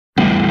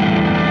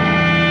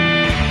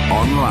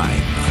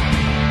online,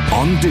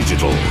 on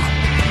digital,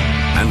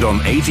 and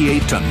on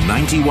 88 to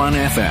 91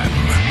 FM.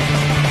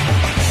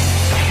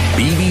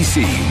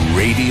 BBC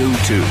Radio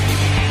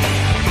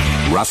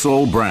 2.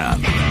 Russell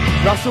Brand.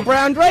 Russell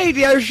Brand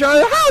Radio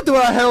Show, how do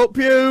I help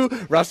you?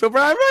 Russell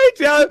Brand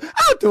Radio,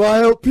 how do I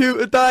help you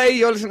today?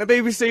 You're listening to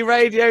BBC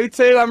Radio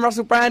 2, I'm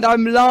Russell Brand,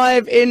 I'm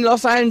live in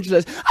Los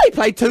Angeles. I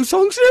played 2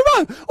 songs in a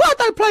row. Why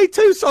did I play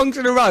 2 songs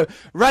in a row?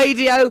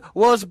 Radio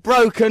was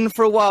broken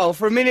for a while.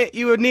 For a minute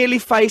you were nearly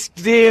faced,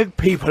 dear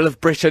people of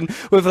Britain,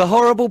 with the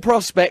horrible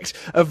prospect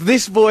of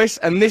this voice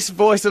and this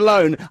voice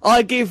alone.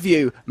 I give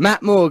you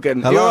Matt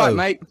Morgan. Hello. You alright,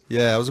 mate?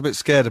 Yeah, I was a bit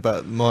scared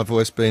about my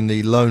voice being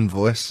the lone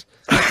voice.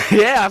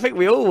 Yeah, I think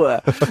we all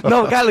were.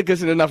 Noel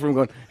Gallagher's in another room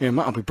going, yeah,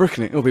 Matt, I'll be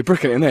bricking it. He'll be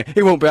bricking it in there.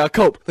 He won't be our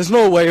cop. There's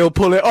no way he'll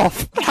pull it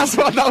off. That's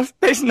what I was.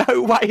 There's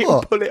no way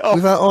he'll pull it off.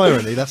 Without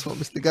irony, that's what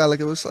Mr.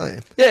 Gallagher was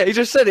saying. Yeah, he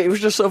just said it. He was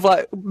just sort of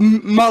like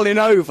mulling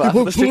over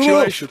the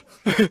situation.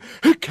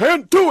 He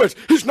can't do it.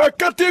 He's not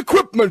got the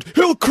equipment.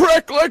 He'll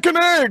crack like an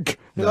egg.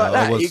 No, Like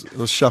that, I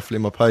was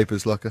shuffling my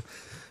papers like a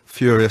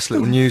furious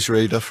little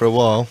newsreader for a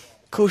while.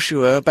 Of course you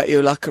were. I bet you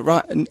were like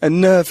a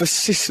nervous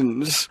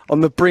Sissons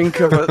on the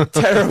brink of a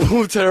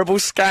terrible, terrible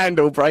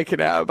scandal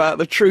breaking out about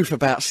the truth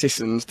about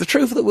Sissons. The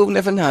truth that we'll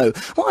never know.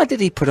 Why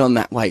did he put on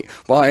that weight?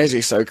 Why is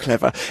he so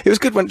clever? It was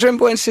good when... Do you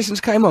remember when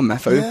Sissons came on,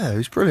 Matthew? Yeah, he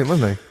was brilliant,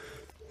 wasn't he?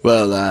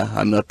 Well,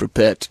 I'm not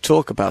prepared to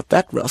talk about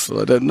that,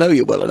 Russell. I don't know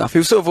you well enough. He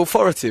was sort of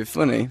authoritative,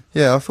 wasn't he?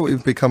 Yeah, I thought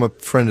he'd become a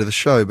friend of the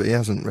show, but he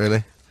hasn't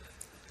really.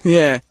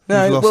 Yeah.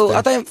 No, well, him.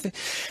 I don't...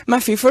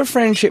 Matthew, for a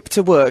friendship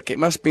to work, it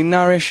must be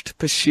nourished,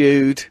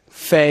 pursued,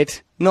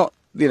 fed, not...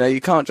 You know,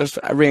 you can't just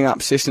ring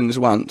up Sissons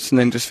once and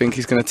then just think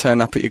he's going to turn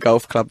up at your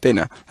golf club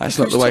dinner. That's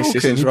not the way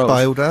Sissons He rolls.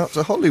 bailed out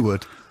to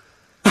Hollywood.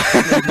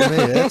 Leaving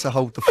me here to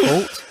hold the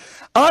fort.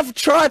 I've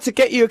tried to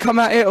get you to come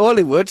out here to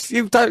Hollywood.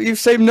 You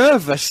seem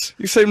nervous.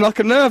 You seem like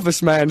a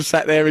nervous man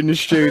sat there in the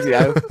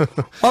studio.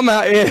 I'm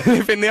out here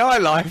living the high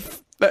life.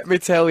 Let me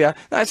tell you.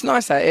 No, it's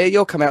nice out here.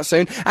 You'll come out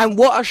soon. And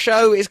what a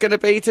show it's going to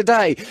be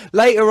today.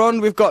 Later on,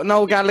 we've got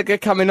Noel Gallagher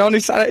coming on.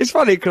 It's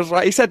funny because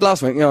he said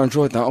last week, yeah, I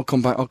enjoyed that. I'll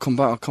come back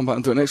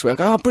and do it next week. I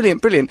go, oh,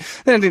 brilliant. Then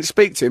I didn't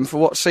speak to him for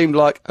what seemed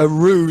like a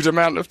rude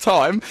amount of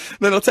time.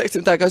 Then I texted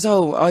him, Dad goes,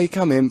 oh, are you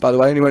coming, by the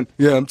way? And he went,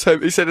 yeah,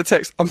 he said a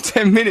text, I'm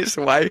 10 minutes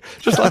away.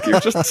 Just like he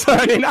was just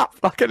turning up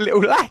like a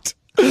little lad.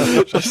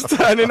 Just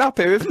turning up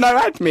here with no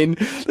admin.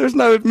 There's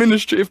no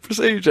administrative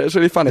procedure. It's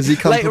really funny. Has he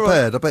come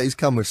prepared? I bet he's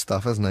come with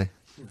stuff, hasn't he?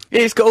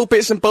 Yeah, he's got all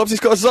bits and bobs. He's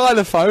got a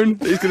xylophone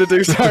that he's going to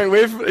do something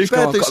with. He's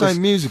going to do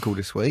something musical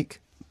this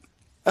week.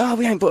 Oh,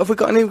 we ain't. But have we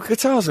got any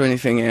guitars or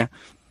anything here?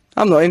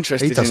 I'm not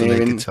interested He doesn't in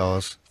hearing need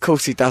guitars. Of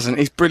course he doesn't.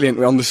 He's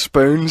brilliant on the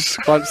spoons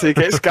once he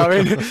gets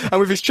going. And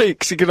with his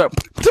cheeks, he can like...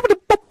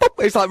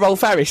 He's like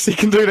Rolf Harris. He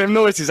can do them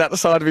noises out the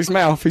side of his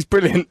mouth. He's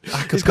brilliant.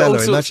 A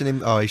cappella. Imagine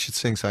him... Oh, he should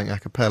sing something a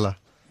cappella.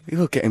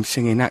 You'll get him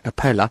singing a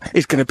cappella.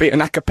 It's going to be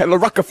an a cappella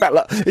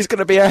Rockefeller. It's going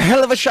to be a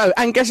hell of a show.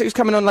 And guess who's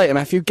coming on later,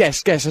 Matthew?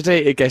 Guess. I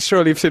dare you guess.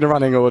 Surely you've seen the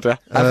running order.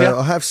 Have you?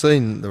 I have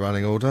seen the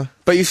running order.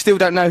 But you still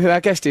don't know who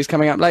our guest is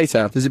coming up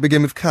later. Does it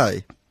begin with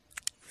K?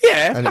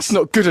 Yeah, and that's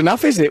not good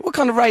enough, is it? What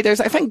kind of radio is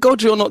that? Thank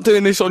God you're not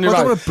doing this on your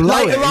own.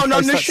 Later on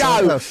the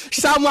show,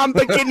 someone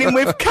beginning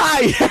with K.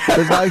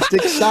 The most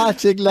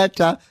exciting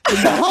letter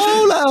in the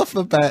whole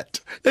alphabet.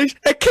 It's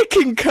a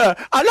kicking cur.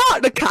 I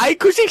like the K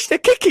because it's the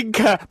kicking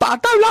cur, but I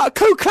don't like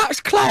Ku Klux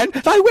Klan.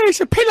 They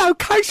wears a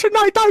pillowcase and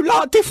they don't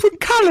like different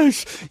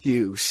colours.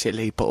 You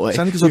silly boy. It's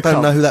only because I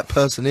don't know who that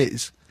person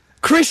is.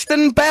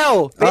 Kristen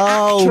Bell, the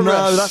actress. Oh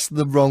no, that's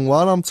the wrong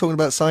one. I'm talking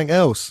about something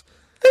else.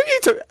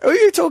 Who are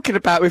you talking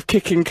about with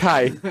Kicking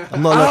K?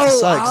 I'm not allowed to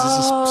say because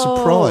it's a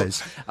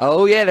surprise.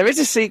 Oh yeah, there is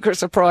a secret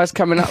surprise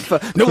coming up for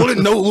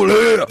Nolan.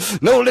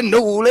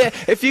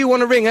 If you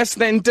want to ring us,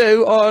 then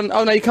do on...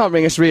 Oh no, you can't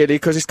ring us really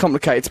because it's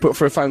complicated to put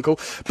for a phone call.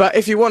 But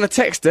if you want to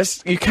text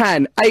us, you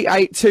can.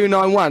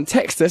 88291.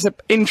 Text us, an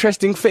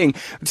interesting thing.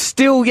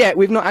 Still yet,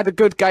 we've not had a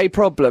good gay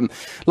problem.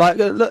 Like,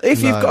 look,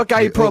 if you've got a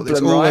gay problem,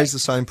 it's always the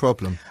same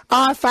problem.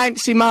 I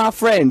fancy my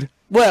friend.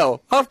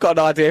 Well, I've got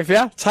an idea for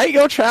you. Take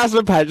your trousers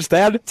and pants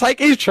down, take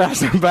his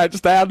trousers and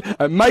pants down,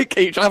 and make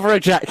each other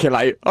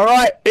ejaculate.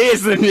 Alright,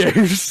 here's the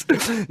news.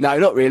 No,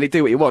 not really.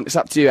 Do what you want. It's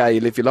up to you how you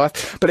live your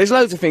life. But there's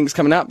loads of things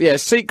coming up. Yeah,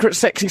 secret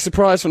sexy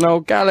surprise from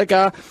Noel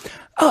Gallagher.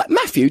 Oh,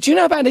 Matthew, do you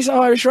know about this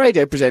Irish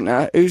radio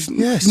presenter who's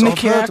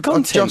nicking our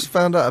content? I've just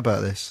found out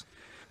about this.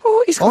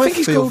 Oh, I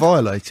feel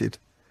violated.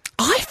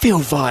 I feel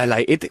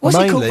violated? What's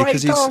he called? Mainly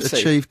because he's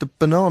achieved the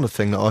banana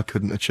thing that I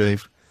couldn't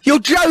achieve. You're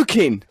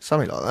joking!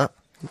 Something like that.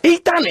 He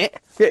done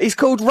it. Yeah, he's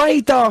called Ray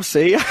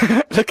Darcy.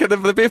 Look at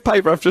the bit of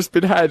paper I've just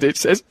been handed. It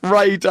says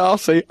Ray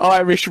Darcy,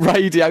 Irish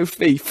radio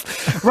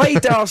thief. Ray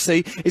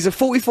Darcy is a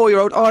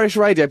 44-year-old Irish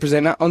radio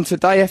presenter on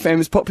Today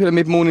FM's popular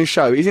mid-morning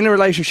show. He's in a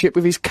relationship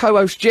with his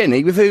co-host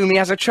Jenny, with whom he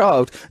has a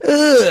child.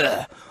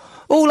 Ugh!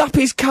 All up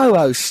his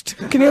co-host.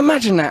 Can you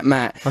imagine that,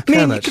 Matt? I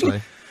can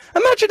actually.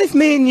 Imagine if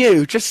me and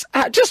you just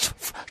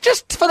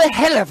for the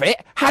hell of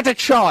it had a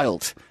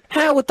child.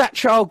 How would that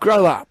child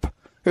grow up?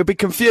 He'll be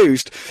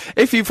confused.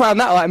 If you found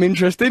that item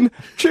interesting,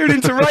 tune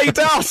into Ray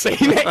Darcy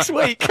next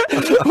week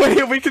when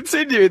he'll be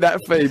continuing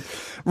that theme.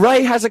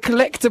 Ray has a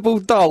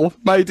collectible doll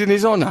made in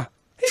his honour.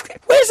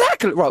 Where's that?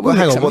 Right, Well,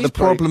 hang on. What the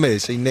problem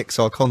is, he nicks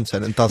our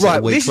content and does it a week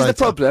later. Right, this is the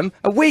problem.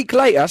 A week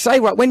later, say,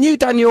 right, when you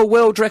done your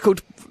world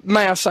record,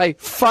 may I say,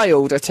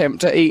 failed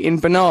attempt at eating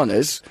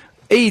bananas,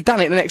 he done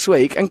it the next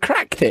week and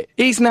cracked it.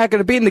 He's now going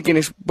to be in the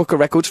Guinness Book of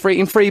Records for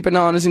eating 3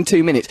 bananas in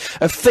 2 minutes.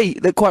 A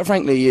feat that, quite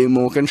frankly, you,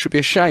 Morgan, should be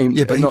ashamed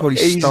Yeah, but of he not probably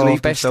easily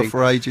starved besting. himself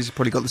for ages. He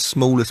probably got the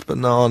smallest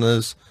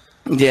bananas.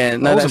 Yeah,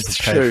 no, I wasn't that's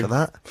prepared true. for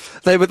that.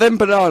 They were then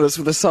bananas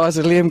with the size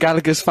of Liam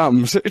Gallagher's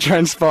thumbs. It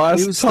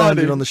transpires. He was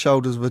standing on the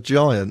shoulders of a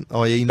giant,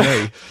 i.e.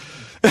 me.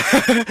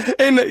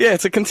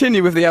 To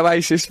continue with the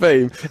Oasis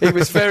theme, he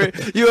was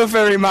you were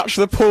very much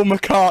the Paul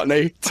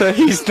McCartney to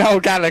his Noel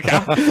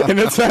Gallagher in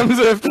terms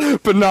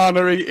of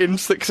banana eating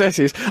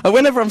successes. And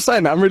whenever I'm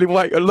saying that, I'm really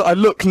I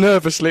look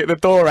nervously at the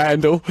door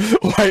handle,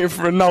 waiting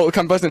for a Noel to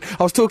come buzzing.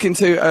 I was talking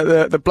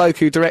to the bloke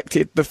who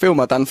directed the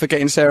film I done for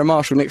Getting Sarah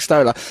Marshall, Nick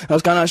Stoller. I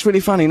was going, "Oh, it's really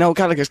funny, Noel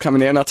Gallagher's coming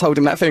here," and I told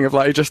him that thing of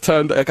like he just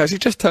turned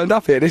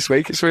up here this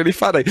week. It's really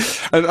funny.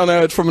 And I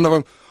heard from another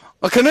one,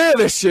 "I can hear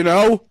this, you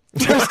know."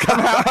 Just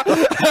come out.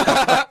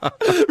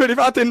 Really,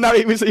 I didn't know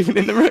he was even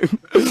in the room.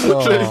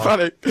 It's really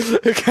funny.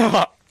 Come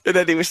up. And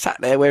then he was sat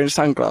there wearing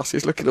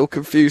sunglasses, looking all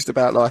confused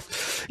about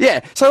life. Yeah,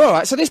 so all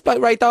right, so this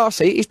bloke Ray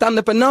Darcy, he's done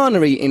the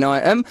banana eating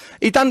item.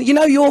 He done, you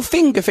know, your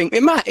finger thing.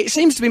 Matt, it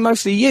seems to be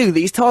mostly you that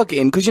he's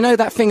targeting, because you know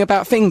that thing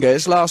about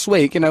fingers last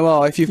week, you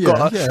know, if you've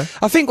got... Yeah.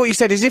 I think what you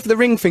said is if the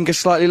ring finger's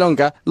slightly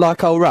longer,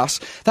 like old Russ,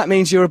 that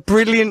means you're a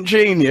brilliant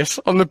genius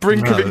on the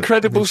brink of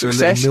incredible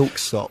success.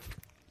 Milksop.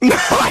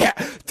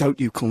 Don't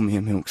you call me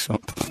a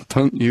milksop.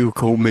 Don't you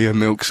call me a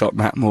milksop,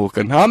 Matt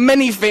Morgan. I'm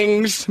many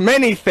things,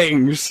 many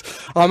things.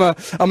 I'm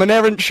an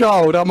errant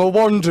child, I'm a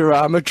wanderer,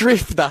 I'm a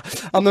drifter,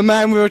 I'm a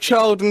man with a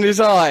child in his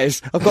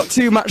eyes. I've got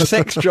too much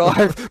sex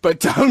drive,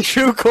 but don't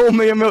you call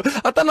me a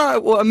I don't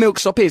know what a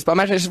milksop is, but I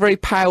imagine it's a very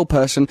pale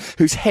person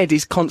whose head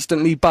is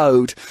constantly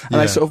bowed,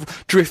 and they sort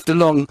of drift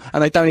along,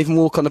 and they don't even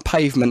walk on the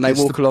pavement, they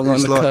walk along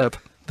on the curb.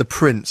 The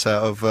prince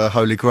out of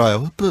Holy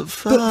Grail. But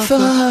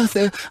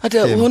father, I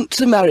don't want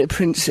to marry a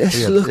princess.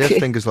 He Look, had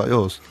fingers like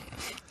yours.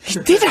 he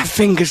did have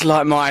fingers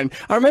like mine.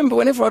 I remember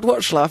whenever I'd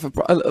watch Life of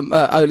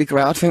Holy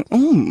Grail, I'd think,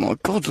 oh my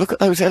God, look at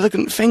those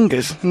elegant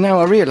fingers. And now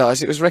I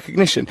realise it was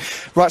recognition.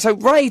 Right, so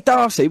Ray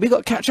Darcy, we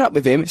got to catch up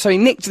with him. So he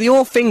nicked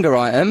your finger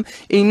item.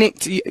 He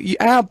nicked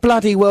our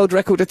bloody world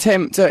record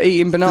attempt at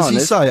eating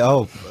bananas. Does he say,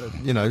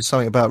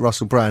 something about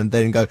Russell Brand,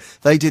 then go,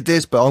 they did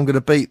this, but I'm going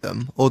to beat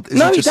them? Or is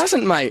No, he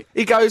doesn't, mate.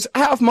 He goes,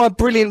 out of my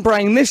brilliant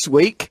brain this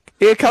week,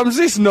 here comes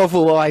this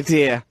novel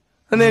idea.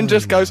 And then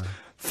just goes...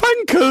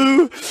 Thank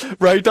you,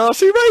 Ray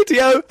Darcy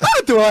Radio.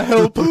 How do I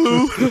help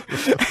you?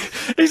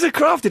 He's a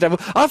crafty devil.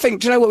 I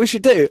think, do you know what we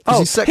should do?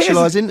 Does he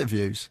sexualise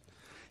interviews?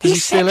 He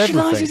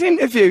sexualises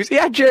interviews. He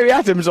had Jerry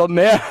Adams on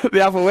there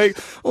the other week.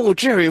 Oh,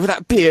 Jerry, with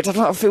that beard, I'd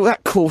like to feel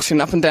that coursing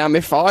up and down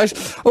my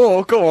thighs.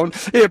 Oh, go on.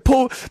 Here,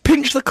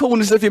 pinch the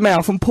corners of your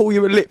mouth and pull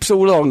your lips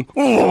all along.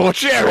 Oh,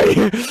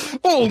 Jerry.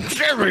 Oh,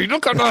 Jerry,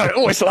 look at that.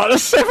 Oh, it's like the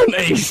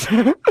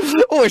 70s.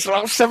 Oh, it's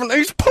like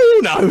 70s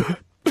porno.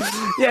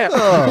 Yeah.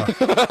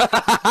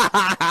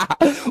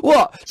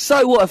 What?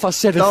 So what if I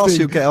said a Darcy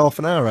thing? will get half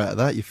an hour out of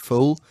that, you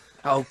fool.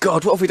 Oh,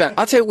 God, what have we done?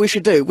 I'll tell you what we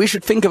should do. We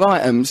should think of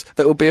items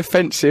that will be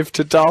offensive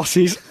to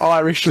Darcy's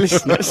Irish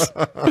listeners.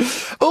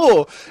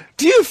 Or,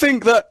 do you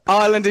think that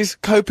Ireland is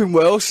coping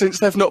well since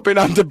they've not been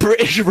under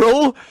British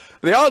rule?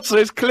 The answer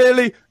is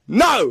clearly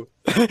no!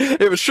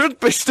 It should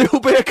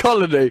still be a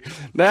colony.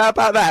 Now, how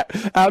about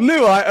that? Our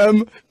new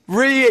item,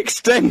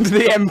 re-extend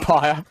the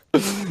empire.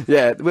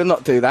 Yeah, we'll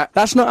not do that.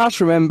 That's not us,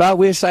 remember.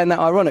 We're saying that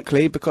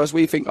ironically because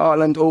we think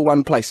Ireland all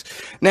one place.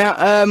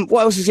 Now,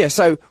 what else is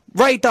so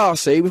Ray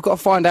Darcy, we've got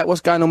to find out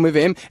what's going on with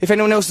him. If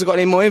anyone else has got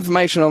any more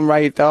information on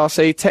Ray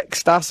Darcy,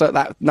 text us at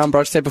that number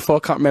I said before, I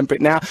can't remember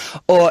it now,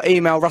 or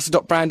email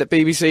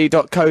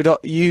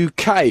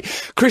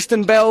russell.brand@bbc.co.uk.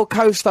 Kristen Bell,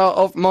 co-star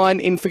of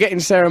mine in Forgetting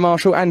Sarah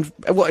Marshall, and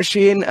what is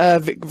she in?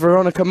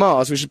 Veronica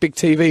Mars, which is a big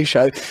TV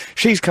show.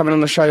 She's coming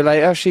on the show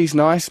later. She's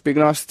nice. Big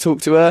nice to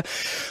talk to her.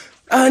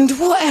 And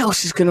what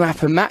else is going to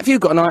happen, Matt? Have you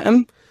got an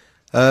item?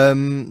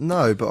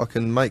 No, but I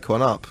can make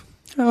one up.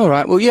 All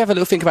right, well, you have a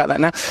little think about that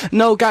now.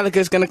 Noel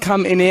Gallagher's going to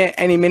come in here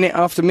any minute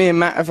after me and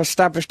Matt have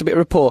established a bit of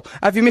rapport.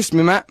 Have you missed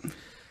me, Matt?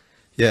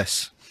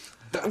 Yes.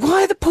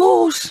 Why the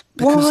pause?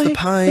 Because the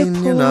pain,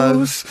 you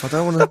know. I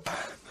don't want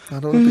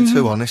to be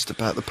too honest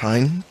about the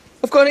pain.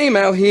 I've got an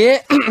email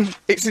here.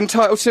 It's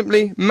entitled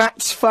simply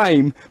Matt's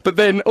Fame, but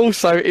then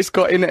also it's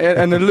got in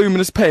an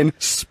luminous pen,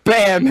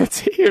 spare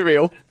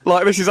material.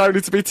 Like this is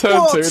only to be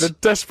turned to in a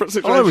desperate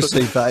situation. I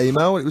received that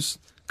email. It was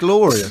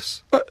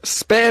glorious.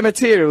 Spare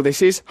material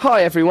this is.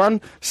 Hi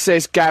everyone,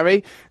 says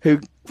Gary,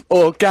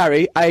 or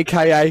Gary,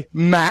 aka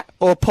Matt,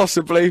 or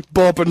possibly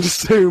Bob and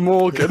Sue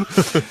Morgan.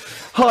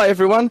 Hi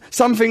everyone.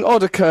 Something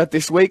odd occurred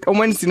this week. On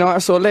Wednesday night I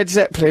saw Led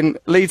Zeppelin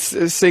lead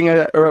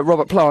singer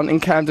Robert Plant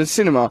in Camden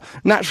Cinema.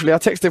 Naturally I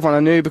texted everyone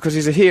I knew because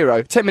he's a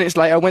hero. 10 minutes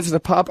later I went to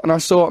the pub and I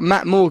saw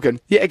Matt Morgan.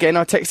 Yet again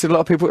I texted a lot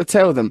of people to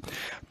tell them.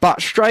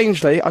 But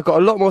strangely I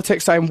got a lot more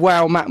texts saying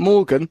wow Matt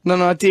Morgan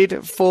than I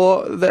did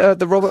for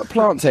the Robert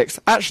Plant text.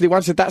 Actually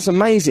one said that's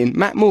amazing.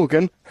 Matt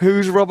Morgan,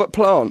 who's Robert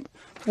Plant?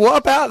 What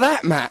about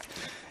that, Matt?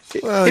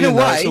 Well, in a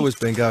way, it's always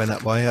been going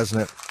that way,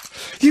 hasn't it?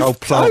 You've Old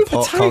plant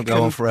pot can't overtaken-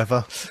 go on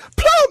forever.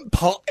 Plant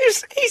pot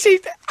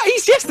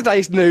he's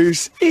yesterday's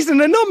news. He's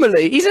an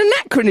anomaly. He's an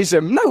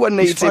anachronism. No one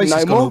His needs him face no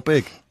has gone all more.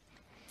 big.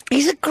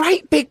 He's a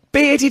great big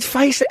bearded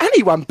face. And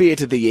he won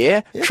Beard of the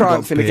Year, He hasn't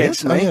triumphing got a beard.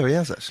 against me. Oh, yeah, he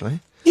has actually.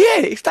 Yeah,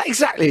 it's that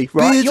exactly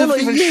right. Beard You're of not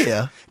the even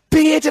Year?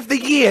 Beard of the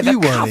Year. You the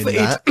weren't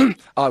in coveted.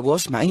 I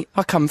was, mate.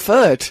 I come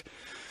third.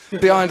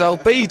 Behind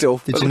old Beadle.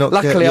 Did you not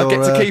Luckily, get I get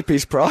your, to keep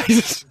his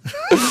prize.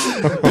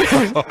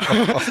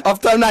 I've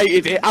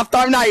donated it. I've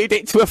donated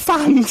it to a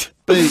fund.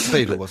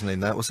 Beadle wasn't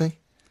in that, was he?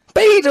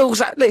 Beadle's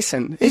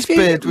listen. His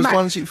beard was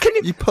ones you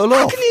pull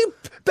off.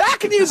 How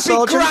can you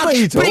Sergeant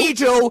begrudge Beadle?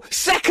 Beadle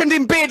second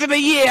in Beard of the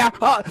Year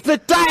the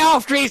day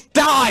after he's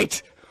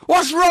died?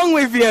 What's wrong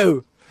with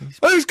you?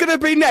 Who's going to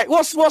be next?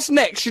 What's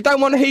next? You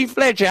don't want Heath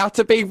Ledger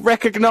to be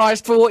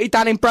recognised for what he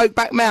done in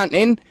Brokeback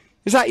Mountain?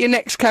 Is that your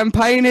next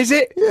campaign, is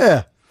it?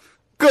 Yeah.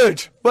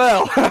 Good.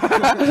 Well,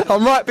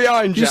 I'm right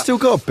behind you. You still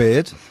got a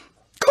beard?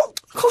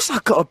 Of course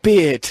I've got a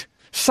beard.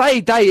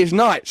 Say day is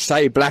night,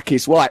 say black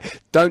is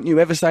white. Don't you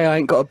ever say I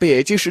ain't got a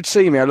beard. You should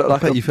see me. I look I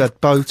like bet you've had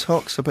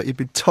Botox. I bet you've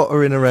been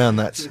tottering around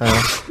that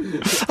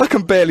town. I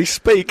can barely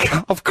speak.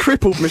 I've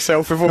crippled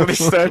myself with all this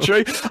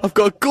surgery. I've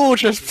got a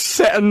gorgeous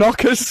set of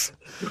knockers.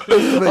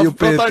 I bet your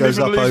beard don't goes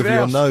even up leave over the your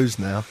house. nose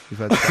now. You've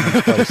had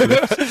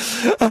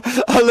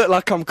facelifts. I look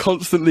like I'm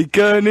constantly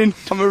gurning.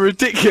 I'm a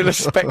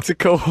ridiculous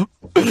spectacle.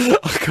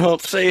 I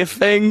can't see a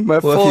thing. My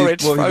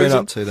forehead's What have you been frozen.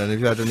 up to then? Have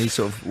you had any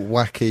sort of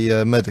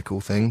wacky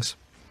medical things?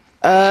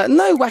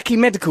 No wacky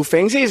medical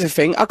things. Here's the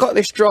thing. I got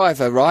this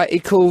driver, right? He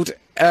called,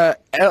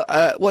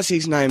 what's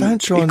his name?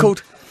 Don't try He and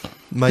called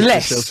Make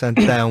Les. yourself sound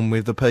down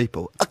with the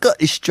people. I got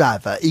this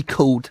driver. He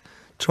called,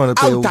 trying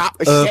to be Hold all up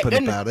a urban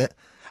second. about it.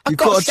 I've You've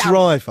got got a some-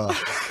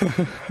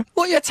 driver.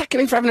 What are you attacking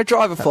me for having a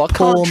driver for? I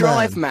poor can't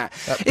drive, man. Matt.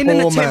 That In an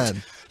poor attempt.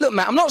 man. Look,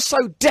 Matt, I'm not so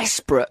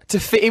desperate to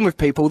fit in with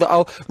people that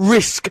I'll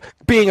risk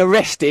being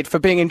arrested for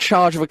being in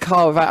charge of a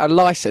car without a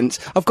licence.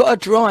 I've got a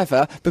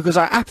driver because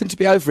I happen to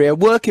be over here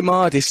working my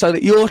hardest so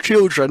that your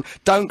children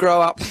don't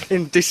grow up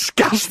in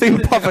disgusting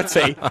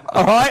poverty.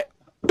 All right?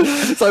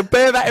 So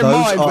bear that in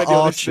Those mind are when you're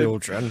our listening.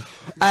 children.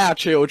 Our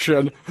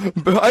children.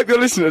 But I hope you're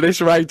listening to this,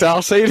 Ray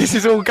Darcy. This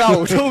is all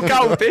gold. All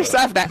gold. This,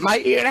 have that,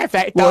 mate. You can have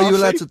that, What Darcy. are you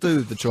allowed to do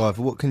with the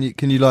driver? What can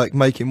you like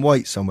make him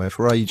wait somewhere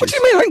for ages? What do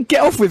you mean I don't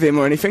get off with him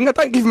or anything? I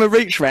don't give him a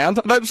reach round.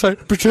 I don't say,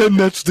 pretend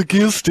that's the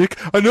gear stick.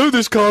 I know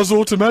this car's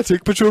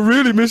automatic, but you're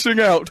really missing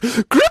out.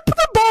 Grip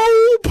the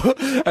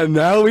bulb! And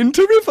now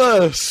into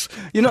reverse.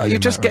 You know, Only you a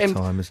just matter get of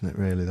him... time, isn't it?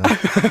 Really,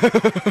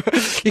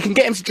 though. You can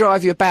get him to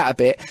drive you about a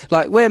bit.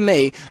 Like, where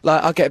me,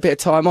 like, I get a bit of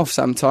time off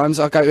sometimes.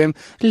 I go to him,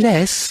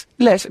 less.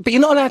 But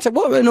you're not allowed to...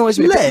 What annoys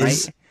me a bit,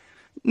 Les? mate?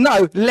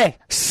 No,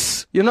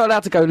 less. You're not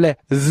allowed to go less.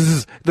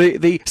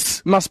 The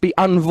s must be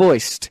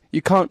unvoiced.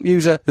 You can't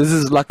use a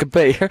z like a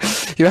b.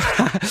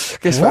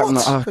 Guess what? I'm What?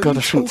 not, oh, What are God, you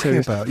I shouldn't tell talking you.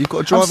 about? You've got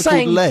a driver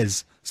saying- called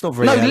Les. It's not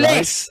very No, LA.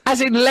 less.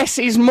 As in less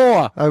is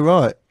more. Oh,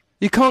 right.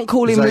 You can't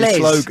call Is him that his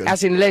Les, slogan?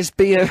 as in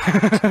lesbian.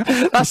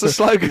 That's the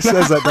slogan. He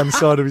says that down the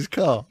side of his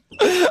car.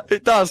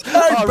 It does.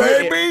 Hey,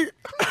 baby!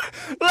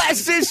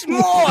 Less is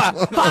more!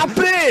 Hop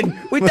in!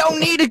 We don't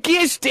need a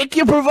gear stick,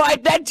 you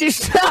provide that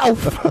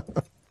yourself!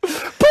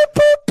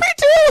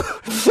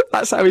 Poo-poo-pee-doo!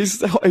 That's how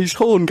his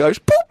horn goes.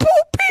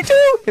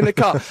 Poo-poo-pee-doo! In the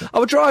car. I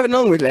was driving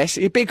along with Les,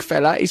 he's a big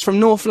fella. He's from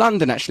North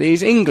London, actually.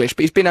 He's English,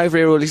 but he's been over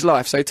here all his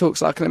life, so he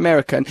talks like an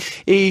American.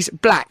 He's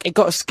black, he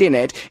got a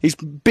skinhead. He's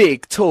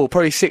big, tall,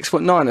 probably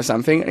 6'9" or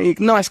something.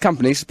 Nice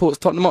company, supports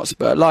Tottenham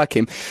Hotspur, like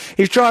him.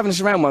 He's driving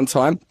us around one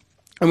time.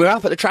 And we were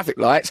up at the traffic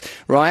lights,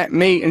 right?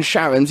 Me and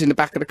Sharon's in the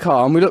back of the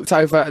car, and we looked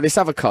over at this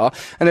other car,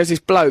 and there's this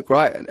bloke,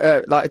 right?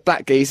 Like a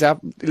black geezer.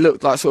 He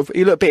looked like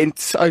he looked a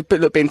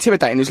bit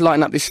intimidating. He was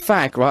lighting up this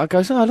fag, right? I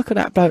goes, oh, look at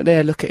that bloke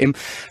there. Look at him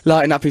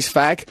lighting up his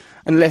fag.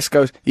 And Les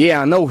goes, yeah,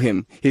 I know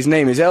him. His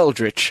name is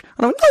Eldritch.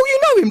 And I went, oh,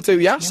 you know him, do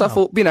ya? So I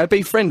thought,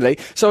 be friendly.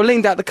 So I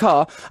leaned out the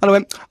car and I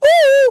went,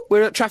 oh,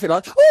 we're at traffic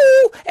lights.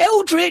 Oh,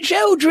 Eldritch,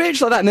 like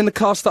that. And then the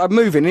car started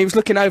moving and he was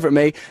looking over at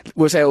me,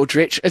 was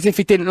Eldritch, as if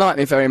he didn't like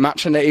me very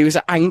much and that he was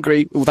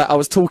angry that I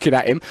was talking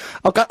at him.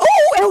 I'll go,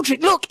 oh, Eldritch,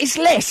 look, it's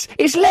Les.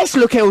 It's Les,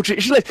 look, Eldritch,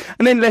 it's Les.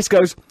 And then Les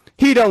goes,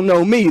 he don't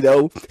know me,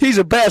 though. He's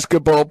a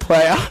basketball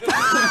player.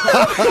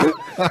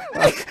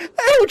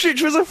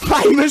 Eldritch was a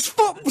famous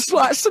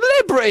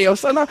celebrity or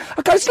something.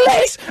 I goes,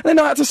 Les! And then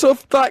I had to sort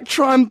of,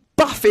 try and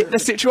buffet the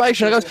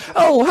situation. I goes,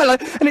 oh, hello.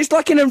 And it's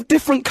like in a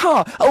different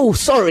car. Oh,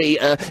 sorry,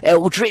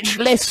 Eldritch,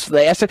 Les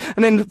there. So,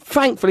 and then,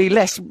 thankfully,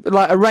 Les,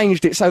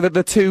 arranged it so that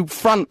the two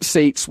front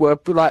seats were,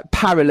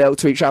 parallel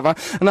to each other.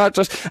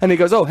 And he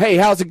goes, oh, hey,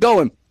 how's it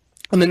going?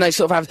 And then they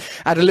sort of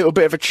had a little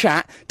bit of a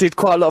chat, did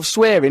quite a lot of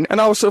swearing, and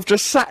I was sort of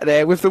just sat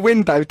there with the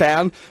window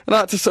down, and I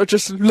had to sort of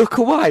just look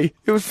away.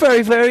 It was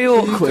very, very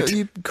awkward.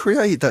 You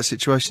created that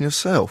situation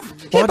yourself.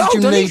 Yeah, Why but did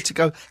you hold on, need to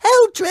go,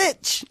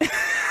 Eldritch?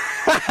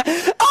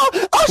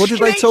 What did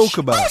they talk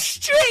about?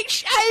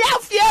 Ostrich, I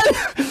love you!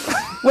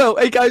 Well,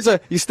 he goes,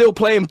 you still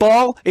playing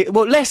ball?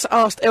 Well, Les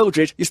asked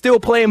Eldridge, you still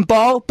playing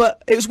ball?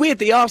 But it was weird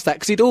that he asked that,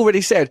 because he'd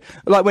already said,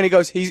 like when he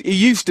goes, he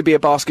used to be a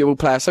basketball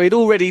player, so he'd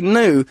already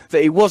knew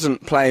that he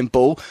wasn't playing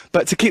ball.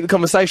 But to keep the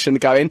conversation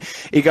going,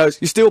 he goes,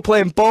 you still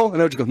playing ball?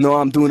 And Eldridge goes, no,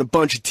 I'm doing a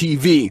bunch of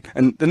TV.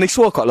 And then they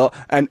swore quite a lot,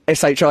 and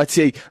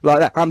S-H-I-T, like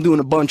that, I'm doing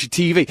a bunch of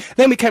TV.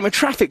 Then we came a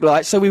traffic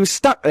light, so we were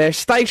stuck there,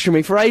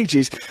 stationary for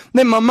ages.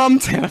 Then my mum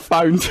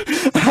telephoned,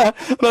 and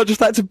I just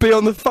had to be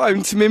on the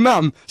phone to my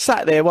mum,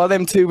 sat there while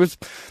them two was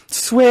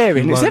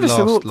swearing. You It's won't ever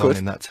so last long awkward.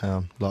 in that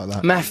town like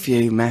that.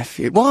 Matthew.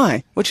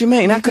 Why? What do you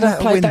mean? How could I have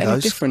played that any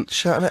Windows, different?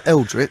 shouting at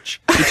Eldritch,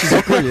 which is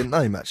a brilliant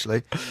name,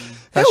 actually.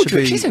 That should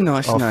Eldritch be is a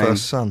nice our name.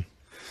 first son.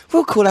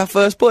 We'll call our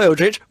first boy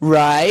Eldritch.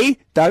 Ray,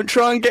 don't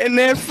try and get in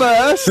there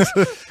first.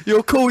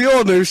 You'll call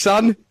your new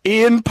son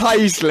Ian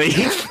Paisley.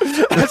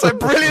 That's a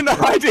brilliant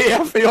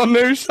idea for your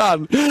new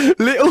son.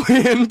 Little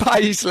Ian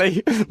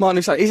Paisley. My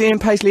new son. Is Ian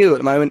Paisley ill at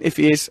the moment? If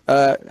he is,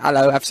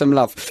 hello, have some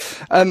love.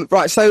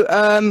 Right,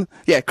 so,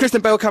 yeah,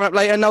 Kristen Bell coming up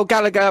later. Noel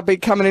Gallagher will be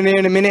coming in here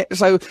in a minute.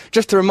 So,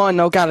 just to remind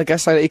Noel Gallagher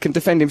so that he can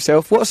defend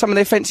himself, what are some of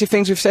the offensive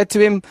things we've said to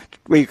him?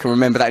 We can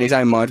remember that in his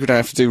own mind. We don't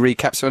have to do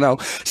recaps for Noel.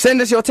 Send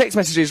us your text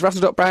messages,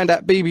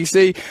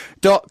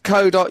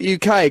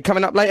 russell.brand@bbc.co.uk.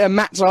 Coming up later,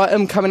 Matt's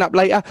item. Coming up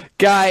later,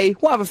 Gay.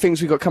 What other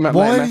things we got coming up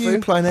Why later, are Matthew? you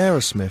playing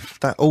Aerosmith,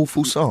 that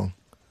awful song?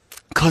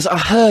 Because I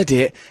heard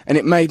it and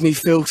it made me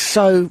feel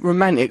so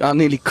romantic, I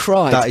nearly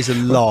cried. That is a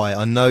lie.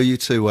 I know you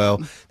too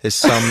well. There's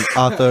some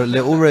other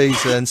little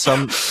reason,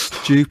 some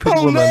stupid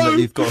woman that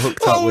you've got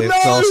hooked up with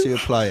asked you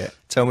to play it.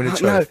 Tell me the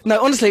truth.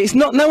 No, honestly, it's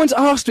not. No one's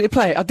asked me to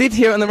play it. I did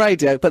hear it on the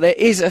radio, but there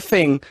is a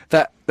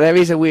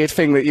weird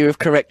thing that you have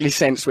correctly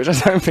sensed, which I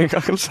don't think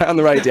I can say on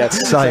the radio.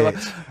 Say it.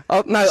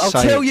 I'll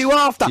Say tell it. you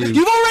after. You-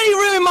 You've already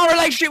ruined my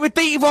relationship with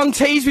Dee Von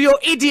Teese with your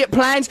idiot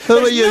plans. Who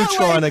are There's you no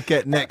trying way- to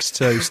get next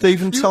to?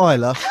 Steven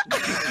Tyler?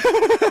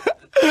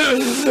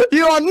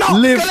 You are not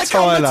Liv gonna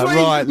Tyler, come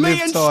between right, me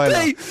Liv and Tyler.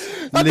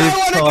 Steve. I Liv don't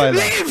want to Tyler.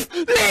 Liv,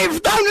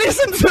 don't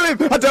listen to him.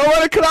 I don't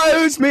want to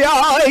close my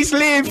eyes,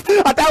 Liv.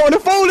 I don't want to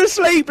fall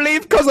asleep,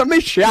 Liv, because I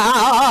miss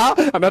ya.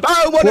 And I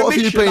don't want to What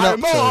have miss you you been no up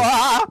to?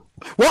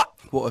 more. What?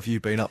 What have you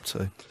been up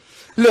to?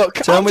 Look,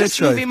 Tell I'm me the just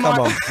truth, living come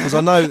my... on. Because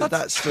I know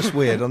that's just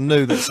weird. I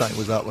knew that something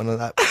was up when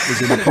that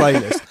was in the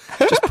playlist.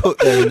 Just put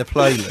there in the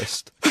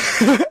playlist.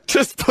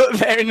 Just put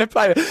there in the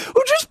playlist.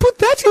 Well, just put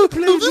that in the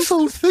playlist. This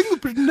whole thing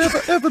would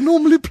never ever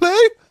normally play.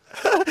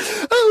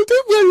 Oh,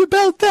 don't worry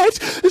about that.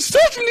 There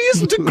certainly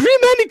isn't a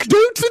grim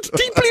anecdote that's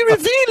deeply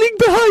revealing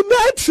behind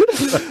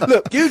that.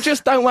 Look, you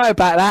just don't worry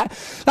about that.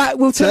 That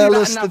we'll tell you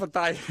that another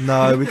day.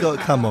 No, we got.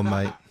 Come on,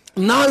 mate.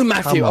 No,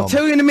 Matthew, Come I'll on.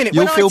 tell you in a minute.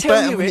 You'll When feel I tell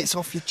better you when it, it's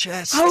off your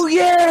chest. Oh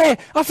yeah,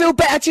 I feel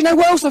better. Do you know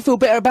what else I feel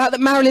better about? That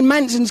Marilyn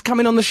Manson's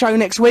coming on the show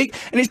next week,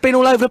 and it's been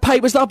all over the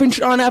papers that I've been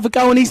trying to have a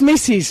go on his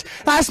missus.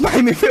 That's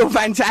made me feel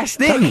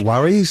fantastic. Don't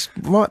worry, he's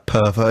right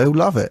pervert. He'll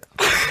love it.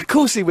 Of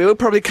course he will. He'll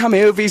probably come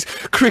here with his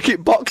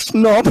cricket box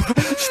knob,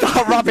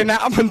 start rubbing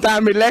that up and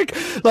down my leg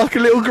like a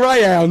little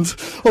greyhound,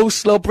 all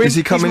slobbering. Is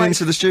he coming He's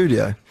into the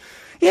studio?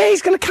 Yeah,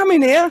 he's going to come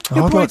in here.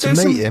 He'll I'd probably like to do meet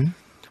some- him.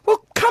 Well,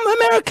 come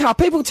America.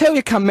 People tell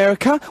you come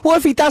America. What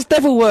if he does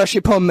devil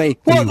worship on me?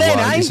 What He then,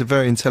 won't. eh? He's a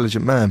very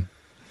intelligent man.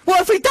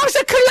 What if he does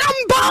a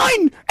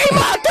Columbine? He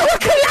might do a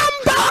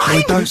Columbine!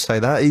 Well, don't say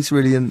that. He's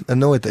really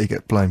annoyed that he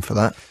get blamed for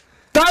that.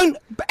 Don't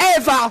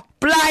ever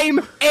blame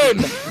him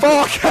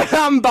for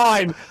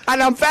Columbine.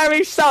 And I'm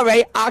very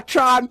sorry, I'll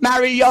try and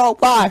marry your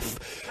wife.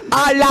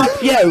 I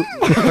love you.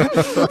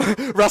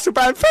 Russell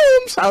Brand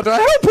Films, how do I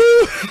help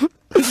you?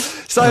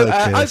 So,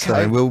 okay.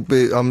 So we'll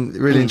be. I'm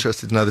really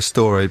interested to know the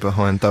story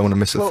behind Don't Want to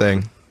Miss a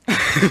Thing.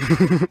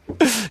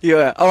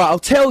 Yeah, alright, I'll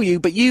tell you,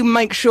 but you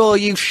make sure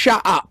you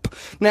shut up.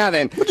 Now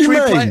then. What do you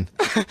mean?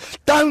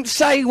 Don't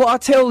say what I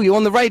tell you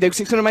on the radio, because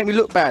it's going to make me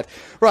look bad.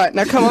 Right,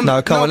 now come on.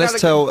 No, come on. Noel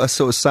Let's Gallagher- tell a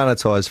sort of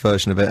sanitised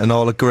version of it, and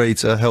I'll agree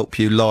to help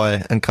you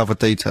lie and cover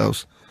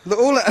details. Look,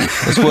 all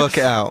Let's work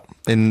it out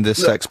in the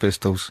Sex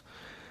Pistols.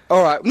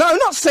 Alright, no,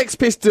 not Sex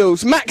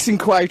Pistols. Max and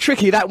Quay,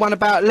 tricky, that one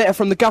about a letter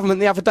from the government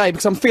the other day,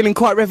 because I'm feeling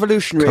quite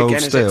revolutionary Cold again,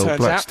 as it Steel, turns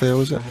Black out.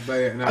 Steel, is it?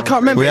 I can't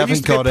remember. We It haven't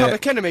used to be got a it.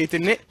 Public Enemy,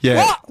 didn't it?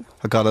 Yeah. What?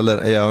 I got a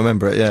letter. Yeah, I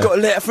remember it. Yeah. Got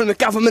a letter from the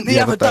government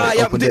the other day.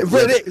 I opened haven't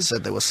read it.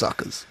 Said they were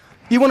suckers.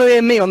 You want to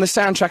hear me on the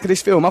soundtrack of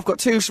this film? I've got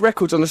 2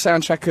 records on the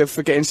soundtrack of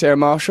Forgetting Sarah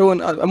Marshall, and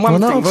one I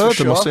know, I've thing's for heard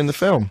them. I've sure. seen the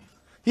film.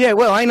 Yeah,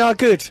 well, ain't I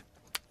good?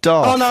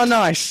 Daft. Oh no,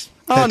 nice.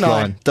 Oh no.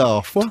 Headline.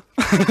 Daft. What?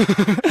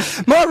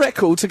 My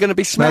records are going to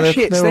be smash they're-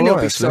 hits. they're Then you'll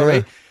alright, be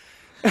sorry.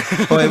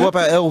 yeah. Wait, what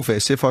about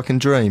Elvis? If I Can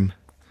Dream.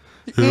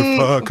 If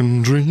I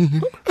can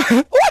dream.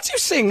 Why do you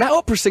sing? That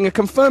opera singer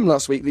confirmed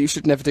last week that you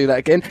should never do that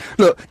again.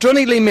 Look,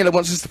 Johnny Lee Miller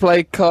wants us to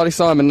play Carly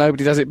Simon.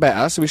 Nobody does it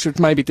better, so we should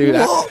maybe do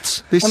that.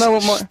 What? This I know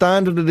what my-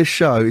 standard of this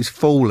show is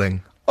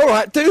falling. All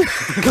right, do.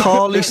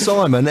 Carly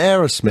Simon,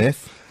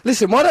 Aerosmith.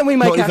 Listen, why don't we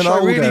make Not our even show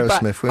old really Aerosmith,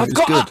 bad? when it I've was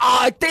got good. an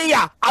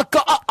idea. I've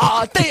got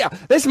an idea.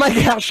 Let's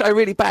make our show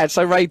really bad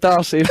so Ray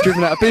Darcy is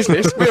driven out of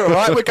business. We're all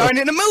right. We're going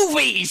into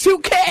movies. Who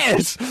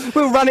cares?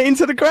 We'll run it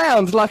into the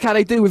ground like how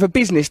they do with a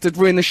business to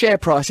ruin the share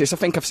prices. I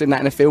think I've seen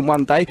that in a film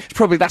one day.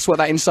 Probably that's what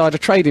that insider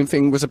trading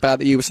thing was about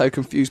that you were so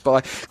confused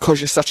by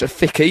because you're such a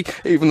thickie,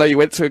 even though you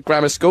went to a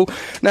grammar school.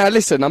 Now,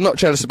 listen, I'm not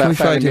jealous about Can we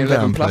fade Family him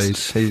 11 down,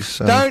 Plus. please? He's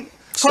Don't.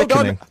 Hold on.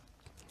 sickening.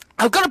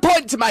 I've got a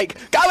point to make.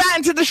 Go out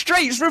into the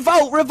streets,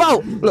 revolt,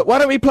 revolt. Look, why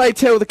don't we play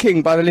Till the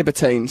King by the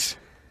Libertines?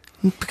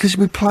 Because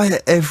we play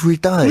it every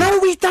day. No,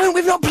 we don't.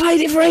 We've not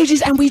played it for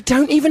ages, and we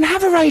don't even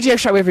have a radio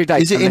show every day.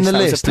 Is it in the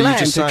Unless that was list? Are you a plan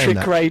just to saying trick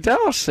that? Ray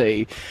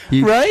Darcy.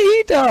 You-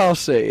 Ray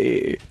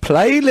Darcy,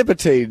 play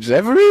Libertines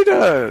every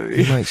day.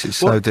 It makes it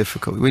so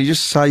difficult. When you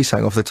just say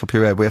something off the top of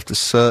your head, we have to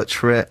search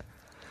for it.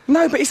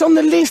 No, but it's on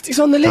the list. It's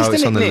on the list, Oh,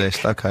 it's isn't on it, the Nick?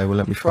 list. Okay, well,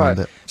 let me Right, find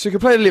it. so we can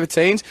play the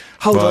Libertines.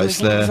 Hold Right, on, it's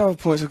there's there. other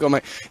points I've got to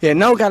make. Yeah,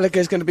 Noel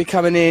Gallagher's going to be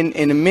coming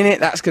in a minute.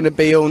 That's going to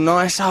be all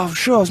nice. Oh, I'm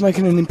sure I was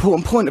making an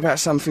important point about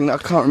something that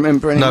I can't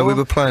remember anymore. No, we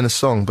were playing a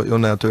song, but you're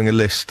now doing a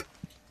list.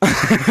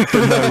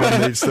 That no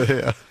one needs to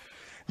hear.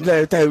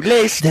 No,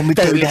 list. Then we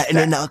don't do list that, and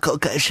then I've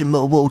got to get some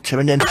more water,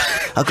 and then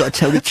I've got to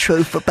tell the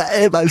truth about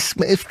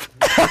Aerosmith.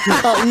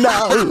 Oh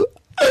no!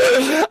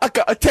 I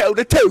gotta tell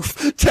the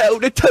truth, tell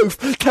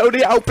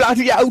the old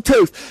bloody old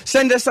truth.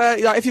 Send us,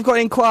 like, if you've got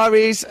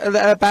inquiries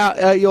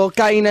about your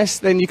gayness,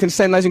 then you can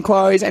send those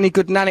inquiries. Any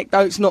good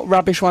anecdotes, not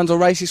rubbish ones or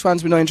racist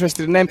ones, we're not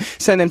interested in them.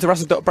 Send them to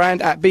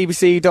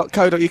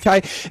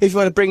russell.brand@bbc.co.uk. If you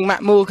want to bring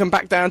Matt Morgan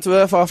back down to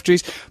earth after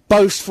his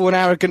boastful and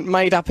arrogant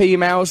made-up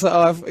emails that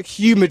I've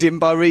humoured him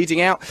by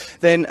reading out,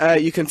 then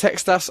you can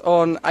text us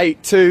on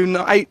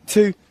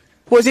 882...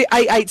 What is it?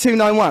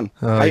 88291.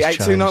 Oh, he's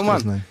changed,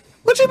 hasn't he?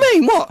 What do you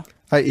mean? What?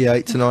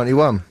 88 to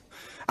 91.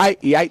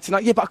 88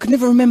 tonight. Yeah, but I could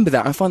never remember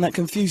that. I find that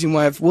confusing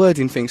way of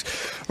wording things.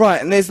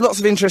 Right, and there's lots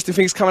of interesting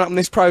things coming up in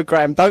this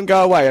programme. Don't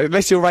go away,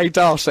 unless you're Ray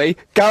Darcy.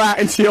 Go out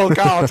into your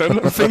garden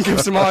and think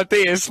of some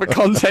ideas for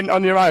content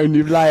on your own,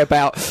 you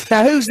layabout.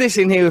 Now, who's this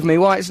in here with me?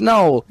 Why, it's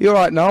Noel. You're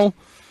right, Noel?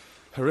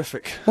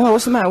 Horrific. Well,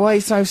 what's the matter? Why are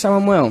you so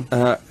unwell?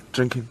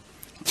 Drinking.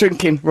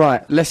 Drinking,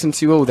 right. Lesson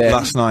to you all there.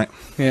 Last night.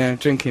 Yeah,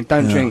 drinking.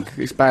 Don't drink.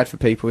 It's bad for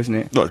people, isn't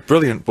it? No, it's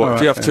brilliant, but All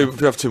if you right,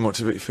 have too much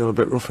of it, you feel a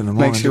bit rough in the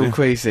morning. Makes you all don't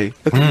queasy.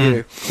 Look at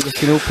you. You're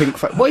looking all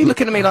pink. What are you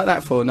looking at me like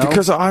that for, Noel?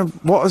 Because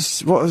what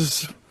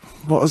has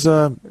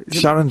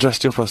Sharon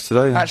dressed you up as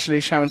today? Actually,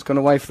 Sharon's gone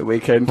away for the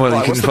weekend. Well,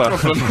 Right, you, what's can the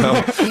problem?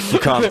 well, you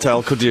can't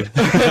tell, could you?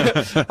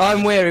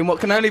 I'm wearing what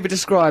can only be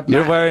described,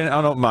 You're Matt. wearing.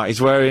 Oh no, Matt.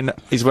 He's wearing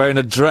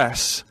a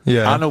dress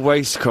Yeah. and a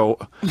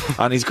waistcoat,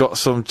 and he's got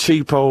some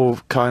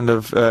cheapo kind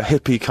of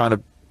hippie kind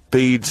of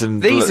beads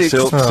and These are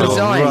silk,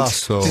 designed.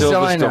 Russell. silver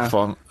Designer. stuff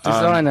on.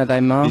 Designer, they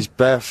mark. He's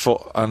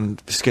barefoot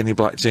and skinny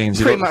black jeans.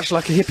 He Pretty looks- much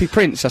like a hippie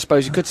prince, I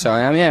suppose you could say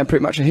I am. Yeah,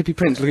 pretty much a hippie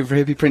prince looking for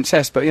a hippie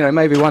princess. But, you know,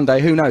 maybe one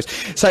day, who knows.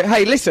 So,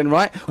 hey, listen,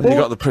 right? Well, you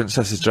got the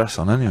princess's dress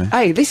on anyway.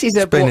 Hey, this is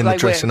a... Been what in the they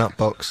dressing wear. up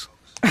box.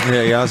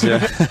 Yeah, he has. Yeah.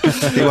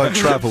 He won't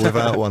travel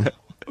without one.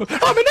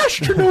 I'm an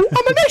astronaut.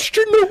 I'm an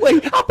astronaut.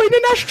 I've been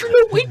an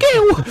astronaut. We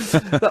go.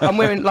 Look, I'm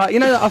wearing like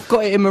I've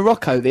got it in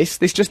Morocco. This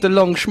just a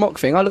long schmock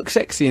thing. I look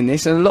sexy in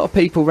this, and a lot of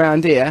people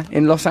round here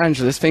in Los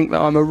Angeles think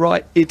that I'm a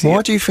right idiot.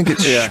 Why do you think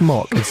it's Yeah.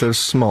 schmock instead of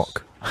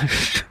smock?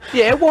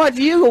 Yeah, why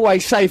do you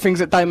always say things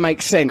that don't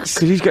make sense?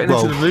 Because he's getting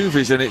Well- into the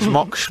movies and it's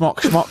mock,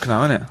 schmock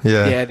now, isn't it?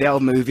 Yeah. Yeah, the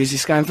old movies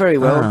is going very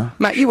well. Ah.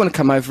 Matt, you want to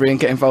come over here and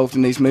get involved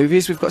in these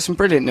movies? We've got some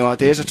brilliant new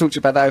ideas. I talked to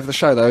you about that over the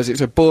show, though, as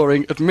it's a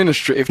boring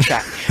administrative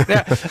chat.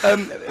 Now,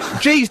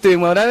 G's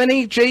doing well, though, isn't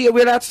he? G, are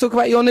we allowed to talk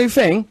about your new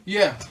thing?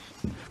 Yeah.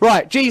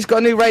 Right, G's got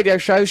a new radio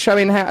show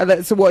showing how,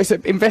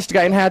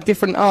 investigating how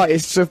different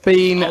artists have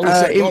been Hold a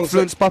sec, hold a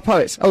influenced by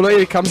poets. Oh, look,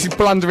 here he comes. He's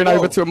blundering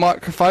over to a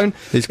microphone.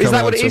 He's Is coming that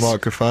out what to it a is?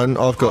 microphone.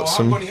 I've got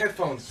some.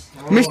 headphones.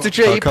 Mr.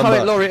 G, I'll come poet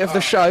back. laureate of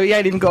the show. He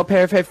ain't even got a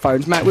pair of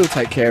headphones. Matt, we'll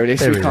take care of this.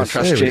 Here We he can't is,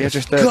 trust here G. he I is.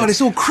 just, God,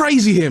 it's all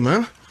crazy here,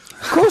 man.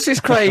 Of course it's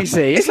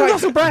crazy. It's a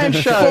Russell Brand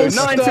show. False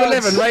 9 to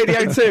starts. 11,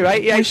 Radio 2,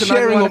 88 to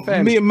sharing 91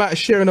 FM. me and Matt are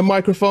sharing a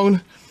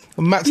microphone.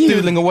 And Matt's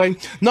doodling away.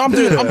 No, I'm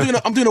doing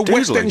a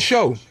West Doodling? End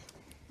show.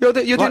 You're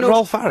Like doing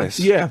Rolf Harris.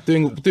 Yeah,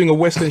 doing a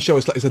West End show.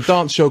 It's a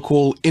dance show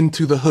called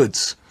Into the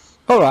Hoods.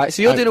 all right,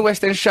 so you're doing a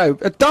West End show.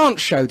 A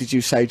dance show, did you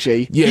say,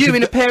 G? Yeah, you it's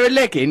in a a pair of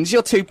leggings?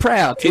 You're too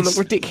proud. You look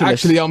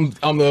ridiculous. Actually,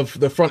 I'm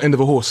the front end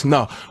of a horse.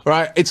 No,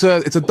 right? It's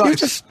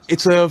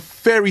a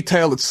fairy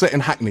tale that's set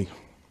in Hackney.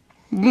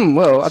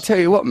 Well, I'll tell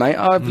you what, mate.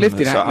 I've lived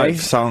in Hackney. It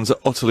sounds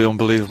utterly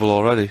unbelievable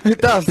already.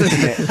 It does, doesn't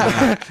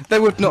it?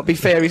 There would not be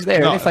fairies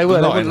there, and if they were,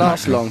 they not wouldn't in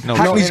last Hackney. long. No.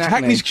 Not in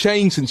Hackney's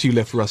changed since you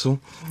left, Russell.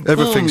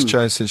 Everything's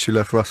changed since you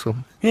left Russell.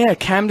 Yeah,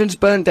 Camden's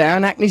burnt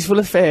down, Hackney's full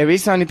of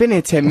fairies. It's only been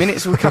here 10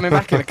 minutes, we're coming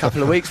back in a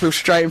couple of weeks, we'll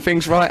straighten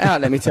things right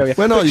out, let me tell you.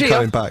 When But are you G,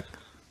 coming back?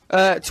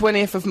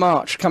 20th of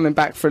March, coming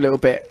back for a little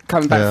bit.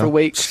 Coming back for a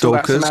week. sort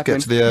out some Stalkers, get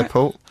admin. to the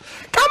airport.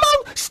 Come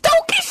on,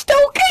 Stalky,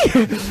 Stalky!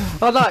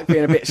 I like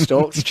being a bit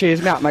stalked. It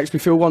cheers me up, makes me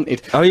feel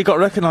wanted. Oh, you got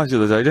recognised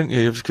the other day, didn't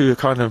you? You were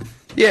kind of...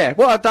 Yeah,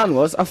 what I've done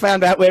was I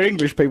found out where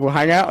English people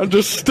hang out and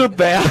just stood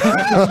there.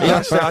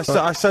 Yeah,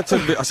 I said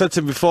to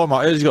him before,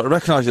 Mark, you got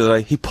recognised the other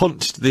day. He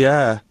punched the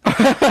air.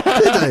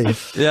 Did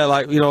he? Yeah,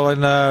 like, you know,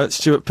 when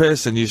Stuart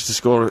Pearson used to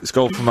score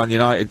for Man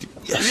United.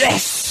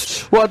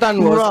 Yes! What I've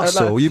done was...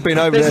 Russell, you've been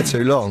over there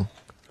too long.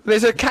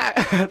 There's a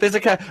cat. There's a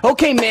cat.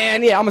 Okay,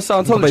 man. Yeah, I'm a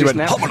Scientologist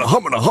now.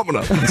 Humana,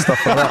 and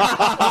stuff like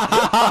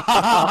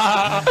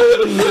that.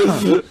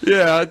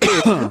 Yeah, I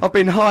did. I've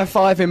been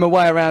high-fiving my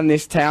way around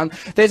this town.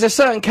 There's a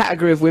certain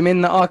category of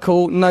women that I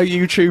call no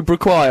YouTube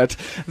required.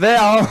 They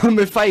are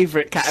my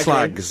favourite category.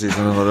 Slags is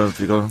another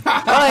one.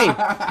 Hey,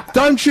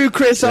 don't you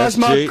criticise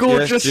my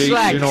gorgeous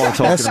slags. You know what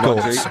I'm talking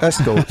about,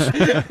 Escorts.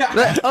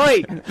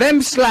 Oi,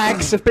 them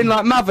slags have been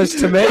like mothers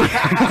to me.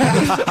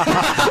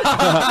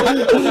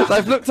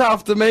 They've looked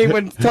after me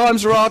when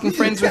times are hard and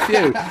friends with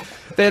you.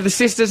 They're the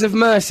Sisters of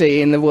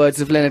Mercy, in the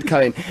words of Leonard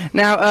Cohen.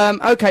 Now,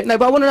 okay, no,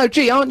 but I want to know,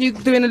 G, aren't you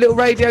doing a little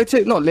Radio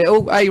 2, not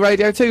little, a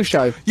Radio 2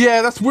 show?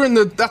 Yeah, that's in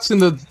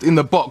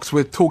the box.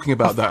 We're talking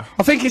about that.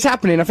 I think it's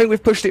happening. I think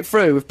we've pushed it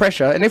through with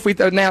pressure, and if we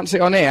announce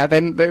it on air,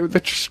 then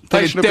the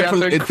station will be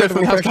under it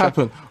definitely has to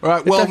happen. All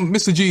right. Well,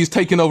 Mr. G is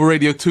taking over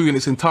Radio 2 in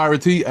its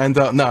entirety, and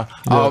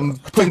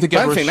putting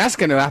together. I don't think that's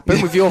going to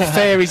happen with your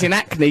Fairies in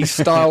Acne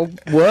style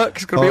work.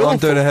 It's going to be awful. I'm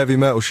doing a heavy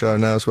metal show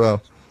now as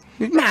well.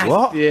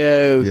 What?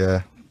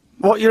 Yeah.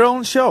 What, your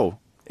own show?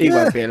 He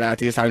won't be allowed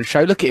to his own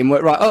show. Look at him.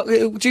 Right.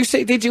 Oh,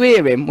 did you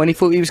hear him when he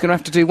thought he was going to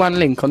have to do one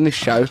link on this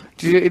show?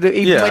 He went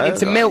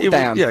into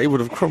meltdown. He would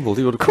have crumbled.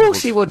 Of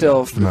course he would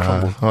have.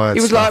 No,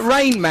 he was like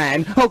Rain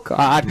Man. Oh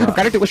God, I've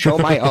got to do a show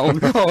on my own.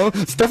 Oh,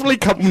 it's definitely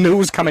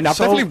news coming up.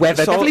 Definitely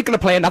weather. Definitely going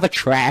to play another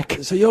track.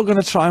 So you're going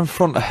to try and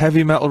front a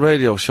heavy metal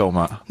radio show,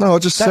 Matt? No, I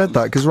just said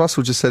that because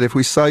Russell just said if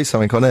we say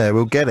something on air,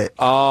 we'll get it.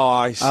 Oh,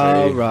 I see.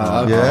 Oh,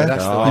 right. Okay, Yeah,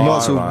 that's you might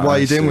as well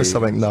wade in with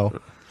something,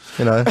 Noel.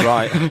 You know,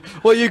 right?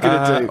 What are you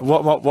going to do?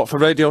 What for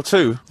Radio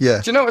 2?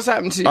 Yeah. Do you know what's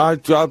happened to you? I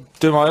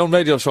do my own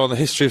radio show on the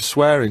history of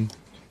swearing.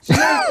 You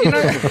know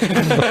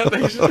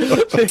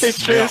the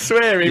history of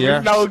swearing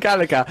with Noel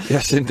Gallagher.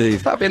 Yes,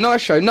 indeed. That'd be a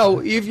nice show.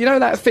 Noel, you know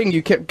that thing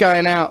you kept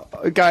going on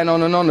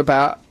and on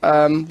about?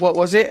 What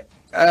was it?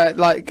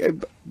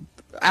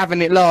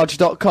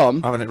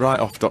 havingitlarge.com.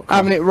 Havingitwriteoff.com.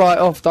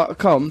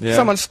 Havingitwriteoff.com. Yeah.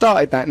 Someone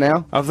started that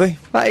now. Have they?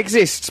 That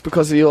exists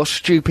because of your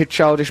stupid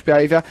childish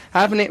behaviour.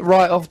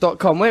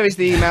 Havingitwriteoff.com. Where is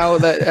the email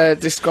that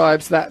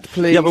describes that,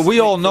 please? Yeah, but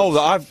we all know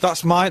that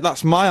that's my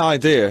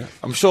idea.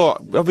 I'm sure.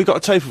 Have we got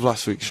a tape of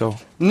last week's show?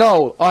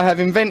 Noel, I have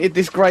invented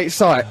this great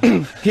site.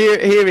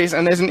 Here is,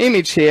 and there's an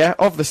image here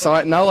of the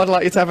site. Noel, I'd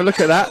like you to have a look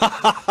at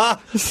that.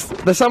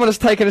 Someone has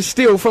taken a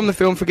still from the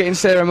film Forgetting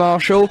Sarah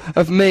Marshall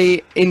of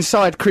me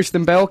inside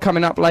Kristen Bell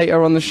coming up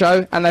later on the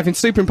show, and they've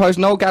superimposed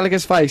Noel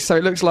Gallagher's face, so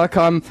it looks like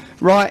I'm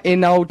right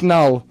in old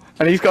Noel.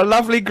 And he's got a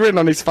lovely grin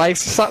on his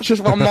face, such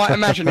as one might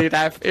imagine he'd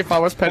have if I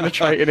was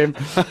penetrating him.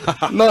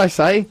 Nice,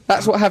 eh?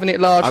 That's what Having It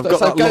Large.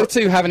 So go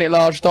to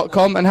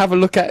havingitlarge.com and have a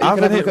look at. You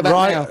can have a look at that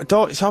now.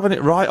 It's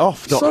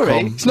havingitwriteoff.com. Sorry,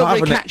 it's not a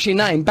very catchy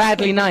name.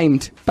 Badly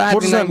named. What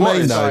does that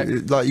mean, though?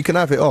 Like, you can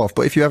have it off,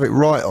 but if you have it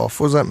right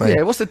off, what does that mean?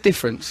 Yeah, what's the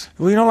difference?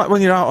 Well, you know, like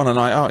when you're out on a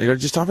night out, you're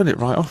just having it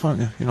right off,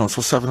 aren't you? You know,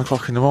 until 7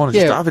 o'clock in the morning,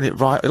 just having it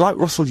right, like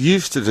Russell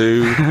used to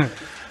do.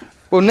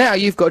 Well, now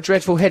you've got a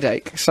dreadful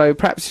headache, so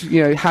perhaps,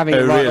 you know, having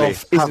it right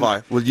off isn't... Have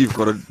I? Well, you've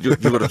got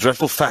a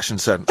dreadful fashion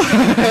sense.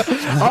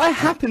 I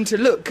happen to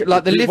look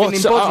like the living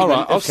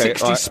embodiment of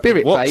 60s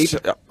Spirit, babe.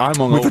 I'm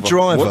on With a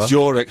driver. What's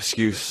your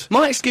excuse?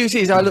 My excuse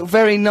is I look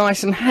very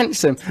nice and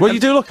handsome. Well,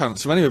 you do look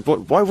handsome anyway,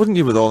 but why wouldn't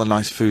you with all the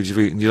nice food you've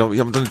eaten? You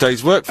haven't done a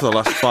day's work for the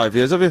last 5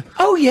 years, have you?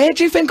 Oh, yeah?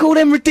 Do you think all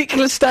them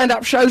ridiculous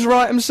stand-up shows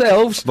write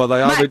themselves? But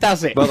they are Matt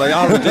does it. But they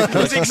are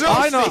ridiculous. He's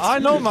exhausted. I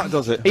know Matt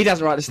does it. He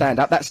doesn't write the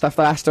stand-up. That's stuff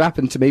that has to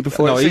happen to me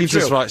before No, it he seems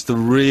just real. writes the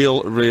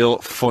real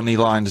funny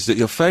lines that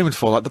you're famous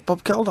for, like the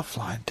Bob Geldof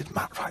line. Did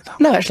Matt write that?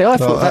 No, actually, I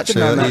thought that,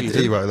 actually, didn't I,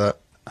 he Matt? wrote that.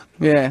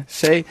 Yeah,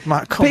 see?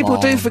 Matt, come People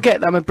do on.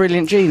 forget that I'm a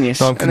brilliant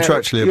genius. No, I'm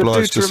contractually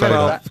obliged to say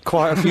that.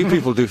 Quite a few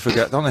people do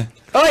forget, don't they?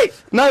 Oi!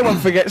 No one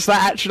forgets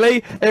that,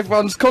 actually.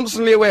 Everyone's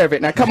constantly aware of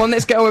it. Now, come on,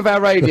 let's get on with our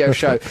radio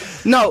show.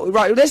 No,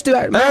 right, let's do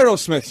it.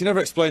 Aerosmith, you never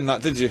explained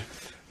that, did you?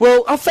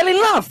 Well, I fell in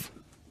love.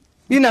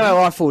 You know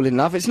how I fall in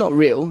love. It's not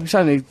real. It's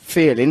only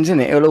feelings, isn't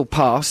it? It'll all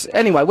pass.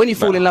 Anyway, when you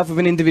fall in love with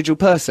an individual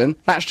person,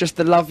 that's just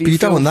the love you feel. But you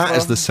don't want that for.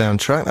 as the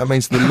soundtrack. That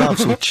means the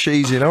love's all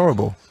cheesy and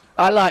horrible.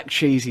 I like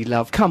cheesy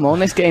love. Come on,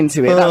 let's get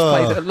into it. That's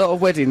played at a lot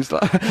of weddings.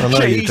 Like, I know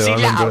you do. cheesy I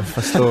remember love.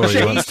 a story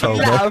you once Cheesy told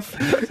me.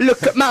 love.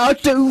 Look at my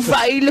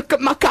duvet. Look at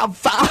my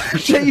cover.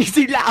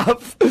 Cheesy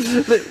love.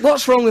 Look,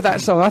 what's wrong with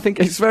that song? I think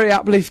it's very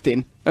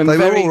uplifting and They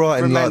were very all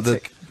right romantic. in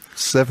like the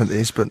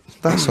 70s, but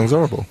that song's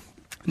horrible.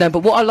 No, but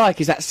what I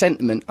like is that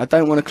sentiment. I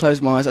don't want to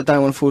close my eyes, I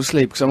don't want to fall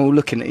asleep because I'm all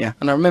looking at you.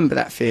 And I remember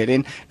that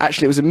feeling.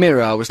 Actually, it was a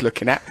mirror I was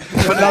looking at.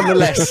 But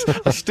nonetheless,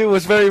 I still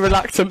was very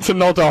reluctant to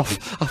nod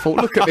off. I thought,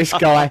 look at this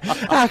guy.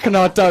 How can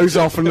I doze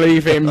off and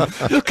leave him?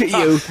 Look at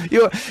you.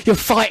 You're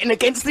fighting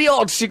against the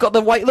odds. You've got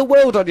the weight of the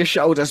world on your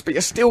shoulders, but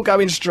you're still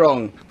going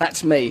strong.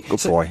 That's me.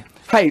 Good boy.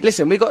 Hey,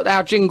 listen, we got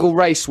our jingle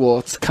race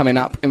war coming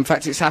up. In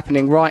fact, it's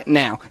happening right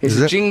now. It's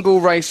a jingle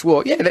race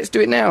war. Yeah, let's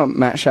do it now,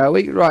 Matt, shall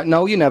we? Right,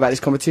 Noel, you know about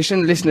this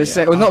competition. Listeners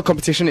say, well, not a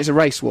competition, it's a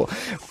race war.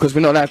 Because we're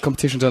not allowed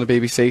competitions on the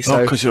BBC,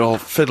 so... because you're all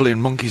fiddling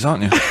monkeys,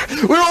 aren't you?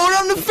 We're all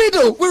on the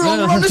fiddle! We're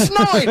all on the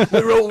snide!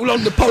 We're all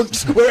on the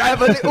ponce! We're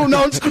having a little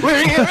nonce!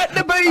 We're here at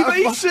the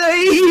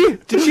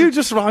BBC! Did you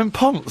just rhyme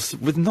ponce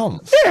with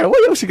nonce? Yeah,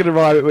 what else are you going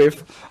to rhyme it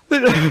with?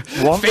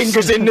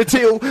 Fingers in the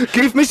till,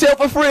 give myself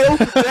a thrill.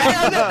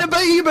 Down at the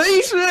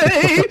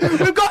BBC,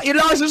 we've got your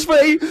licence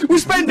fee. We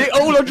spend it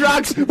all on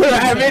drugs. We're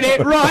having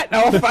it right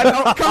off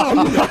and.com.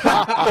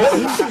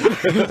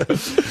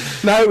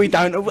 No, we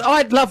don't.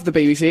 I love the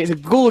BBC. It's a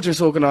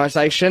gorgeous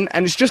organisation,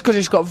 and it's just because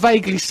it's got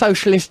vaguely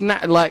socialist,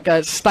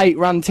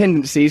 state-run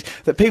tendencies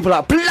that people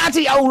like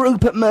bloody old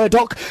Rupert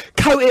Murdoch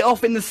coat it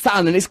off in the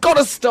sun, and it's got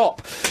to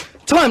stop.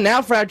 Time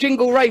now for our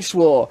jingle race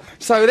war.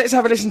 So let's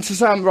have a listen to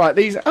some. Right,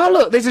 these. Oh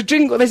look, there's a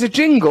jingle. There's a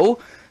jingle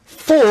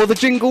for the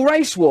jingle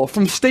race war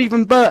from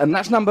Stephen Burton.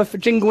 That's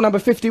jingle number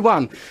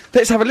 51.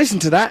 Let's have a listen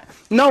to that.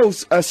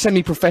 Noel's a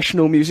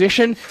semi-professional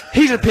musician.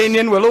 His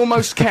opinion will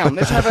almost count.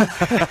 Let's have a.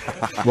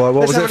 What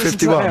was it?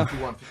 51.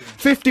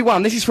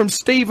 51. This is from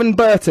Stephen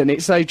Burton.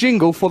 It's a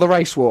jingle for the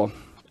race war.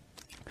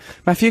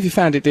 Matthew, have you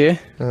found it, dear?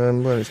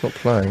 Well, it's not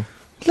playing.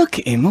 Look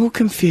at him, all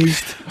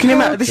confused. Can you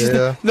imagine? This is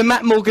the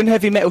Matt Morgan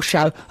Heavy Metal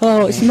Show.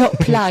 Oh, it's not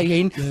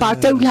playing, but I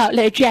do like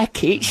their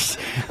jackets.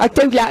 I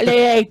do like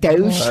their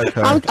hairdos.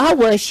 Okay. I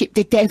worship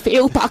the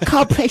devil, but I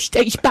can't press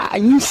these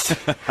buttons.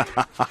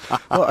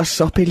 What a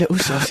soppy little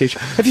sausage.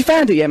 Have you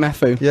found it yet,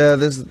 Matthew? Yeah,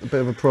 there's a bit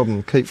of a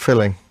problem. Keep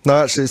filling.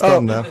 No, actually, it's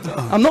done now.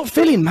 I'm not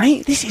filling,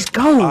 mate. This is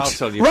gold. I'll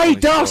tell you Ray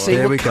what, Darcy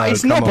Here will we cut go,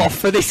 his come knob on. off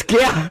for this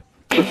gear.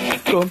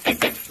 Go on.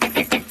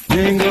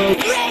 Jingle.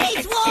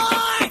 Race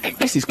war!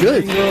 This is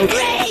good.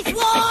 Race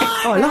war!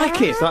 Oh, I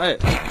like it. Is that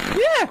it?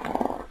 Yeah.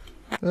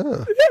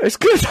 Yeah, it's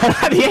good. I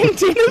like the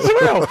ending as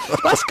well.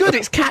 That's good.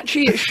 It's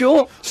catchy. It's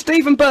short.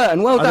 Stephen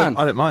Burton, well done.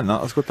 I didn't mind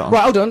that. That's good. That.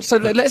 Right, hold on. So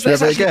let's have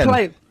it actually again?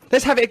 play.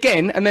 Let's have it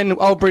again, and then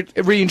I'll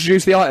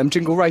reintroduce the item.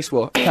 Jingle race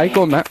war. Okay,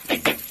 go on, Matt.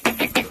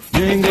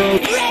 Jingle.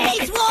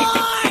 Race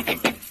war!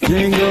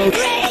 Jingle.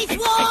 Race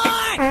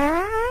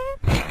war!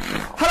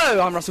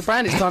 Hello, I'm Russell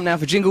Brand. It's time now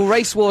for Jingle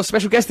Race War.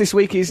 Special guest this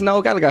week is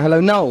Noel Gallagher. Hello,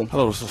 Noel.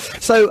 Hello, Russell.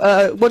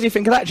 So, what do you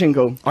think of that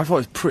jingle? I thought it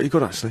was pretty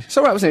good, actually. It's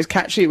alright, wasn't it? It's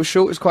catchy. It was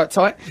short. It was quite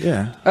tight.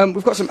 Yeah.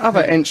 We've got some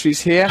other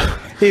entries here.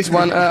 Here's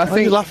one. I Why are you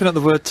think. laughing at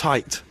the word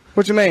tight?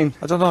 What do you mean?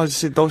 I don't know. I just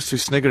see those two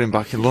sniggering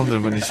back in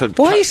London when you said.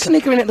 Why are you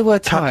sniggering at the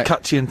word tight?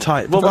 Catchy and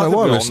tight. Well, I don't know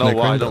why we we're all know sniggering,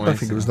 why, but don't I we? don't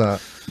think it was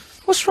that.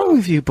 What's wrong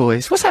with you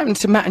boys? What's happened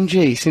to Matt and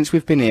G since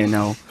we've been here,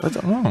 Noel? I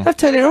don't know. They've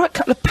turned into a right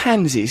couple of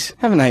pansies,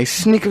 haven't they?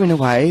 Sniggering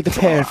away, the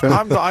pair of them.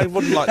 I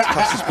wouldn't like to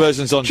cast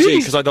aspersions on G Judy's-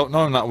 because I don't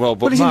know him that well.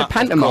 But Well, he's in a Matt, of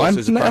pantomime. course,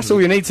 is a That's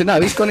all you need to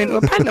know. He's gone into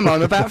a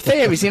pantomime about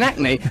theories in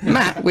acne.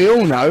 Matt, we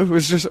all know,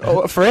 was just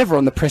forever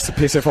on the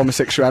precipice of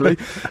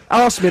homosexuality.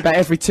 Asked me about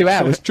every 2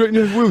 hours, do you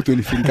know will do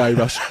anything gay,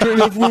 Russ? Do you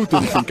know will do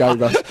anything gay,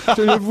 Russ?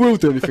 Do you know will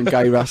do anything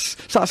gay, Russ?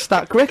 It's like a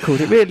stuck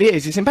record. It really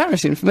is. It's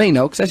embarrassing for me,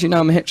 Noel, because as you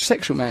know, I'm a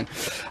heterosexual man.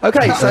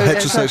 Okay, so... A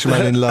heterosexual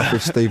man in love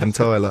with Steven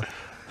Tyler.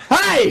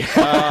 Hey!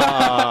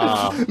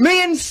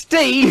 Me and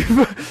Steve,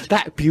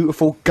 that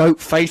beautiful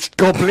goat-faced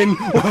goblin.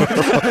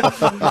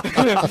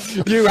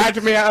 You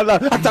had me out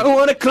of the... I don't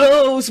want to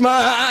close my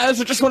eyes.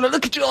 I just want to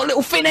look at your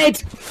little fin head.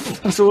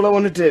 That's all I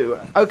want to do.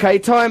 Okay,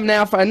 time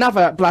now for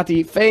another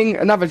bloody thing.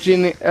 Another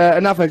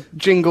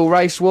jingle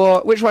race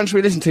war. Which one should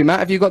we listen to, Matt?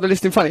 Have you got the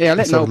list in front of you? Yeah, let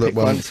Let's have Noel a look pick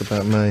one. one. It's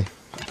about me.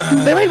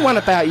 There ain't one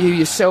about you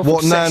yourself.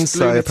 What Nan obsessed say,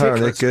 lunatic.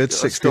 apparently good.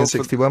 let's go for-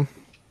 1661.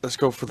 Let's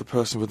go for the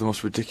person with the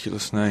most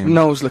ridiculous name.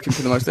 Noel's looking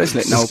for the most. Let's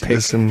let Noel pick.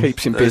 There's some-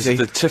 Keeps him There's busy.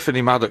 The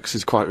Tiffany Maddox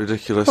is quite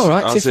ridiculous. All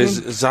right, As Tiffany-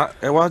 is Zach.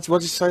 What did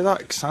you say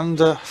that?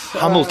 Xander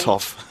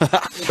Hamiltoff.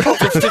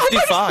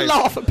 55.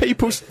 Laugh at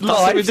people's That's a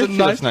lives and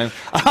ridiculous names.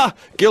 name. Ah,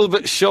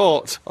 Gilbert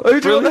Short. Who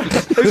do you want?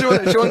 Brilliant. Who do you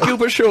want? Do you want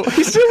Gilbert Short?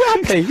 He's still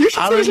happy. You should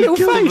see Alan his little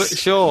Gilbert face.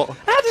 Short.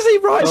 How does he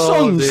write Oh,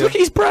 songs? dear. Look at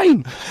his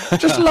brain.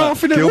 Just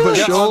laughing at Gilbert words.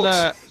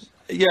 Short.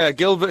 Yeah,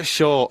 Gilbert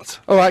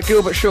Short. All right,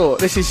 Gilbert Short.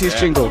 This is his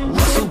jingle.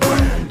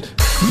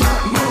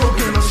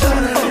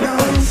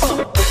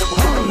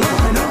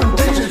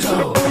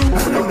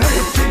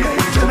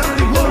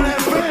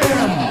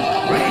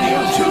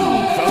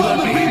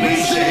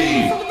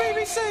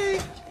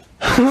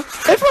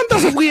 Everyone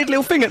does a weird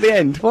little thing at the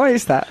end. Why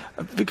is that?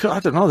 Because I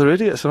don't know, they're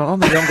idiots. I don't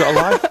know. They haven't got a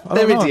life. I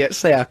They're don't know.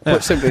 idiots. There,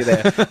 put simply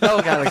there.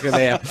 Noel Gallagher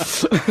there.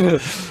 The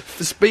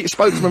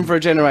spokesman for a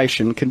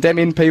generation,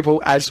 condemning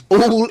people as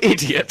all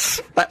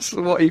idiots. That's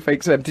what he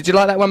thinks of them. Did you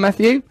like that one,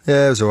 Matthew?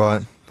 Yeah, it was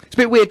alright. It's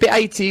a bit weird, bit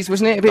 80s,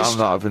 wasn't it? A bit. I'm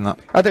not having that.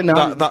 I don't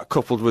know. That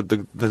coupled with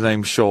the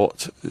name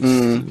Short.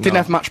 Didn't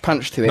have much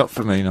punch to it. Not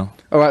for me, no.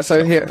 All right,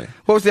 so here. me.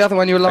 What was the other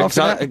one you were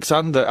laughing at?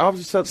 Xander. I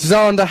was said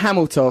Xander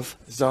Hamilton.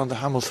 Xander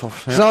Hamilton.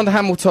 Yeah. Xander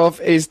Hamilton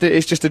is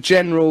just a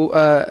general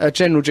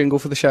jingle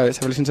for the show. Let's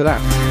have a listen to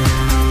that.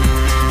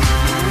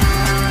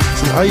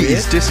 It's an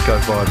 80s disco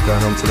vibe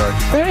going on today.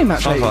 Very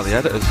much. Sounds like 80s. the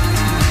editors.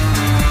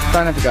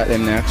 Don't have a go at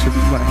them now, because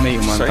we might have a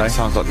meeting one Saying day.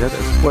 sounds like the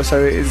editors. Well,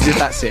 so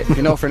that's it.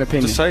 You're not offering an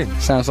opinion. Just saying.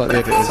 Sounds like the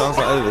editors. Sounds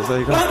like editors. There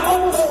you go.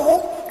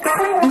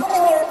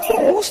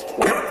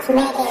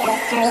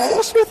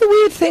 What's with the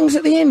weird things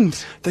at the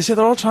end? They say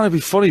they're all trying to be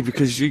funny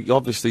because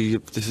obviously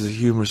this is a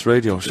humorous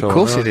radio show. Of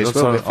course it is.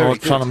 They're Well, trying, very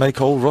trying to make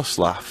old Russ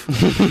laugh.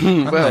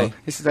 Well,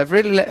 they've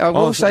really I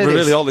will say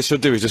really, this. all they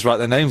should do is just write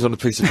their names on a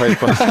piece of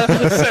paper.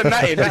 Send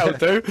that in, that'll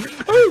do.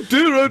 Oh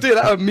dear,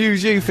 that'll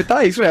amuse you for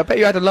days. Well, I bet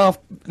you had a laugh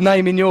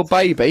naming your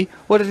baby.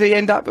 What did he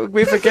end up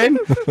with again?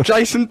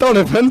 Jason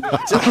Donovan.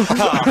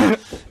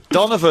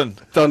 Donovan,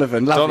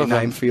 lovely Donovan.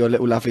 name for your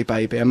little lovely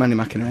baby. I'm only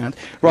mucking around.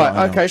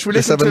 Right, okay, shall we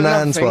Let's listen have a to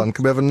another Nan's thing? one.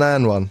 Can we have a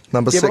Nan one?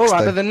 Number Yeah, 60. but all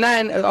right, but the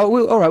Nan...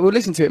 all right, we'll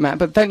listen to it, Matt,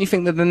 but don't you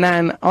think that the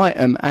Nan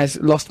item has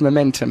lost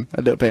momentum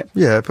a little bit?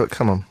 Yeah, but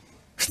come on.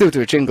 Still do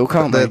a jingle,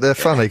 can't we? They're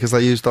funny because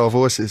they used our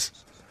voices.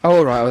 Oh,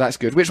 all right, well, that's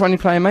good. Which one are you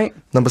playing, mate?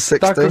 Number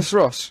 60. Douglas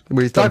Ross.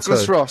 Well, he's done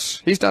Douglas two.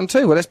 Ross. He's done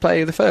two. Well, let's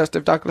play the first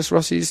of Douglas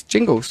Ross's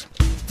jingles.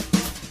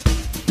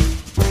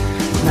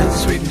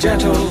 Man's sweet and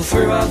gentle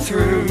through and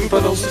through,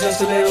 but also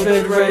just a little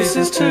bit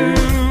racist too.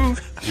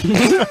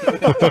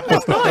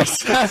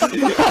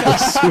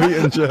 Sweet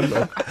and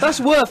gentle. That's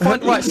worth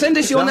it. Right, send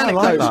us your I anecdote.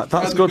 like that.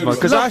 That's good, man.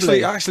 Because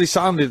Lovely. actually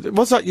sounded.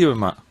 Was that you and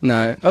Matt?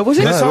 No. Oh, was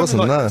it? No, It it sounded wasn't,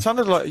 like, no.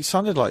 It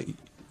sounded like you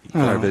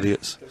pair of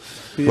idiots.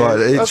 Right,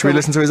 should Okay. we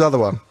listen to his other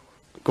one?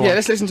 Yeah,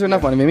 let's listen to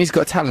another one of him. He's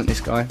got talent,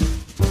 this guy.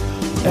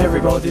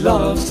 Everybody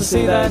loves to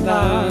see that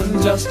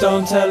Nan, just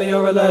don't tell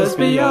you're a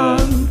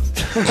lesbian.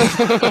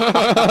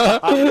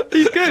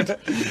 He's good.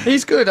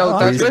 He's good, old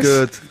Douglas. He's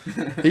good.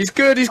 He's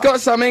good. He's got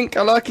something.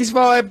 I like his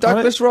vibe.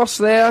 Douglas Ross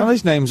there. And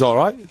his name's all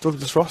right.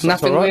 Douglas Ross. that's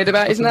Nothing all right. weird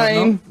about his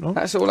name. No.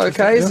 That's all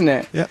okay, isn't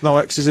it? Yeah, no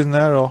X's in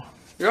there or.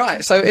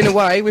 Right, so in a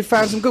way, we've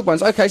found some good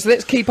ones. Okay, so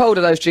let's keep hold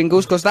of those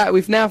jingles, because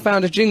we've now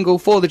found a jingle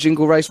for the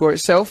Jingle Race War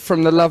itself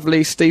from the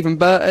lovely Stephen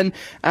Burton,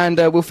 and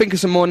we'll think of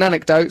some more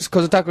anecdotes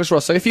because of Douglas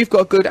Ross. So if you've got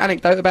a good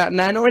anecdote about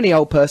Nan or any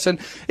old person,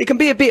 it can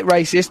be a bit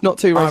racist, not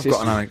too racist. I've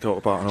got an anecdote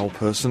about an old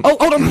person. Oh,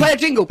 hold on, play a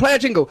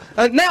jingle.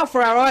 Now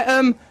for our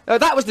item,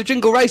 that was the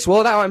Jingle Race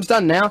War, that item's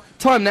done now.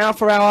 Time now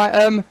for our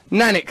item,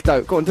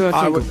 Nanecdote. Go on, do a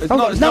jingle.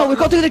 no, We've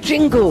got to do the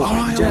jingle.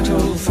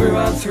 Gentle through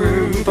and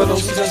through, but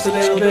also just a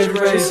little bit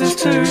racist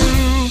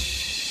too.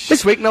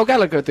 This week, Noel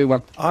Gallagher do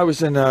one. I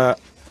was in a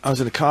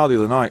car the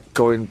other night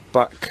going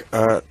back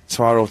to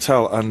our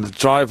hotel, and the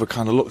driver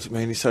kind of looked at me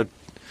and he said,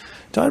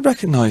 "Do I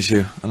recognise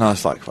you?" And I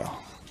was like,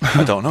 "Well,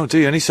 I don't know, do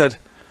you?" And he said,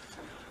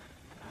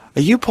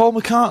 "Are you Paul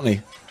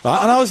McCartney?"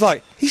 Right? And I was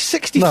like, "He's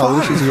 65." No,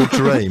 this is your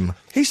dream.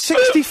 He's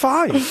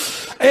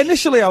 65.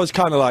 Initially, I was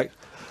kind of like,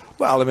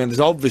 well, I mean,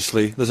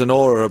 there's an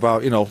aura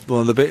about,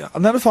 one of the big.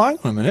 And then I thought, hang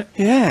on a minute.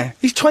 Yeah.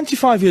 He's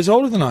 25 years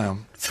older than I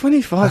am.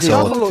 25 That's years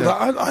odd. old.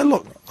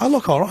 I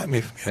look all right,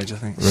 me for my age, I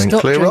think.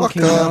 Stop Wrinkly drinking, rocker.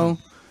 Noel.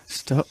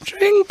 Stop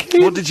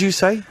drinking. What did you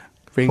say?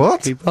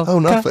 What? Oh,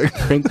 nothing.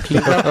 Wrinkly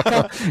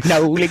rocker.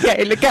 No, look at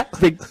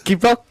wrinkly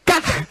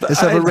rocker. Let's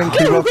have a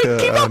Wrinkly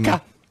Wrinkly Rocker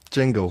rocker.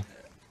 jingle.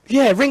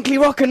 Yeah, Wrinkly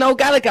Rocker, Noel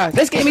Gallagher.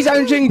 Let's get him his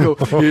own jingle.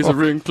 He's a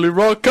wrinkly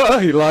rocker,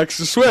 he likes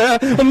to swear,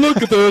 and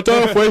look at the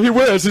daft way he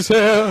wears his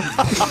hair.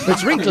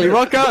 It's Wrinkly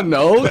Rocker,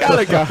 Noel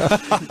Gallagher.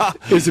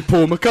 Is it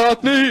Paul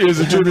McCartney? Is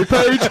it Jimmy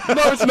Page?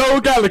 No, it's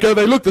Noel Gallagher.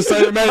 They look the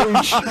same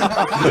age.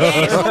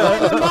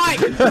 Yes, the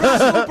mic,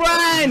 Russell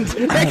Brand.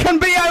 There can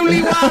be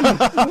only one.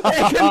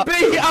 There can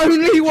be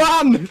only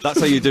one. That's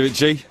how you do it,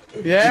 G.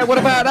 Yeah, what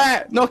about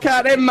that? Knock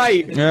out them,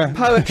 mate. Yeah.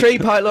 Poetry,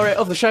 Poet Laureate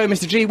of the show,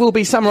 Mr. G, will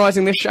be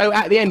summarising this show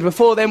at the end.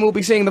 Before then, we'll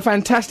be seeing the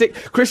fantastic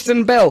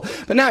Kristen Bell.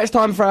 But now it's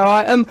time for our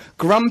item,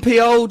 Grumpy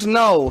Old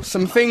Noel.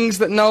 Some things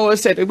that Noel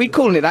has said. Are we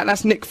calling it that?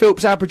 That's Nick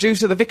Phillips, our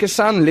producer, the vicar's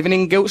son, living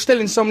in guilt, still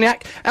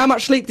insomniac. How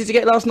much sleep did you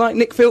get last night,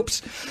 Nick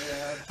Phillips?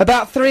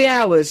 About 3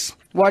 hours.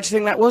 Why do you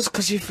think that was?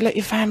 Because you've let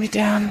your family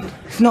down.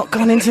 You've not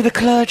gone into the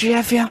clergy,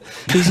 have you?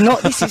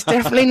 This is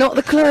definitely not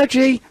the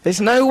clergy. There's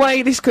no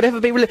way this could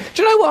ever be religion.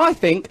 Do you know what I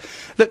think?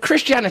 That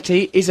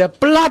Christianity is a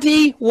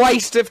bloody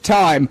waste of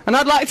time. And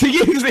I'd like to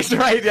use this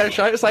radio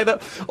show to say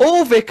that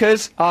all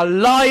vicars are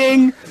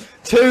lying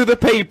to the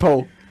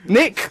people.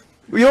 Nick,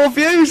 your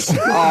views?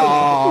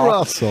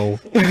 Russell.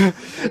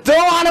 Don't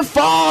wanna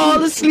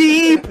fall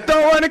asleep,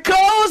 don't wanna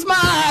close my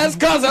eyes,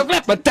 cause I've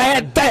left my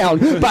dad down,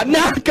 but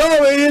not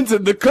going into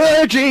the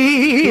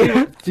clergy.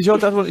 Did your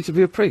dad want you to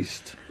be a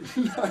priest?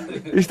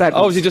 His dad,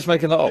 Oh, was he just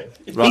making that up?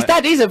 his Right.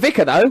 dad is a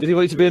vicar though. Did he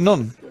want you to be a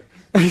nun?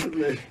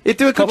 He'd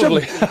do a good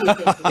Probably.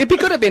 job. He'd be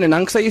good at being a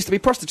nun, because they used to be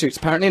prostitutes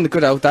apparently in the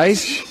good old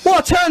days.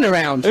 What a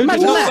turnaround!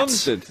 Imagine What that.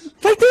 nuns did?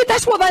 They did.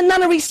 That's what their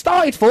nunnery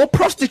started for.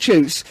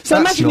 Prostitutes. So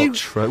That's imagine not you.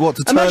 true. What,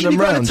 to turn imagine them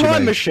you've got round, a you time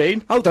mean?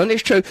 machine. Hold on,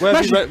 it's true. Where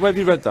have, Imagine, where have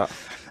you read that?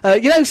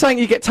 you know something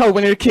you get told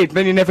when you're a kid,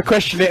 then you never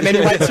question it, and then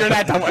you wait till you're an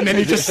adult, and then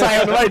you just say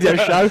on the radio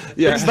show.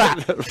 Yeah. It's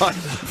that.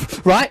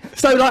 Right. Right?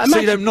 So, like, See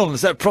imagine. them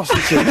nuns, they're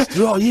prostitutes.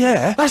 Oh,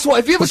 yeah. That's what,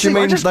 if you ever What do you see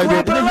one, mean just they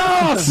grab were her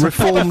ass.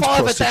 reformed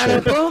Pop a fiver down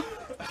her prostitute? bra.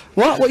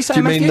 What? What are you Do saying,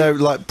 you mean Matthew?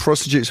 no, like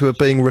prostitutes who are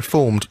being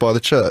reformed by the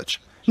church?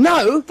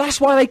 No, that's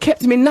why they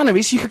kept them in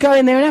nunneries, so you could go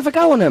in there and have a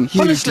go on them.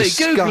 You Honestly,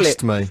 Google it.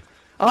 disgust me.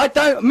 I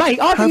don't, mate.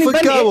 I Have didn't a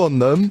invent go it. on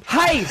them.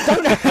 Hey,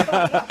 don't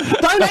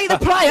hate the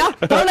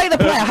player. Don't hate the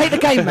player. Hate the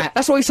game, Matt.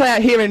 That's what we say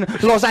out here in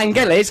Los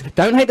Angeles.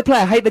 Don't hate the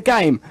player. Hate the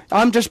game.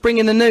 I'm just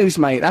bringing the news,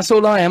 mate. That's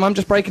all I am. I'm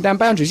just breaking down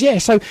boundaries. Yeah.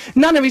 So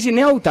nunneries in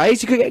the old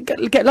days, you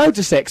could get loads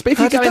of sex, but if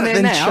How you did go in that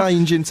there then now,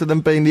 change into them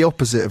being the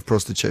opposite of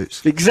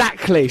prostitutes?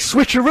 exactly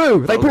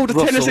switcheroo. They pulled a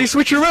Russell. Tennessee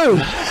switcheroo.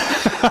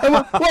 And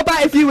what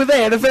about if you were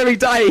there the very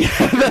day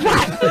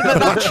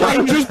that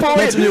change was pouring?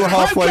 Imagine you were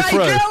halfway okay,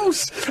 through.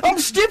 girls, I'm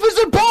stiff as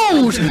a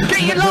balls.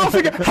 Get you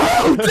laughing.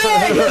 How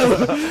dare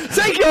you?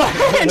 Take your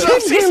hands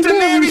off Sister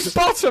Mary's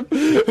bottom.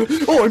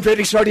 Oh, I'm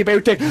very sorry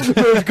about that.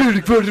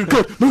 Very good.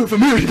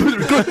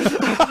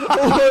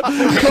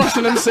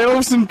 Crossing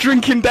themselves and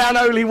drinking down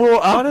holy water.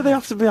 Why do they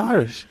have to be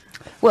Irish?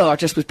 Well, I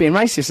just was being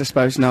racist, I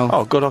suppose, Noel.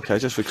 Oh, good, okay,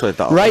 just we cleared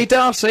that up. Ray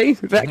Darcy,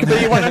 that could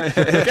be one.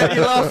 Get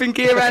your laughing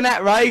gear around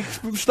that, Ray.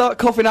 Start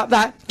coughing up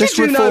that. Let's Did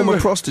you reform know? a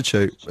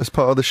prostitute as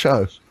part of the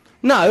show.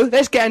 No,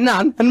 let's get a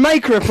nun and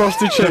make her a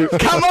prostitute.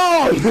 Come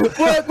on,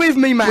 work with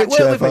me, Matt. Work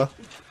with Whichever.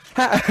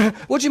 me.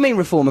 What do you mean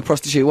reform a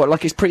prostitute? What,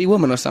 like it's Pretty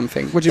Woman or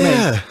something? What do you mean?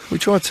 Yeah, we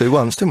tried to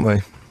once, didn't we?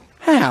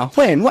 How?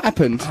 When? What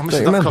happened? Don't you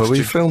remember?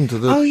 We filmed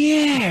the... Oh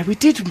yeah, we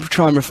did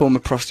try and reform a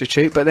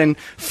prostitute, but then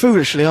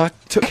foolishly I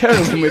took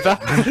heroin with her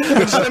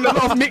and sent a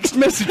lot of mixed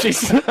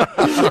messages.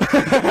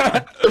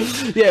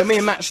 Yeah, me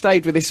and Matt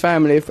stayed with this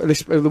family.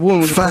 The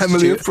woman was a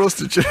family of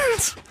prostitute.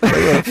 prostitutes.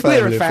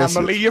 We're a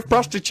family of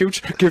prostitutes.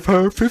 Give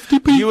her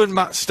 50p. You and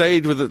Matt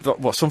stayed with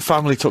what? Some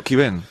family took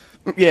you in.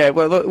 Yeah,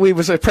 well, look, we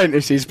was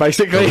apprentices,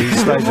 basically. Oh, you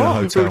stayed in a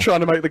hotel. We were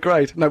trying to make the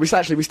grade. No, we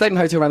stayed in a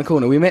hotel around the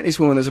corner. We met this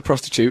woman as a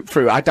prostitute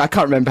through... I can't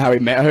remember how we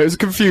met her. It was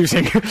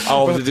confusing.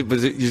 Oh, was it,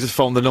 you just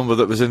phoned the number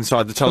that was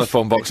inside the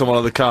telephone box on one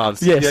of the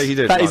cards? Yes, Yeah, you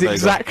did. that Right, is there you go.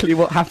 exactly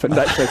what happened,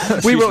 actually.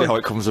 That's usually how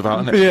it comes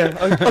about, isn't it? Yeah,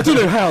 I don't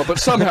know how, but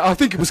somehow, I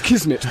think it was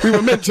kismet. We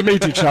were meant to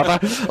meet each other.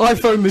 I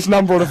phoned this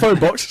number on a phone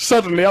box.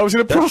 Suddenly, I was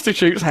in a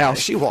prostitute's house.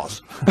 She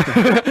was.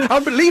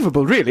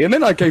 Unbelievable, really. And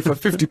then I gave her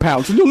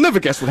 £50, and you'll never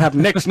guess what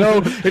happened next.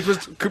 No, it was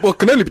what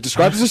can only be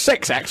described as a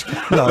sex act.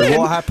 No,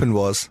 what happened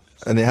was,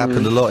 and it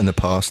happened a lot in the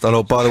past, and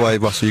oh, by the way,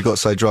 Russell, you've got to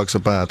say drugs are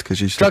bad, because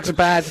you should... Drugs are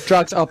bad,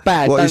 drugs are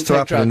bad. What Don't used to take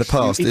happen in the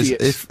drugs, past you is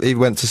idiots. if he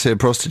went to see a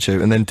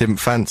prostitute and then didn't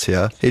fancy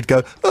her, he'd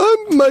go,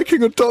 I'm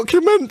making a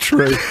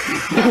documentary. Which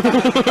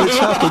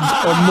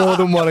happened on more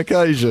than one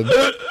occasion.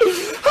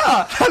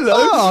 Hello.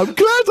 Oh, I'm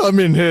glad I'm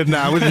in here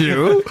now with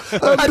you.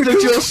 And that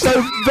you're so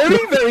very,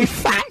 very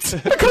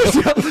fat because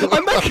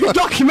I'm making a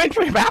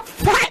documentary about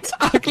fat,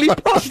 ugly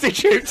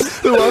prostitutes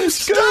who I'm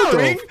scared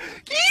starring of.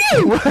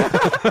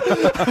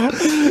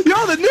 you.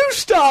 You're the new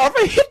star of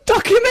a hit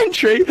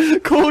documentary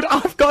called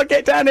I've Got to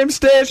Get Down Them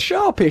Stairs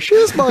Sharpish.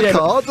 Here's my Yeah,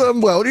 card.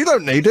 Well, you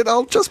don't need it.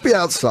 I'll just be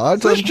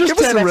outside. Let's just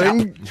give us turn a it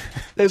ring. up.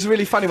 There's a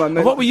really funny one.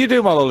 What were you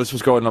doing while all this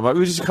was going on, mate? We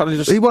were just kind of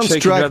just He once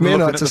shaking your head dragged me in.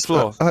 and I looking had, at the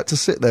floor. I had to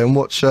sit there and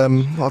watch. I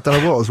don't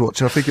know what I was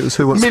watching. I think it was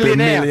Who Wants to Be a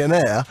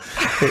Millionaire.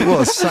 It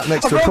was sat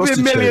next to a I'd rather be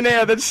a prostitute.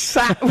 millionaire than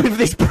sat with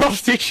this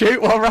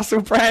prostitute while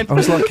Russell Brand I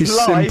was like his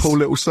lies. simple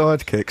little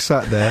sidekick,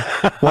 sat there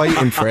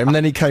waiting for him. And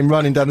then he came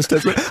running down the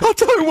stairs. And went, I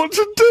don't want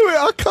to do it.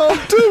 I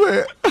can't do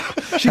it.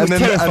 She was and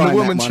terrifying, the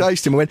woman that one.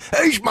 chased him and went,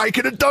 he's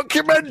making a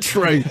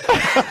documentary.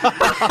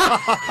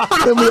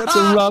 Then we had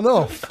to run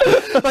off.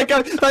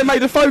 They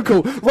made a phone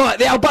call. Right,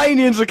 the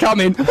Albanians are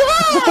coming.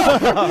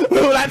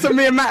 Well, that's when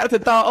me and Matt had to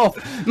dart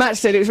off. Matt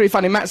said, it was really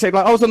funny, Matt said,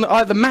 like, I was on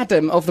the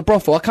madam of the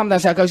brothel. I come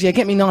downstairs, I goes, yeah,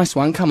 get me a nice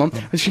one, come on.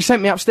 And she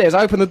sent me upstairs.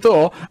 I opened the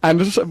door, and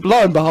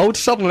lo and behold,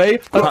 suddenly...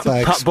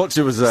 Pat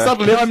Butcher was there.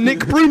 Suddenly I'm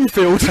Nick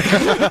Broomfield.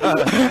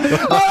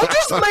 I'm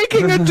just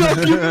making a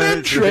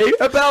documentary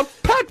about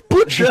Pat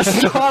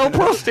Butcher-style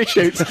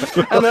prostitutes.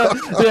 And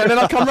then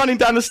I come running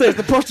down the stairs.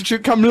 The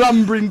prostitute come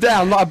lumbering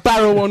down like a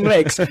barrel on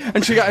legs. And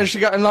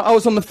and like, I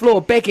was on the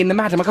floor begging the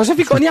madam. I goes, have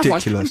you got any other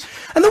ones? Ridiculous.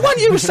 And the one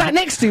you were sat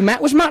next to,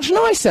 Matt, was much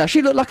nicer.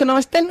 She looked like a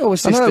nice dental I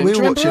assistant. know, we Do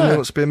were you watching remember Who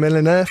Wants to Be a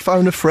Millionaire,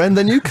 phone a friend,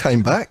 then you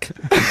came back.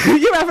 her?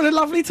 You're having a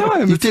lovely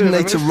time. You didn't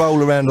need to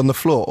roll around on the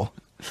floor.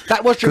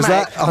 That was Because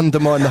dramatic. that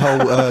undermined the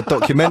whole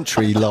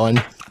documentary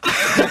line.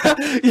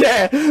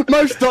 Yeah,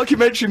 most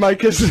documentary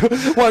makers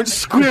won't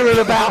squirrel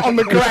about on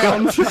the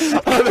ground. At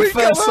the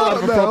first sign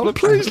of a problem.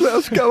 Please let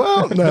us go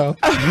out now.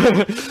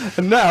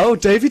 And now,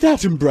 David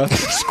Attenborough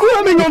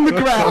squirming on the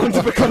ground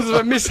because of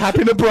a mishap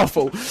in a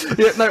brothel.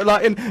 Yeah, no,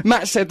 like, and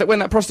Matt said that when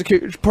that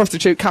prostitute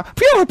came,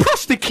 you're a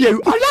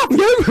prostitute, I love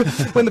you!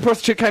 When the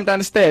prostitute came down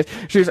the stairs,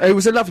 it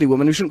was a lovely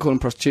woman. We shouldn't call them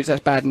prostitutes,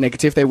 that's bad and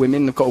negative. They're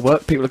women, they've got to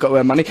work, people have got to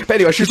earn money. But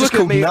anyway, she was Just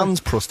looking at called me. nuns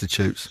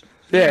prostitutes.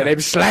 Yeah, they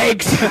were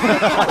slags.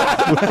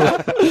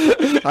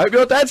 I hope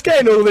your dad's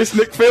getting all this,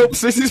 Nick Phillips.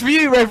 This is for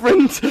you,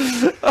 Reverend.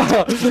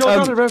 You're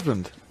not a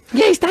reverend.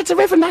 Yeah, his dad's a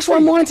reverend. That's why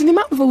I'm winding him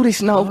up with all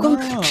this, Noel. Go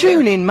on,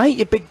 tune in, mate,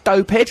 you big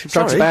dope head.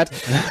 Drugs are bad.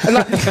 And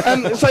like,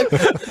 so,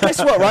 guess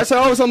what, right? So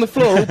I was on the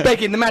floor all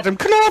begging the madam,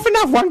 can I have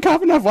another one? Can I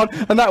have another one?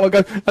 And that one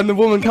goes, and the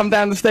woman come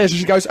down the stairs and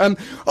she goes, oh,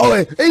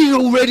 he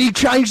already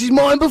changed his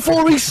mind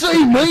before he's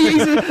seen me.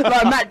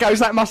 Like, Matt goes,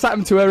 that must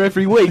happen to her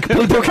every week.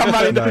 People come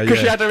running because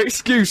she had her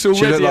excuse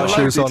already. She looked like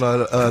she was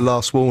unloaded. on her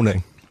last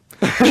warning.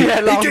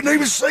 Yeah, He didn't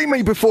even see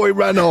me before he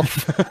ran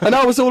off. And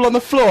I was all on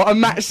the floor,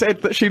 and Matt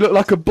said that she looked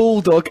like a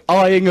bulldog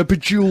eyeing a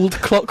bejeweled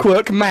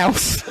clockwork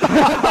mouse.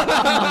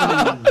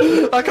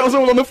 Like I was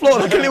all on the floor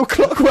like a little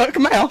clockwork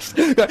mouse.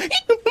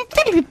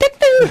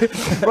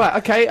 Right,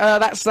 okay,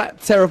 that's that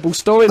terrible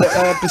story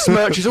that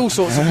besmirches all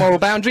sorts of moral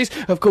boundaries.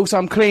 Of course,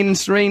 I'm clean and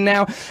serene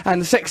now,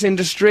 and the sex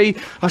industry,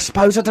 I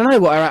suppose, I don't know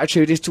what our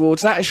attitude is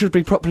towards that. It should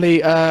be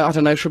properly,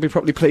 should be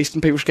properly policed,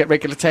 and people should get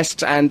regular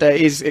tests, and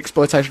is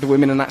exploitation of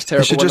women, and that's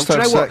terrible. You should just Do you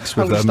have know what? sex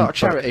I'm with going to them. start a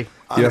charity.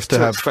 You have to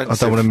too have. I expensive.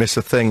 don't want to miss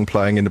a thing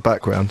playing in the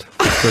background.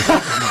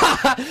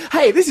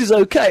 Hey, this is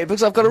okay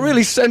because I've got a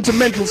really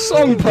sentimental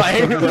song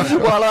playing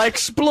while I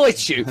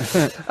exploit you.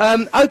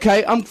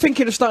 Okay, I'm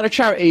thinking of starting a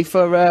charity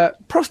for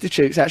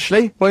prostitutes,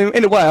 actually. Well,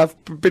 in a way, I've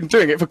been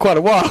doing it for quite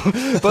a while,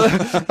 but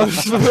I'm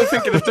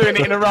thinking of doing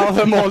it in a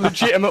rather more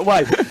legitimate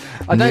way.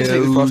 I don't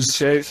sleep with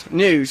prostitutes.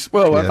 News.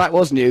 Well, Yeah. that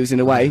was news in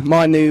a way.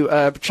 My new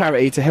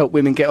charity to help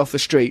women get off the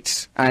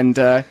streets and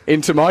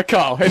into my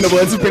car, in the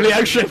words of Billy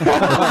Ocean.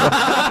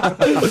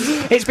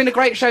 It's been a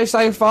great show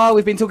so far.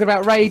 We've been talking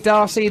about Ray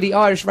D'Arcy, the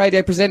Irish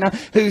radio presenter,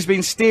 who's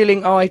been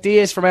stealing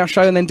ideas from our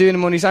show and then doing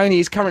them on his own.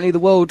 He's currently the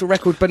world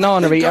record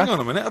banana Hey, eater. hang on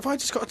a minute, have I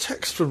just got a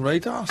text from Ray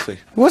D'Arcy?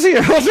 Was he?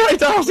 What's Ray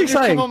D'Arcy You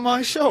saying? come on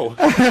my show.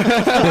 He's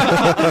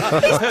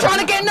trying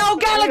to get Noel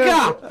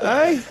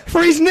Gallagher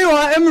for his new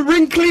item,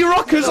 Wrinkly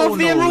Rockers off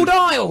the Emerald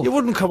Isle. You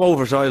wouldn't come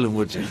over to Ireland,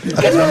 would you?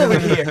 Get over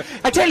here.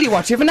 I tell you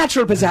what, you have a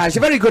natural pizzazz.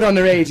 You're very good on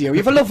the radio. You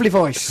have a lovely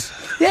voice.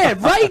 Yeah,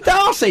 Ray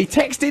D'Arcy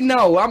texting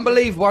Noel.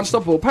 Unbelievable,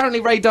 unstoppable. Apparently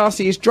Ray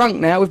D'Arcy is drunk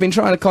now. We've been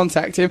trying to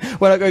contact him.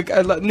 Well,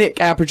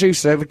 Nick, our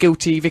producer, the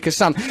guilty vicar's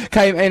son,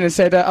 came in and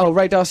said,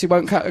 Ray D'Arcy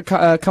won't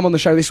come on the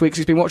show this week because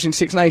he's been watching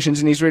Six Nations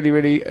and he's really,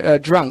 really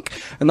drunk.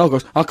 And Noel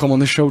goes, I come on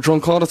this show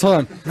drunk all the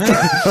time.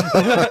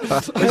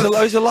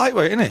 He's a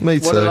lightweight, isn't he? Me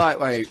too. What a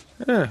lightweight.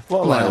 Yeah, what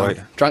a lightweight.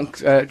 Drunk,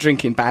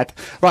 drinking bad.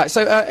 Right,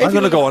 so... if I'm you going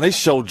to look- go on his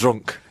show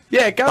drunk.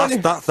 Yeah, go on.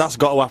 That's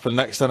got to happen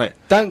next, isn't it?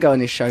 Don't go on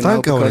his show,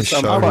 Don't go on because, his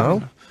show,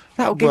 Noel.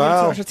 That'll give him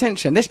Well- too much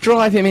attention. Let's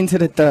drive him into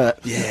the dirt.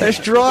 Yeah. Let's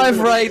drive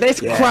Ray. Let's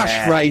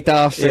crush Ray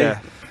D'Arcy. Yeah.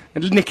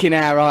 And nicking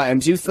our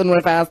items. You thought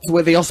about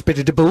with the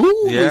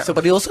hospitable. Yeah.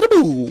 Somebody else at the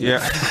ball. Yeah.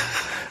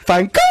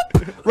 Thank God.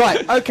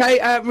 Right, okay.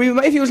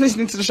 If you was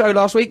listening to the show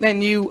last week,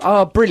 then you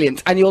are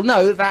brilliant. And you'll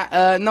know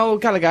that Noel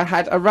Gallagher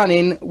had a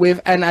run-in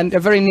with and a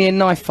very near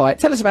knife fight.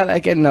 Tell us about that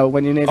again, Noel,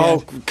 when you're near Oh,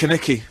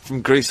 Kanicki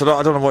from Greece. I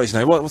don't know what his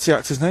name. What's the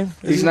actor's name?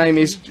 His name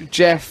is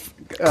Jeff...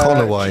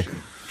 Conaway.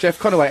 Jeff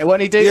Conaway. What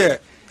did he do? Yeah,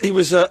 he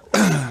was. We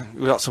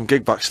were at some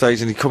gig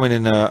backstage, and he come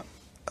in.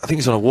 I think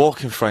he's on a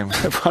walking frame.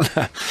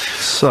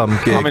 Some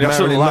gig. I mean, I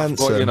shouldn't Marilyn laugh, but,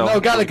 Manson. you know. Noel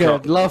Gallagher, One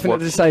can't- laughing at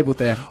the disabled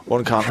there.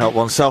 One can't help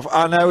oneself.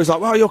 And I was like,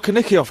 "Well, you're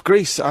Kanicki off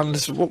Greece," and I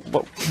said, what,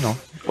 you know,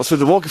 what's with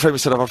the walking frame? He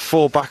said, "I've had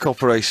 4 back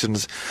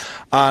operations,"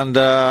 and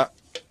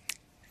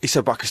he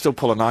said, "But I can still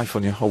pull a knife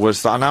on you." Or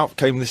was that? And out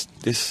came this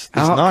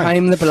Out knife.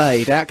 came the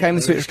blade. Out came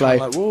the switchblade.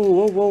 Like,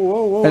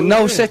 whoa. And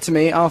Noel said to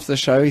me after the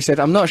show, he said,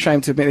 I'm not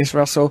ashamed to admit this,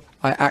 Russell,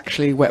 I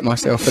actually wet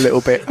myself a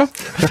little bit.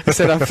 He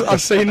said, I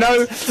see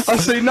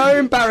no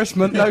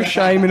embarrassment, no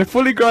shame in a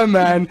fully grown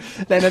man,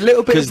 then a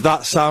little bit... Because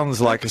that sounds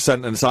like a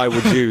sentence I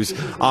would use.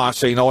 I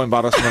see no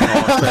embarrassment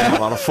or shame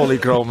about a fully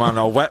grown man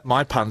or wet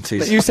my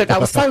panties. You said, I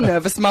was so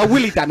nervous, my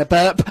willy done a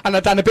burp, and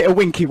I done a bit of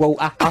winky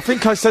water. I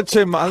think I said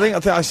to him, I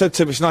think I said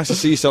to him, it's nice to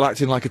see you still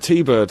acting like a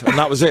T-bird, and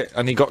that was it,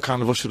 and he got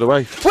kind of ushered away.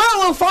 Well,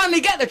 we'll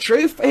finally get the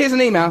truth. Here's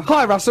an email.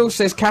 Hi, Russell,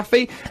 says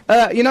Kathy.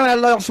 You know how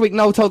last week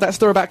Noel told that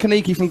story about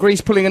Kanicki from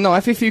Greece pulling a knife?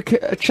 If you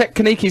check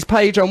Kanicki's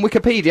page on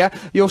Wikipedia,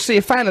 you'll see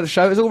a fan of the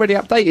show has already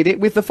updated it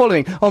with the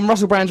following. On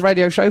Russell Brand's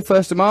radio show,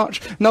 1st of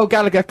March, Noel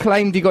Gallagher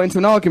claimed he got into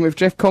an argument with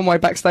Jeff Conway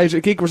backstage at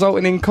a gig,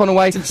 resulting in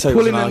Conway say it was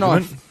pulling an a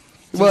argument. knife.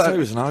 Didn't say it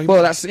was an argument.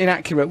 Well, that's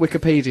inaccurate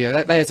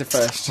Wikipedia. There's a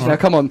first. Now,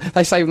 come on.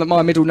 They say that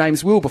my middle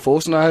name's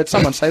Wilberforce, and I heard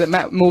someone say that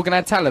Matt Morgan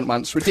had talent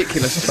once.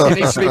 Ridiculous. It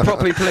needs to be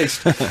properly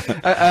policed.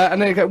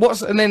 And then you go,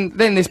 and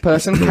then this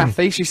person,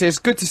 Kathy, she says,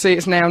 good to see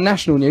it's now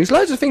national news.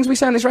 Loads of things we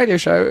say on this radio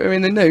show are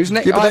in the news.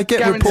 Yeah, but they get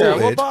guarantee-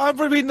 reported. Well,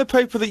 but I'm reading the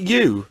paper that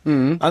you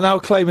are now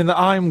claiming that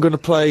I'm going to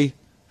play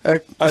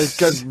a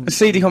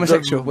seedy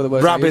homosexual, were the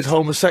words I rabid used.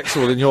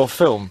 homosexual in your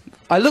film.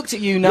 I looked at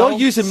you, Noel. You're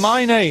using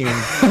my name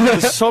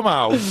to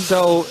somehow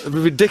sell a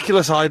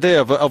ridiculous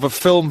idea of a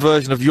film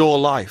version of your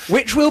life.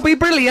 Which will be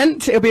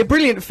brilliant. It'll be a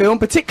brilliant film,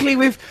 particularly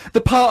with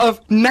the part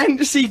of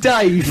Nancy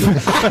Dave,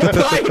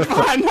 played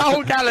by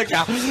Noel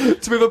Gallagher,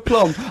 with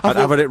aplomb. I'd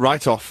have it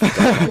right off.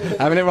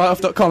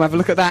 HavingItRightOff.com. Have a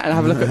look at that and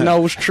have a look at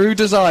Noel's true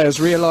desires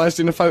realised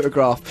in a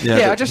photograph. Yeah,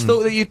 Yeah, I but- just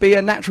thought that you'd be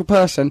a natural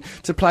person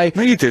to play.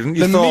 No, you didn't.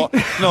 You The thought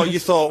you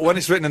thought when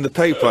it's written in the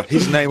paper,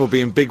 his name will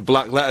be in big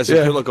black letters, and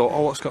Yeah. people will go,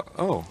 "Oh, what's got?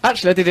 Oh."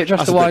 Actually, I did it just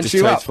That's to a bit wind you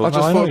up. distasteful. I No,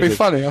 just I thought know it'd you be did.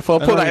 funny. I thought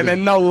I'll I put know that you in, did.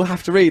 then Noel will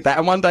have to read that,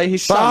 and one day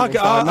his son will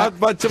find that.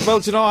 Well,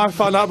 do you know, I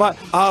found out about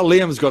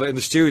Liam's got it in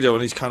the studio,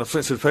 and he's kind of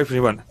flipped through the paper, and he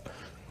went.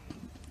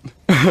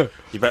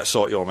 You better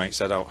sort your mate's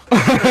head out.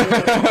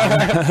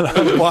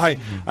 Why?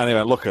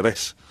 Anyway, look at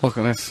this. Look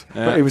at this.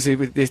 Yeah.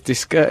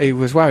 But he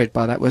was worried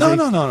by that, was he?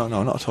 No,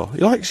 not at all. He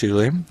likes you,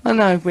 Liam. I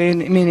know, me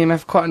and him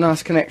have quite a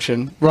nice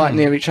connection, right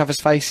near each other's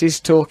faces,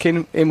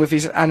 talking, him with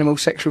his animal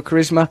sexual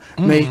charisma,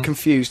 me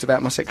confused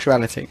about my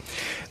sexuality.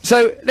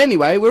 So,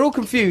 anyway, we're all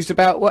confused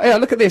about what... Yeah,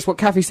 look at this, what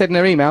Kathy said in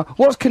her email.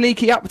 What's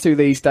Kaniki up to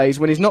these days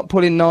when he's not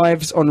pulling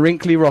knives on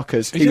wrinkly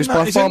rockers? He was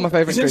by far my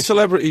favourite. He's in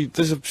Celebrity...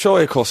 There's a show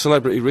here called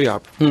Celebrity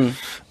Rehab.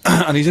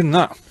 And he's in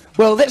that.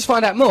 Well, let's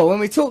find out more when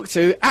we talk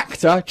to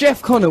actor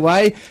Jeff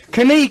Conaway,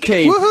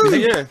 Kaniki.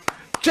 Woohoo! Yeah.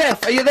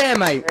 Jeff, are you there,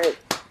 mate?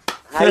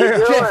 How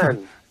you Jeff.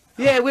 doing?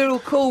 Yeah, we're all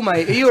cool,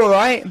 mate. Are you all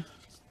right?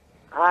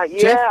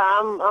 Jeff?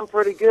 Yeah, I'm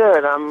pretty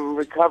good. I'm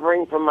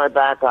recovering from my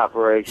back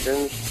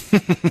operations.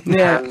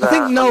 Yeah, and, I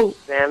think I'm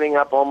standing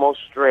up almost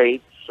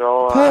straight,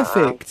 so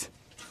Perfect.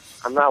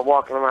 I'm not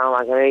walking around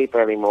like an ape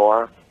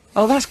anymore.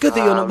 Oh, that's good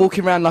that you're not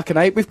walking around like an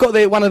ape. We've got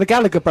one of the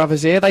Gallagher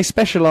brothers here. They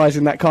specialise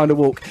in that kind of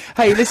walk.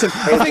 Hey, listen,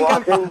 I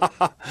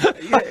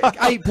think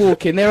ape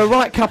walking. They're a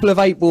right couple of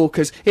ape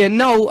walkers. Here,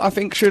 Noel, I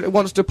think,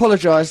 wants to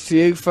apologise to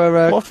you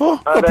for what for?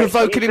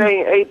 provoking him. Are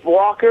you saying ape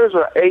walkers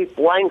or ape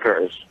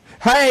wankers?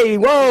 Hey,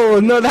 whoa,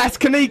 no, that's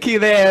Kaniki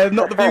there,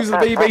 not the views of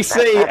the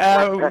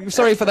BBC.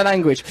 Sorry for the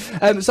language.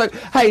 So,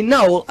 hey,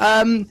 Noel,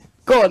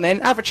 go on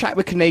then, have a chat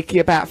with Kaniki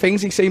about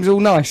things. He seems all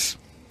nice.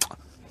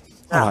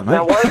 All right, mate.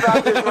 Now, what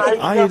about this nice How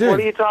stuff? you doing? What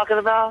are you talking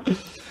about?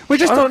 We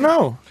just I don't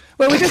know.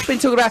 Well, we've just been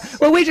talking about.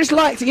 Well, we just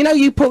like to. You know,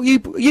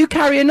 you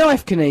carry a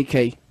knife,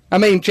 Kaniki. I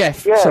mean,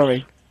 Jeff. Yes.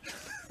 Sorry.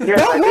 Yes,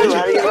 I do.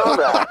 How do you know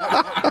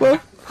that? Well,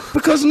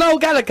 because Noel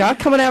Gallagher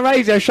come on our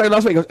radio show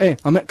last week. He goes, "Hey,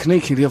 I met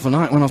Kaniki the other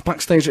night when I was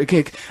backstage at a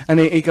gig, and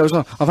he goes,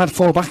 oh, I've had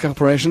 4 back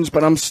operations,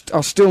 but I'm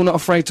still not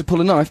afraid to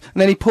pull a knife."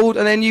 And then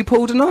you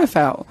pulled a knife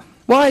out.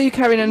 Why are you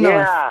carrying a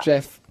knife,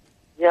 Jeff?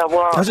 Yeah,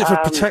 well, Does it for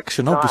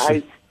protection,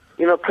 obviously.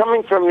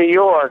 Coming from New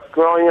York,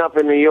 growing up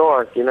in New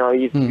York,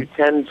 you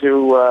tend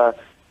to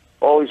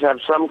always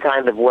have some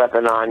kind of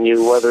weapon on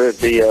you, whether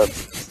it be a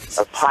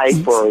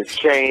pipe or a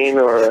chain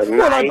or a knife.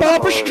 Well, like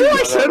Barbara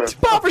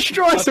Streisand. Barbara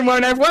Streisand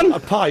won't have one. A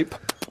pipe.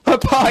 A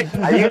pipe.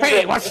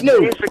 Hey, what's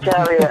new?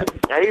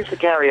 I used to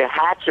carry a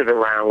hatchet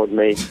around with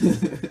me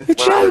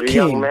when I was a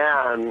young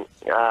man,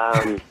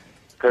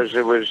 because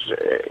it was,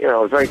 it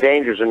was very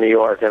dangerous in New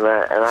York, and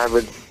I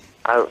would.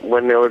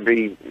 When there would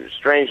be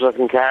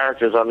strange-looking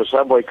characters on the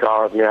subway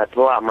car with me, I'd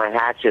pull out my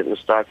hatchet and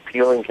start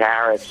peeling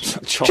carrots.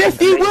 Jeff,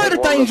 you were the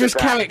dangerous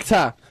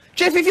character.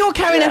 Jeff, if you're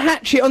carrying a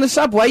hatchet on the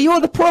subway, you're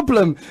the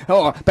problem.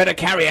 Oh, better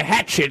carry a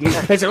hatchet.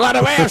 There's a lot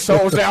of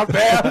assholes out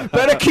there.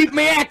 Better keep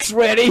me axe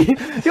ready.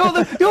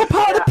 You're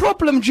part of the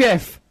problem,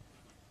 Jeff.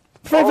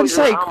 For heaven's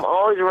sake. I'm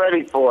always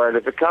ready for it.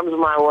 If it comes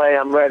my way,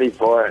 I'm ready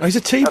for it. Oh, he's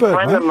a T-bird, A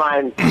friend of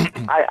mine,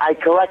 I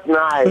collect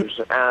knives.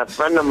 A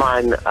friend of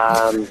mine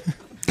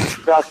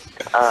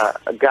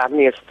got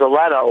me a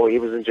stiletto. He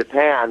was in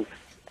Japan,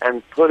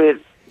 and put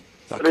it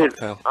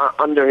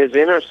under his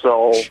inner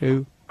sole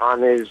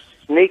on his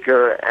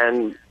sneaker,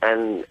 and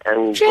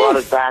brought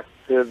it back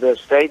to the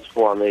States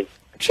for me.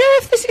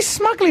 Jeff, this is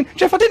smuggling.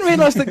 Jeff, I didn't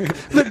realise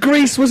that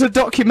Grease was a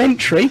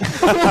documentary. I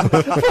thought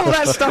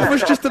that stuff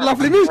was just a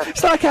lovely music.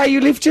 It's like how you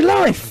lived your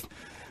life.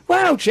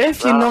 Wow,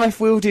 Jeff, you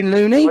knife-wielding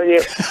loony. When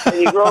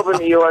you grow up in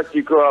New York,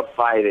 you grow up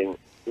fighting.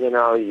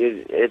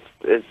 It's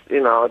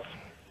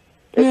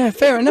yeah,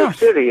 fair enough.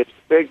 Big city. It's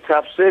a big,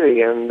 tough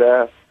city, and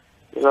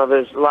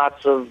there's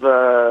lots of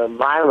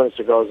violence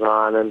that goes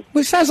on. And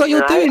well, it sounds like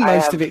you're doing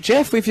most of it,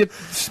 Jeff, with your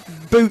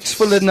boots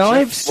full of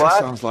knives.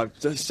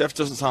 Jeff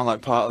doesn't sound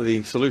like part of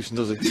the solution,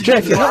 does he?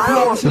 Jeff, you're not I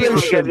part of the don't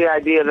solution. get the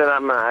idea that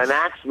I'm an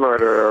axe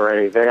murderer or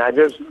anything. I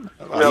just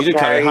you do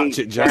carry a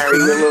hatchet, Jeff. carry a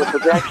little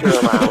protection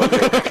around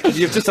with me.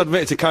 You've just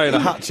admitted to carrying a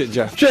hatchet,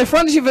 Jeff. Jeff,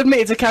 once you've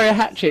admitted to carry a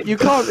hatchet, you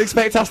can't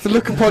expect us to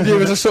look upon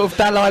you as a sort of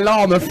Dalai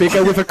Lama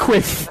figure with a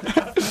quiff.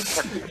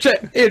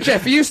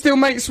 Jeff, are you still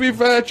mates with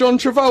John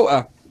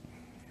Travolta?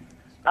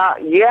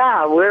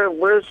 Yeah,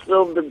 we're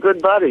still the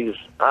good buddies.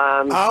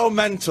 How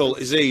mental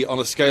is he on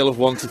a scale of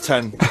 1 to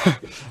 10?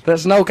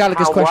 That's Noel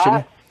Gallagher's question.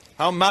 What?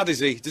 How mad is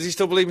he? Does he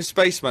still believe in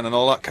spacemen and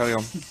all that? Carry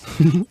on.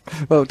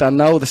 Well done,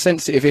 Noel. The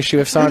sensitive issue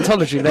of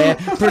Scientology there,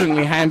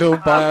 brilliantly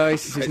handled by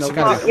Noel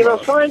Gallagher.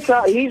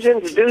 Scientology, he's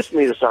introduced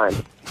me to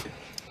Scientology.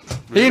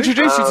 He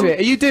introduced you to it.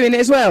 Are you doing it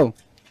as well?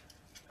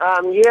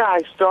 Yeah,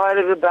 I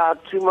started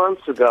about 2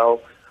 months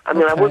ago. I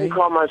mean, I wouldn't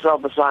call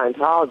myself a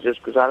Scientologist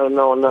because I don't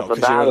know enough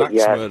about it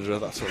yet. Murderer,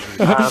 that's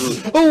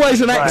what Always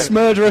an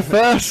ex-murderer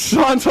first,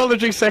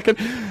 Scientology second.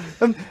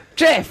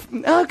 Jeff,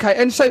 okay,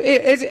 and so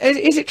is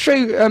it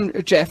true,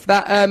 Jeff,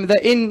 that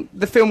that in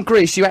the film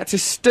Grease you had to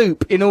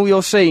stoop in all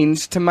your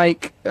scenes to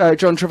make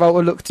John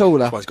Travolta look taller?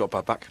 That's why he's got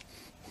a bad back.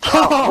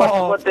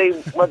 What they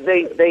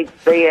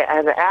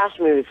had asked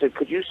me, they said,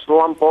 could you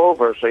slump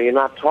over so you're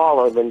not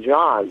taller than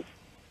John?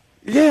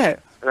 Yeah.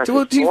 And I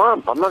said,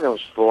 slump? I'm not going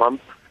to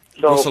slump.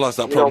 So, Russell has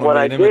that problem what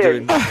when I him are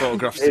did doing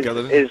photographs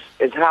together. is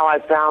how I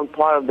found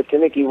part of the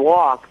Kaniki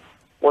walk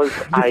was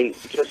I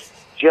just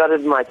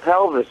jutted my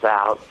pelvis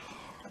out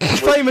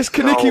Famous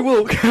Kaniki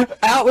walk.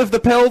 Out with the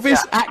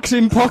pelvis, axe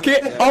in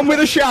pocket, on with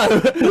the show.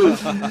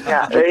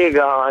 Yeah, there you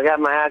go. I got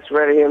my axe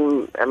ready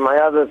and my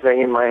other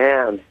thing in my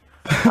hand.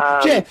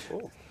 Jeff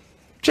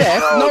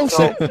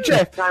Nelson.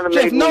 Jeff kind of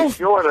made me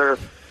shorter.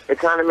 It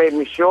kind of made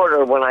me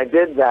shorter when I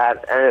did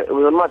that, and it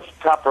was a much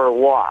tougher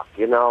walk.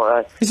 You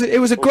know, it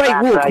was a great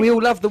walk. We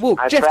all loved the walk.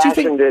 Jeff, do you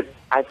think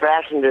I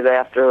fashioned it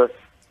after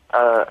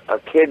a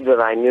kid that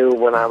I knew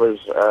when I was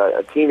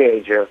a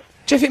teenager.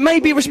 Jeff, it may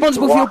be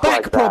responsible for your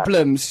back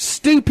problems.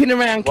 Stooping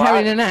around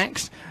carrying an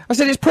axe. I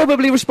said it's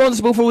probably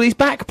responsible for all these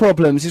back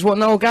problems, is what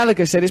Noel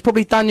Gallagher said. It's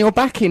probably done your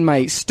back in,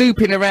 mate.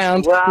 Stooping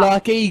around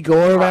like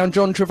Igor around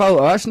John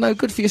Travolta. That's no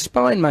good for your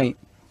spine, mate.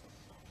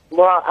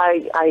 Well,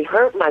 I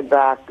hurt my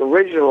back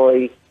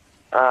originally.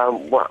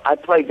 I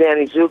played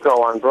Danny Zuko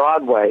on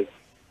Broadway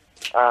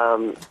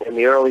in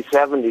the early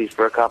 70s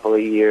for a couple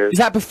of years. Is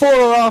that before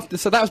or after?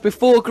 So that was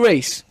before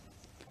Grease?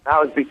 That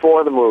was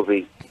before the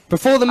movie.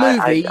 Before the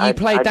movie, you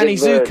played Danny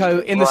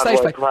Zuko in the stage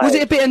play. Was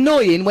it a bit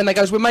annoying when they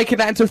goes, we're making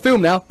that into a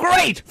film now?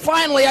 Great!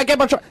 Finally, I get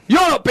my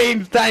You're not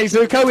being Danny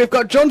Zuko, we've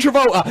got John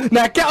Travolta.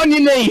 Now get on your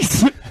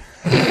knees! No.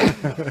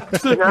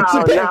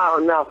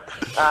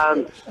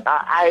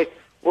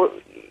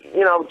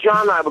 You know,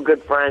 John and I were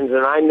good friends,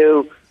 and I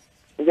knew,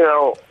 you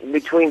know,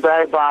 between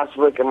Barry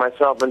Bostwick and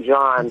myself and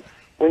John,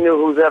 we knew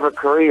whose ever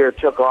career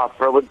took off.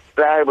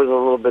 Barry was a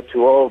little bit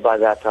too old by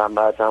the time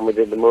we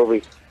did the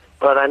movie.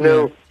 But I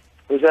knew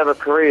whose ever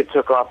career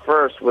took off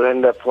first would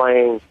end up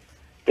playing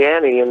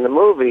Danny in the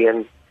movie.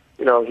 And,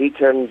 you know, he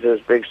turned into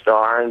this big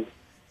star, and,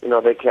 you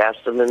know, they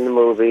cast him in the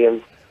movie.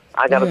 And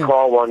I got a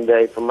call one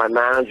day from my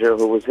manager,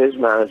 who was his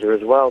manager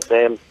as well,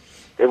 saying,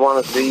 they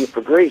want to see you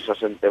for Grease. I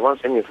said, they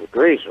want to see me for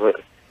Grease?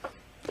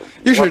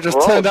 You should have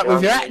just turned up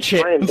with your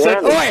hatchet and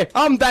said, oi,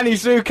 I'm Danny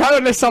Zuko,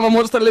 unless someone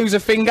wants to lose a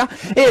finger.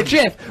 Here,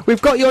 Jeff,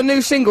 we've got your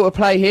new single to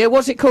play here.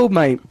 What's it called,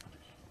 mate?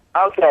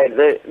 Okay,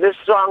 this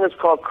song is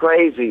called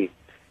Crazy.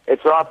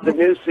 It's off the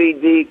new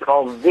CD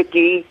called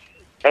Vicky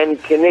and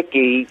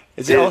Kaniki.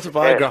 Is it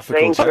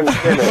autobiographical? Saints and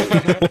Sinners.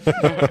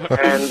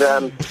 And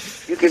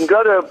you can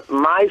go to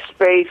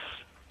myspace.com.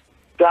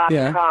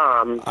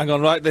 Hang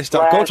on, write this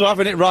down. Go to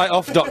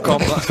havingitwriteoff.com.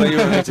 That's where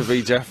you need to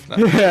be, Jeff.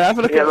 Yeah, have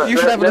a look at you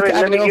should have a look at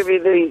Let me give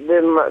you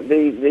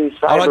the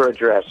cyber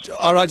address.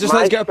 All right, just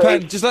let's get a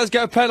pen. Just let's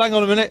get a pen. Hang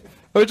on a minute.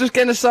 We're just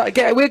getting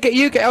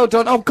hold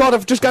on. Oh God,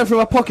 I've just gone through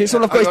my pockets.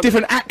 All I've got is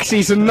different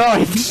axes and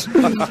knives.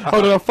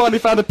 Hold on, I finally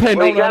found a pen.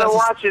 Well, you gotta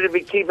watch it if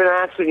you keep an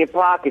axe in your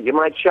pocket. You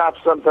might chop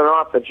something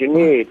off that you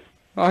need.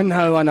 I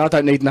know. I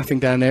don't need nothing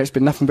down there. It's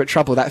been nothing but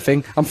trouble, that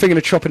thing. I'm thinking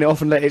of chopping it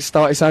off and let it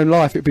start its own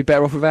life. It'd be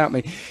better off without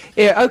me.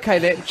 Yeah, okay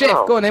then.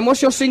 Jeff, go on then.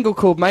 What's your single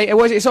called, mate?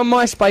 It's on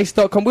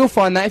myspace.com. We'll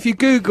find that. If you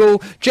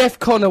Google Jeff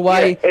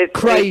Conaway,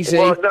 Crazy,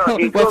 I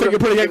think you'll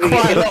probably get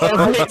quite a lot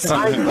of hits.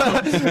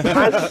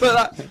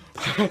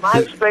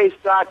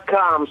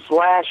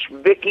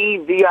 myspace.com/Vicky,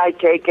 Vikki,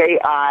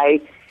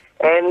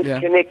 and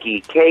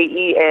Kaniki,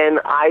 Kenickie.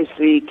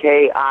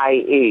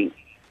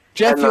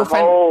 Jeff, and the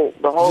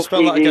whole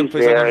CD's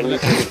there, and you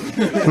can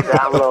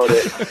download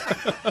it.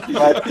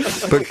 But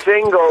the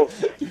single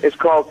is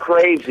called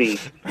Crazy,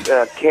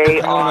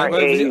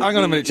 K-R-A-Z-Y. Hang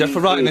on a minute, Jeff,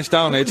 we're writing this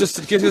down here.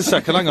 Just give us a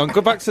second, hang on.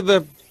 Go back to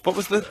the... What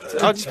was the...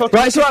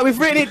 Right, it's all right, we've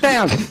written it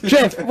down.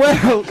 Jeff,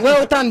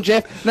 well done,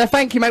 Jeff. Now,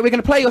 thank you, mate. We're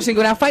going to play your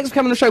single now. Thanks for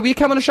coming on the show. Will you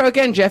come on the show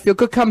again, Jeff? You're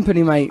good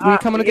company, mate. Will you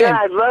come on again? Yeah,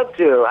 I'd love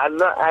to.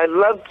 I'd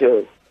love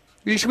to.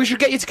 We should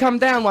get you to come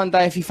down one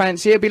day if you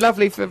fancy. It'd be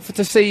lovely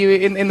to see you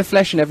in the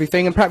flesh and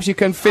everything, and perhaps you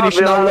can finish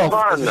Noel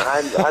off.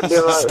 I'd be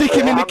Stick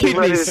him in the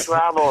kidneys. Ready to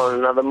travel in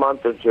another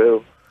month or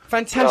two.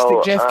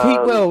 Fantastic, Jeff.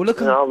 Keep well.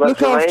 Look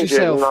after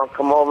yourself. And I'll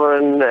come over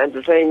and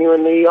entertain you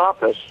in the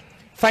office.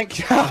 Thank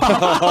you. You'll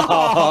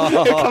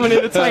come and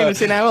entertain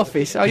us in our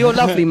office. Oh, you're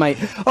lovely, mate.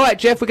 All right,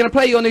 Jeff, we're going to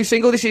play your new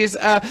single. This is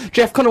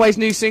Jeff Conaway's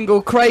new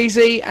single,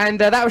 Crazy, and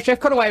that was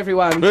Jeff Conaway,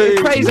 everyone.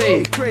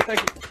 Crazy.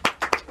 Thank you.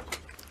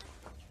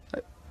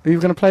 Are you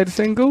going to play the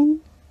single?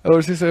 Or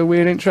is this a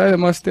weird intro?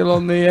 Am I still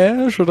on the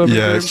air? Should I be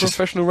doing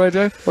professional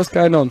radio? What's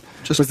going on?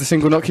 Was the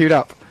single not queued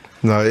up?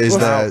 No, it is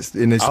there. It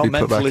needs to be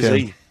put back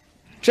in.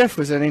 Jeff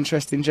was an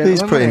interesting gentleman.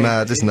 He's pretty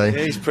mad, isn't he?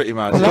 He's pretty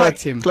mad. I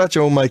liked him. Glad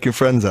you're all making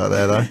friends out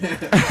there, though.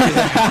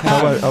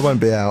 I won't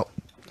be out.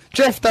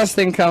 Jeff does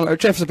think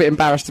Jeff's a bit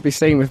embarrassed to be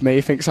seen with me.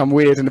 He thinks I'm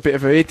weird and a bit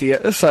of an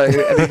idiot, so he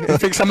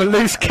thinks I'm a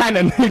loose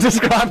cannon. He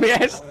described me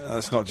as.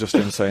 That's not just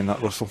him saying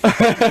that, Russell.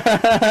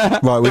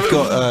 Right,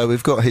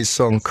 we've got his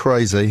song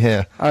 "Crazy"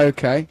 here.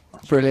 Okay,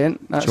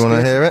 brilliant. Do you want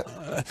to hear it?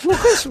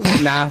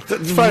 Nah,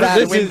 throw that out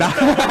the window.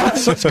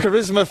 Such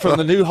charisma from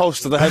the new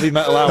host of the Heavy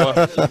Metal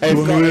Hour. Do you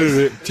want to hear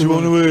it? Do you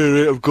want to hear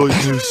it? I've got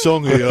a new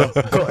song here.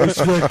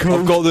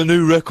 I've got the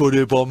new record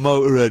here by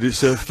Motorhead.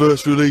 It's their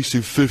first release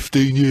in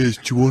 15 years.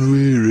 Do you want to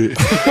hear it?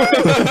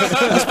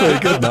 That's pretty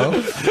good, now.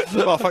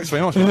 Well, thanks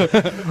very much.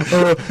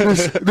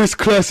 This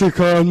classic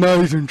Iron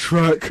Maiden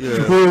track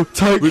will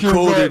take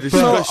recorded you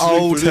back.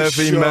 Old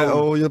heavy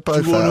metal. You're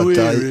both out of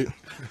date.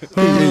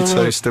 You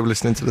two still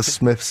listening to the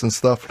Smiths and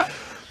stuff.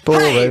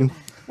 Boring. Hey,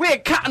 We're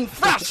cut and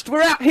thrust.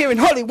 We're out here in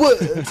Hollywood.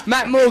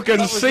 Matt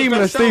Morgan's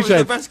seamless That was the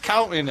DJ. best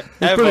counting Brilliant.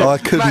 ever. I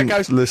couldn't Matt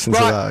goes, listen to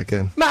right. that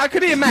again. Matt, I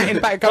could hear Matt in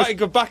the back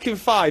go, Back in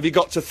 5, he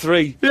got to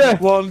 3. Yeah.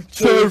 1,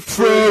 2,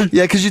 3.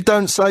 Yeah, because you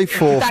don't say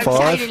 4, don't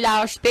 5. say the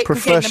last bit,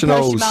 'cause then the person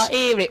Professionals. might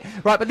hear it.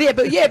 Right,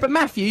 but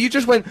Matthew, you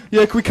just went,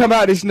 yeah, can we come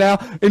out of this now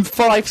in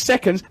 5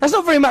 seconds? That's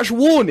not very much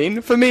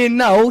warning for me and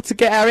Noel to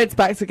get our heads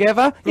back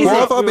together. Is Why it?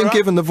 have I been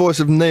given the voice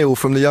of Neil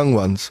from the Young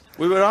Ones?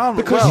 We were armed.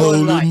 Because Well,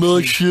 you're like my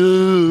me.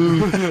 show.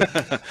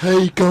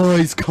 Hey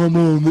guys, come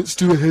on, let's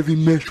do a heavy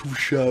metal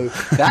show.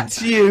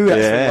 That's you.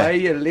 That's Yeah. the way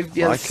you live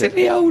your Like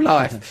silly old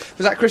life.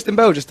 Was that Kristen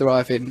Bell just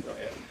arriving?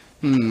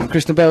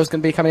 Kristen Bell's going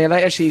to be coming here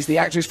later. She's the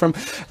actress from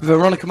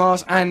Veronica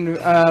Mars and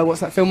what's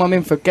that film I'm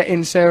in?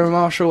 Forgetting Sarah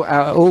Marshall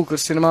out at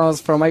August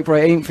Cinemas from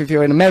April 18th if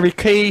you're in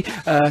America.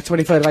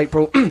 23rd of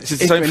April. Is it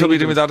the same film you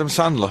did with Adam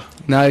Sandler?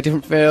 No,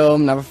 different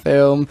film, another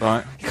film.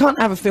 Right. You can't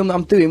have a film that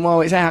I'm doing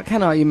while it's out,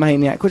 can I, you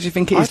maniac? What do you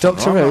think it is,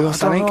 Doctor Who or I don't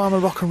something? know, I'm a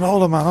rock and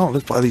roller, man. I don't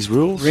live by these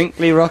rules.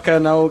 Wrinkly rocker,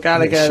 Noel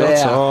Gallagher Shut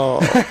there.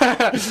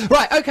 up.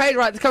 Right, okay,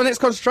 right, come on, let's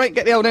concentrate,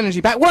 get the old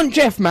energy back. Wasn't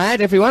Jeff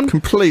mad, everyone?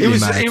 Completely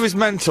mad. He was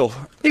mental.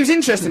 He was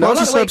interesting. Why I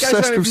was he like so the way he goes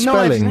obsessed over with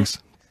knives,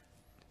 spellings?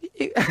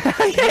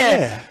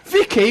 yeah.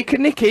 Vicky,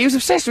 Nicky, he was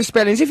obsessed with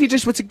spellings. If you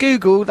just were to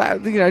Google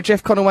that,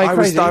 Jeff Conaway I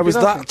crazy. was you'd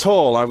be like- that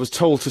tall. I was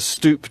told to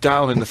stoop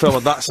down in the film,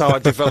 and that's how I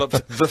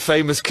developed the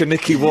famous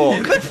Kaniki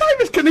walk. The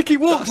famous Kaniki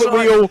walk That's that we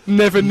right. all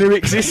never knew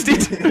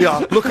existed.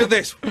 Yeah, look at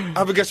this.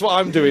 Have a guess what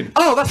I'm doing.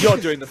 Oh, that's- You're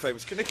doing the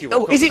famous Kaniki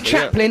walk. Oh, is it obviously,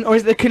 yeah. Chaplin or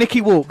is it the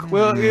Kaniki walk?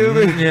 Well,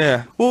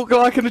 Yeah. walk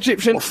like an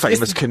Egyptian. What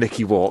famous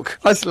Kaniki walk?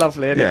 That's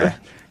lovely, isn't Yeah. it?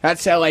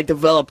 That's how I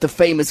developed the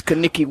famous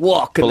Kaniki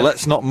walk. But And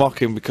let's not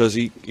mock him because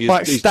he's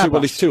Like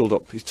Stabber. he's tooled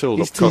up. He's tooled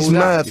He's up. tooled He's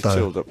mad, He's though.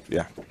 tooled up.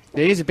 Yeah.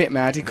 he is a bit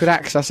mad. He could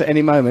axe us at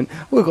any moment.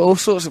 We've got all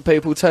sorts of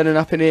people turning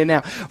up in here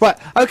now. Right,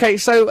 okay,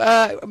 so,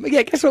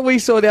 guess what we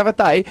saw the other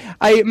day?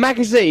 A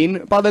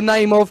magazine by the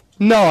name of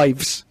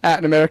Knives out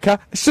in America,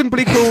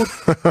 simply called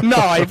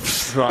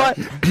Knives. Right.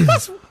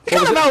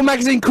 An old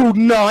magazine called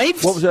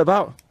Knives. What was it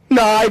about?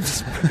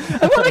 Knives.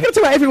 And what are they going to talk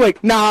about every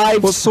week?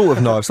 Knives. What sort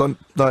of knives?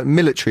 Like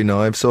military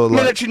knives or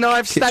like Military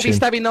knives, kitchen?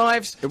 stabby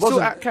knives. It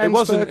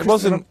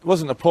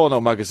wasn't a porno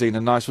magazine,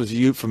 and nice was a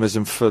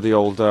euphemism for the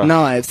old.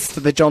 Knives for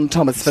the John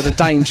Thomas, for the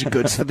danger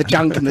goods, for the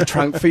junk in the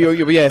trunk, for your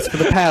yes, for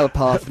the power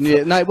path.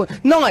 And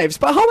knives,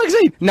 but a whole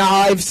magazine.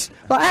 Knives.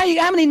 Like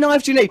how many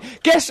knives do you need?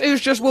 Guess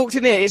who's just walked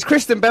in here? It's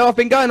Kristen Bell. I've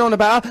been going on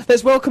about her.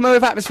 Let's welcome her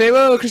with atmosphere.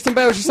 Oh, Kristen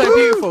Bell, she's so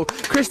beautiful.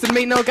 Kristen,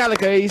 meet Noel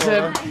Gallagher.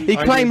 He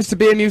claims to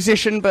be a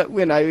musician, but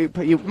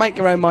you make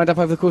your own mind up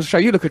over the course of the show.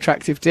 You look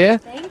attractive, dear.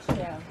 Thank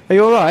you. Are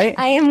you all right?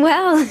 I am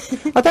well.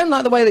 I don't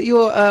like the way that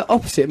you're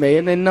opposite me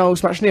and then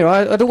Noel's much nearer.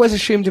 I'd always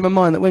assumed in my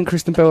mind that when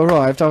Kristen Bell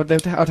arrived, I'd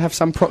have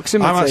some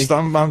proximity.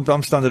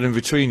 I'm standing in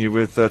between you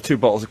with 2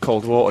 bottles of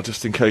cold water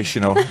just in case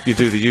you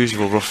do the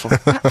usual Russell.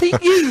 The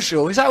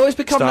usual? Is that what it's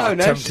become Start known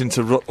as? attempting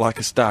to rut like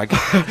a stag.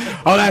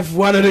 I'll have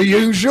one of the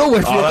usual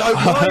if you don't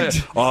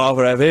mind. I'll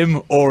either have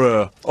him or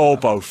her or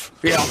both.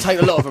 Yeah, I'll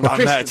take a lot of them.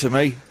 I'm there to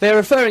me. They're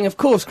referring, of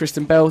course,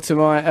 Kristen Bell, to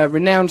my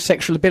renowned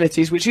sexual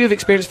abilities, which you've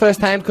experienced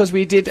firsthand because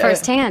we did.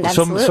 Firsthand,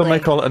 absolutely. Some may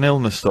call it an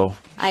illness, though.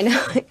 I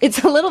know.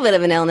 It's a little bit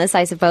of an illness,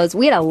 I suppose.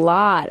 We had a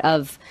lot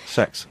of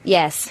Sex.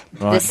 yes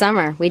Right. this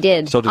summer. We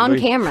did, So did on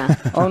we. camera.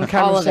 On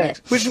camera All of sex,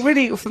 it. which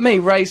really, for me,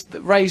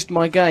 raised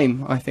my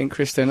game. I think,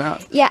 Kristen.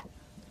 Yeah.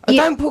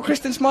 Don't put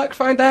Kristen's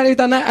microphone down. Who's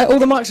done that? All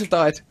the mics have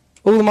died.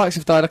 All the mics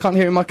have died. I can't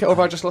hear my. Or have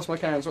I just lost my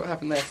cans? What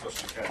happened there?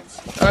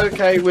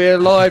 Okay, we're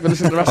live. And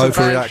listen to the Russell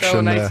Brand Show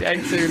on Overreaction there.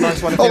 88.2.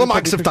 Nice one. All the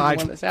Probably mics have died.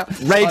 one that's out.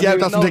 Radio I'm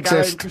doesn't Noel exist.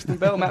 Gallagher, Kristen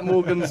Bell, Matt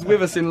Morgan's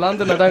with us in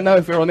London. I don't know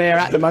if we're on air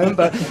at the moment,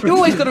 but you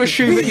always got to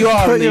assume that you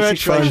are Put in your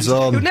these headphones situations.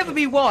 on. You'll never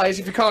be wise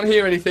if you can't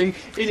hear anything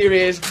in your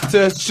ears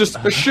to just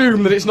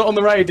assume that it's not on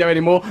the radio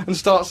anymore and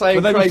start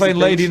saying But they've been crazy playing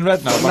Lady things. in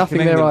Red now. back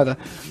Nothing in there England.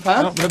 either.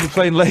 Huh? They've been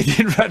playing Lady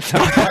in Red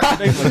now.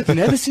 back in England.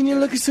 Never seen you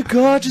looking so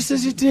gorgeous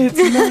as you did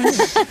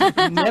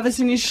tonight. Never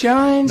seen you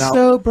shine Now-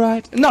 so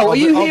bright. No, are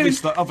you hearing?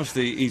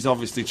 Obviously, he's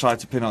obviously tried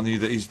to pin on you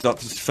that he's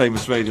Dr.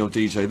 Famous Radio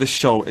DJ. This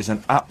show is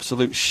an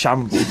absolute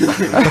shambles.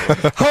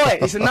 Hi,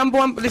 it's the number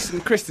one. Listen,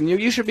 Kristen,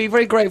 you should be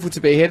very grateful to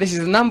be here. This is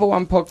the number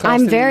one podcast. I'm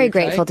in the very UK.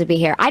 grateful to be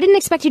here. I didn't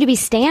expect you to be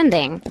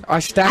standing. I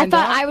stand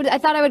up. I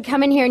thought I would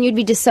come in here and you'd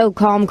be just so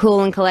calm,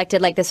 cool, and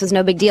collected, like this was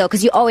no big deal.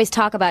 Because you always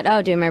talk about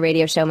doing my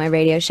radio show.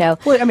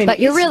 Well, I mean, but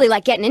you're it's- really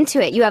like getting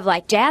into it. You have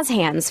like jazz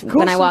hands.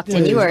 When I walked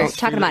in, you were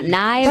talking about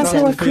knives. That's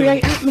how I And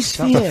create Starts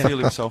to atmosphere. feel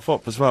himself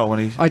up as well when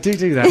he. I do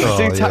that. I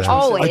do touch myself.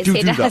 always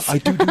he does. I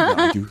do that.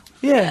 I do.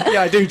 Yeah,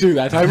 I do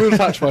that. I will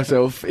touch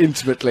myself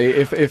intimately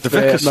if The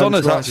Vicar's son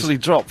moment has arises. actually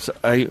dropped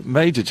a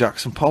major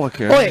Jackson Pollock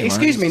here. Oi, anyway.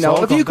 excuse me, It's Noel.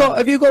 all Have you gone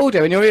got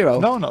audio in your ear roll?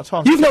 No, not at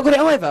all. You've not got it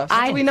either.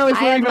 So do we know if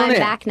I we're have even on mine air?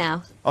 back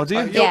now. Oh, do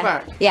you? You're Yeah,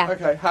 back. yeah.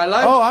 Okay. Hello.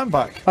 Oh, I'm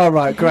back. All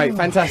right, great,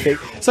 fantastic.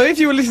 So if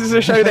you were listening to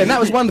the show then, that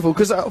was wonderful,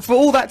 because for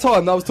all that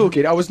time that I was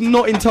talking, I was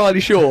not entirely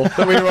sure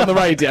that we were on the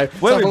radio.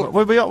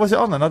 Was it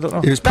on then? I don't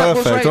know. It was That was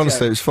perfect, radio.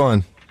 honestly, it was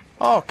fine.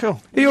 Oh,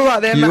 cool. Are you all right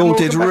there, You Matt all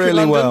Morgan, did back in really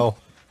London? well.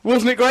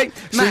 Wasn't it great?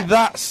 See,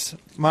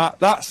 Matt,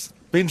 that's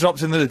been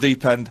dropped into the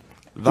deep end.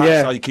 That's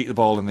Yeah. how you keep the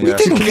ball in the He air.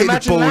 didn't Can you keep the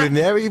imagine ball that? in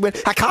the air. He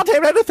went, I can't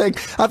hear anything.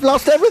 I've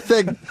lost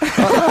everything.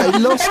 He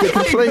lost it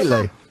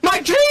completely. My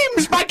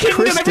dreams, my kingdom,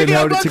 Kristen everything I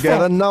held it worked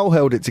together, for. Noel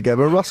held it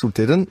together, Russell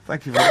didn't.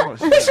 Thank you very much.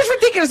 It's just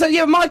ridiculous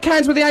that my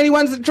cans were the only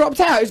ones that dropped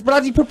out. It's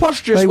bloody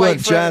preposterous. They way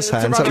weren't for- jazz to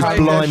hands, run that was a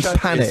radio blind show. It's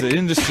panic. the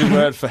industry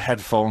word for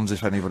headphones,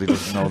 if anybody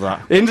doesn't know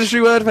that.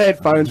 Industry word for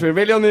headphones. We're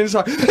really on the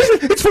inside.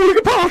 It's falling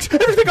apart.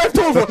 Everything I've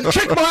told for.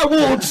 Check my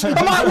awards. Are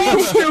my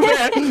awards still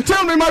there?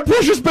 Tell me my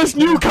precious best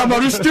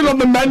newcomer is still on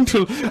the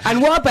mantle.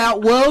 And what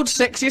about World's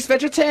Sexiest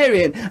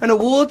Vegetarian? An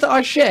award that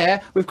I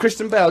share with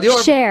Kristen Bell.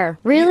 You're Share,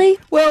 really?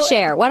 Well-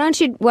 Share. Why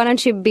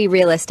don't you be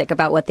realistic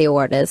about what the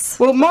award is?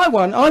 Well, my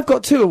one, I've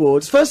got 2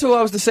 awards. First of all,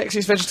 I was the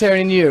sexiest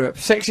vegetarian in Europe.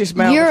 Sexiest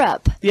male.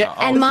 Europe. Yeah.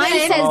 And mine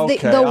says Okay,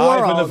 the Ivan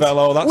world.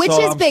 Novello, that's which all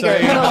is I'm bigger?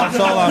 saying. That's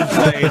all I'm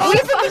saying.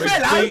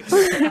 Which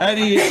beats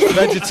any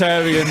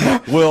vegetarian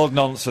world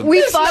nonsense. We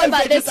There's thought no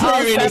about this all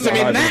vegetarianism summer.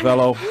 in Ivan that.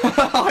 Novello.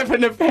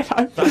 Ivan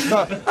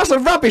Novello. That's a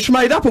rubbish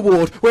made-up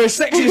award. Whereas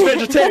sexiest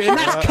vegetarian,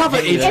 that's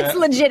coveted. It's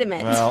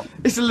legitimate. Well,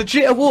 It's a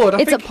legit award. I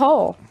It's a think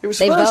poll. It was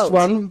they first vote.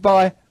 won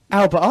by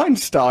Albert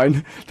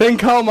Einstein. Then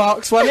Karl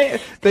Marx won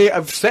it. The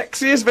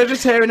sexiest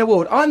vegetarian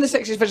award. I'm the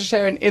sexiest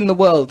vegetarian in the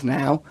world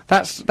now.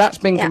 That's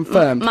been Yeah,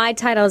 confirmed. My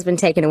title has been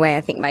taken away,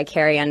 I think, by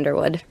Carrie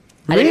Underwood.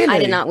 I Really?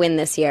 did not win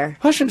this year.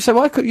 I shouldn't say.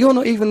 Why could you're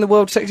not even the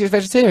world's sexiest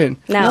vegetarian?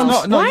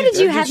 No. Why did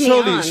you have me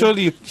surely, on?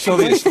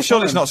 Surely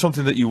it's not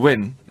something that you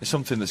win. It's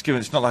something that's given.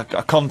 It's not like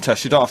a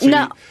contest. You don't have to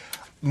No. eat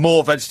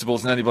more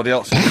vegetables than anybody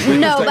else.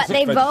 No, but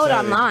they vote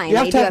online. You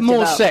have They to do have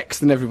more vote. sex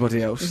than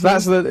everybody else.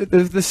 That's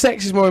the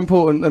sex is more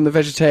important than the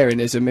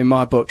vegetarianism in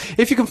my book.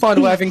 If you can find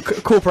a way of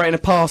incorporating a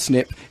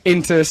parsnip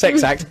into a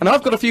sex act, and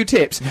I've got a few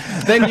tips,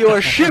 then you're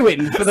a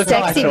shoo-in for the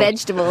Sexy title.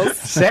 vegetables.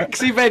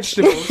 Sexy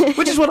vegetables,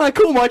 which is what I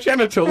call my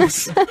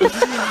genitals.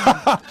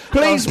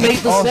 Please meet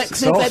the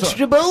sexy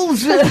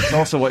vegetables. It's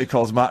also what he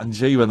calls Matt and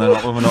G when we're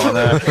not on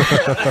there.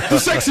 The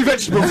sexy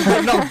vegetables.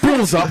 No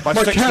balls up. My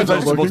sexy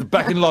vegetables are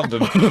back in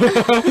London.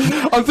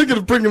 I'm thinking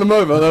of bringing them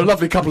over. They're a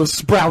lovely couple of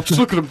sprouts.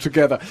 Look at them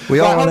together. We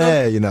Right, are on hold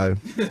air, you know.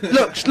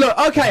 Look.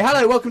 Okay,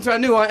 hello. Welcome to our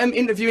new. I am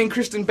interviewing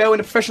Kristen Bell in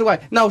a professional way.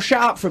 No,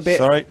 shut up for a bit.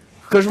 Sorry.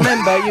 Because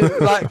remember,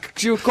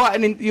 you're quite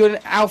you're an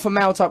alpha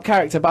male type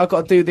character, but I've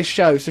got to do this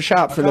show, so shut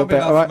up for a little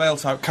bit, all right? Male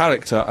type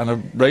character and a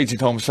raging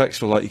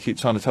homosexual like you keep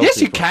trying to tell Yes,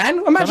 you people.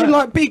 can. Imagine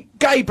like big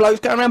gay blokes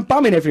going around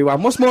bumming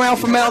everyone. What's more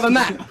alpha male than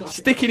that?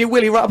 Sticking your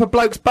willy right up a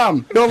bloke's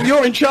bum.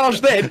 You're in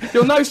charge then.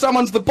 You'll know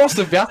someone's the boss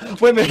of you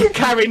when they're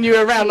carrying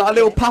you around like a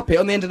little puppet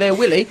on the end of their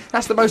willy.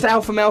 That's the most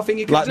alpha male thing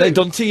you can Like do. they've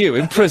done to you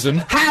in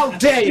prison. How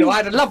dare you! I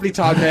had a lovely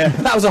time there.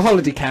 That was a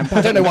holiday camp.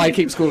 I don't know why he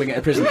keeps calling it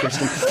a prison,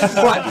 Kristen.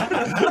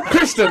 Right,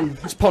 Kristen,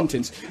 it's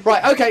Pontins.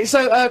 Right, okay,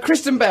 so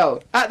Kristen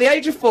Bell. At the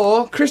age of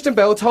 4, Kristen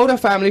Bell told her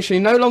family she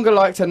no longer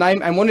liked her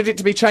name and wanted it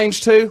to be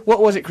changed to,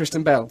 what was it,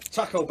 Kristen Bell?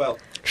 Taco Bell.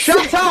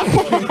 Shut up!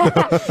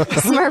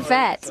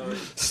 Smurfette.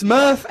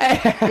 Smurf.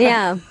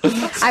 Yeah.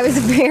 I was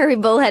a very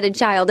bullheaded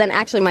child, and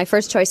actually my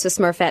first choice was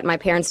Smurfette. My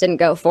parents didn't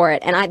go for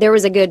it, and there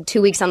was a good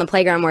 2 weeks on the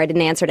playground where I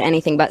didn't answer to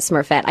anything but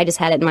Smurfette. I just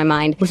had it in my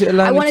mind. Was it a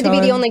lonely I wanted to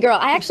be the time? only girl.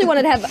 I actually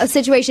wanted to have a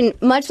situation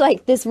much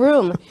like this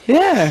room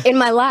Yeah. in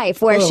my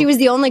life, where Oh. she was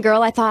the only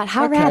girl. I thought,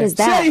 how rad is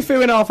See how you that?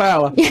 feel in half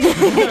hour.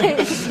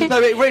 No,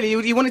 but really,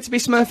 you wanted to be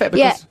Smurfette because...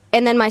 Yeah,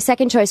 and then my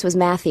second choice was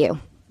Matthew.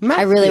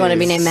 I really wanted to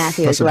be named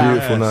Matthew That's as a well.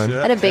 beautiful name.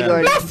 I had a big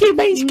order. Matthew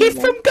means gift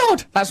from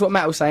God. That's what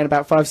Matt was saying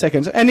about 5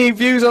 seconds. Any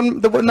views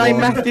on the name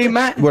Matthew,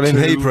 Matt? Well, in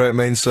Hebrew it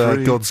means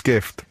God's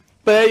gift.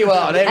 There you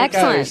are. There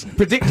Excellent. it goes.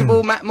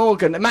 Predictable Matt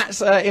Morgan.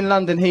 Matt's in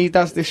London. He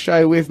does this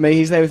show with me.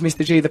 He's there with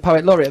Mr. G, the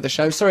poet laureate of the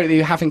show. Sorry that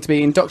you're having to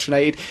be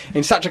indoctrinated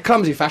in such a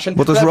clumsy fashion.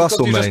 What does Because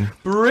Russell you just mean?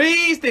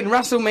 Breathed in.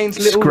 Russell means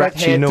little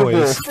Scratchy red-haired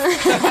noise.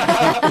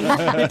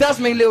 dwarf. It does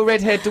mean little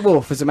red-haired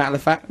dwarf, as a matter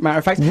of fact.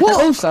 What?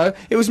 And also,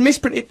 it was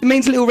misprinted. It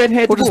means little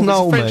red-haired What dwarf. does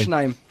Noel It's a French mean?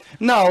 name.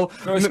 No,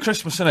 No, it's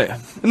Christmas, isn't it?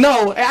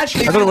 no,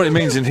 actually. I don't know what it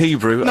means in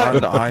Hebrew. No.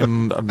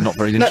 I'm not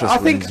very No,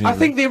 interested. I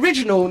think the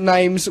original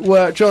names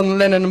were John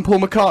Lennon and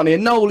Paul McCartney,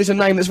 and Noel is a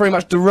name that's very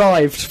much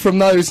derived from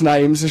those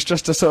names. It's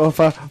just a sort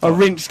of a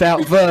rinsed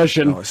out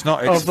version. No, it's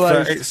not. of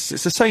those.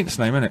 It's a saint's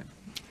name, isn't it?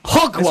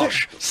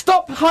 Hogwash!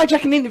 Stop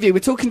hijacking the interview. We're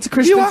talking to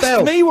Kristen You asked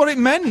Bell. me what it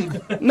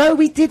meant. No,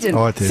 we didn't.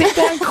 Oh, I did. Sit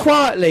down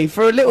quietly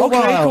for a little Okay,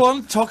 while. go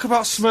on. Talk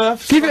about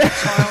Smurfs.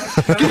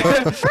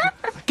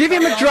 Give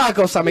him a drug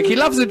or something. He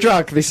loves a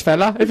drug, this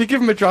fella. If you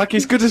give him a drug,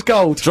 he's good as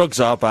gold. Drugs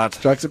are bad.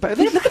 Drugs are bad.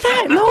 Look at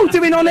that! No,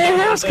 doing on-air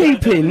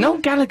housekeeping. No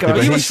Gallagher. Yeah, but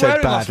You he were said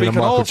swearing bad last in a week and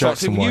Michael all sorts.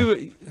 Jackson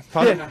way.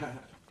 Pardon?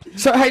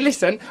 So, hey,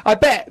 listen, I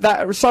bet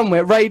that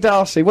somewhere, Ray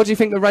Darcy, what do you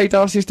think that Ray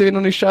Darcy's doing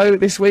on his show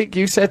this week?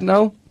 You said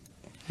no?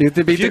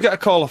 If you get a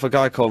call off a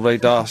guy called Ray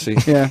Darcy,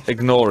 Yeah.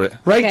 ignore it.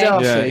 Ray Okay.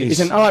 Darcy Yeah, is he's-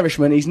 an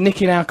Irishman, he's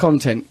nicking our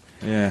content.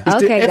 Yeah. He's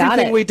Okay, got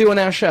everything it. we do on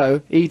our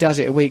show, he does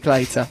it a week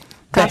later.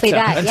 Copy Better.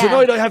 that. And Yeah.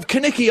 tonight I have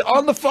Kanicki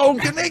on the phone.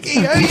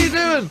 Kanicki, how you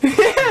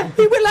doing?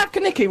 We will have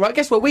Kanicki, right?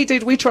 Guess what we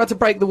did? We tried to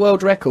break the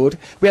world record.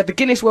 We had the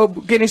Guinness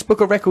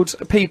Book of Records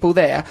people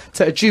there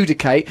to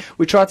adjudicate.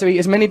 We tried to eat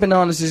as many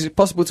bananas as is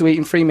possible to eat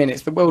in 3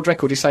 minutes. The world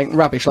record is saying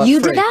rubbish. Like You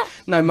 3. did that?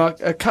 No, my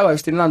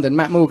co-host in London,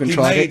 Matt Morgan,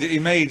 tried it. He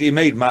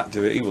made Matt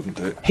do it. He wouldn't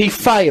do it. He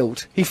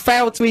failed. He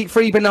failed to eat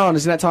 3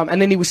 bananas in that time,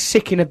 and then he was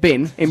sick in a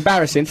bin.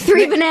 Embarrassing.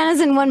 3 bananas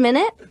in 1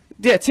 minute?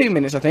 Yeah, 2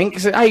 minutes, I think.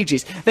 It's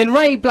ages. Then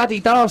Ray bloody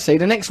Darcy,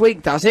 the next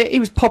week, does it. He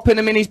was popping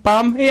them in his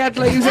bum. He was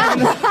having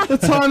the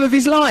time of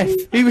his life.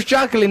 He was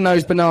juggling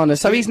those bananas,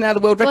 so he's now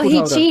the world record Well, he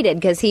holder. cheated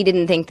because he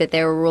didn't think that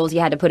there were rules you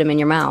had to put them in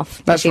your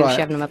mouth. That's He was right.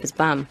 shoving them up his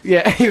bum.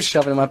 Yeah, he was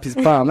shoving them up his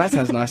bum. That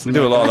sounds nice. We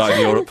do a lot of that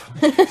in Europe.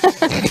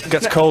 It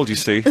gets cold, you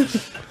see.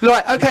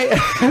 Right, okay.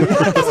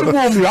 That doesn't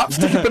warm you up,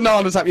 sticking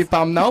bananas up your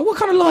bum, Noel. What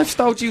kind of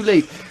lifestyle do you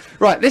lead?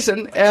 Right,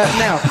 listen,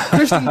 now,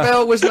 Kristen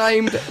Bell was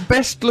named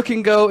best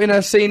looking girl in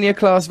her senior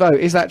class vote.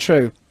 Is that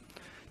true?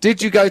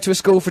 Did you go to a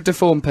school for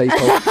deformed people?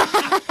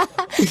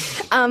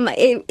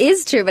 It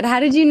is true, but how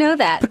did you know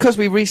that? Because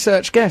we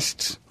research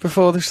guests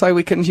before so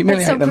we can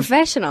humiliate That's so them.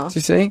 professional. Do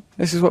you see?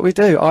 This is what we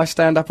do. I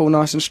stand up all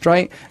nice and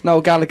straight. Noel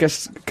Gallagher,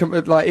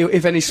 like,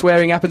 if any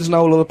swearing happens,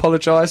 Noel will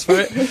apologise for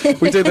it.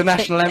 We do the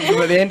national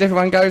anthem at the end.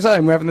 Everyone goes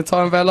home. We're having the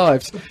time of our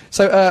lives.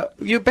 So,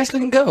 you're best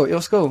looking girl at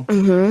your school?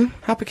 Mm-hmm.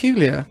 How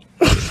peculiar.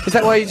 Is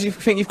that why you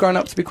think you've grown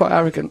up to be quite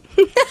arrogant?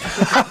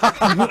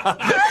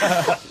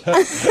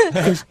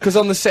 Because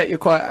on the set you're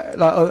quite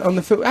like on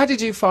the film. How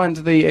did you find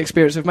the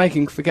experience of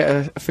making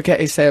Forget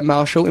is Sarah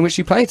Marshall, in which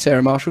you played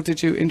Sarah Marshall?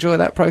 Did you enjoy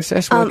that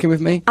process working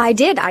with me? I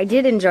did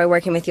enjoy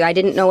working with you. I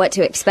didn't know what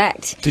to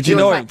expect. Did you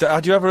know him?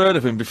 Had you ever heard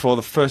of him before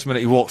the first minute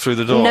he walked through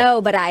the door?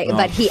 No, but I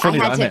Funny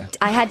that, isn't it?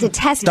 had to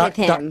test with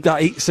him.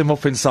 That eats him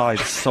up inside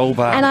so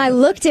bad. And I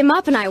looked him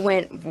up and I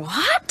went,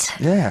 what?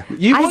 Yeah.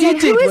 I said,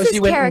 did who is was this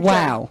you went, character?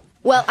 wow.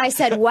 Well, I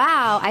said,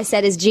 wow. I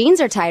said, his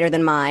jeans are tighter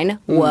than mine.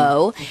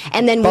 Whoa.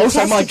 And then But we also,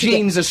 tested my to get-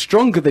 jeans are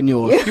stronger than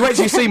yours. You wait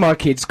till you see my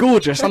kids.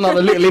 Gorgeous. I'm not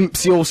the little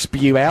imps you'll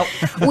spew out.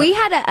 we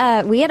had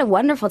a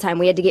wonderful time.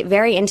 We had to get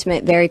very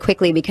intimate very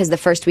quickly because the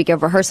first week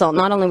of rehearsal,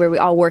 not only were we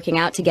all working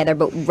out together,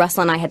 but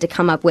Russell and I had to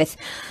come up with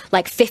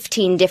like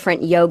 15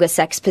 different yoga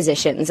sex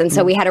positions. And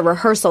so we had a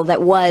rehearsal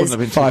that was Wouldn't have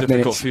been too 5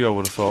 difficult minutes. for you, I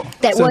would have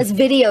thought. that was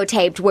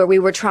videotaped, where we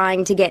were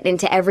trying to get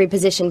into every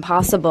position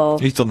possible.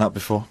 He's done that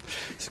before.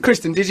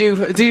 Kristen,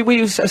 were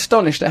you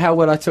astonished at how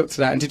well I took to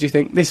that? And did you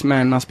think this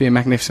man must be a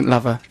magnificent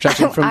lover?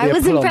 Judging from I the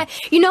was aplomb?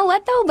 impressed. You know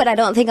what though? But I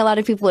don't think a lot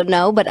of people would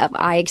know. But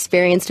I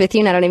experienced with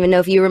you, and I don't even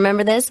know if you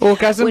remember this.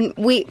 Orgasm? When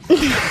we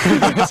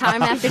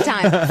time after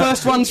time.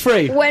 First one's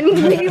free. When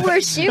we were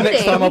shooting.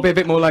 Next time I'll be a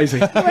bit more lazy.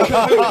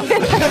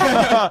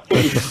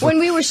 When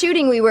we were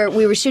shooting, we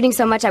were shooting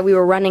so much that we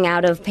were running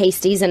out of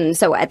pasties, and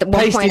so at the one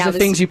point Pasties I are was.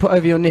 things you put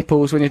over your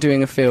nipples when you're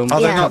doing a film.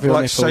 Are Yeah. they not Cover your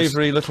like nipples.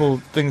 savoury little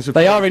things? With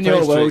They are in your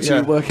pastry? world, Yeah.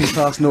 you working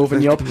class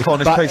northern yob.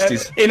 Cornish But,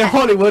 pasties. in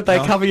Hollywood, they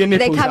cover your They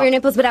nipples. cover up. your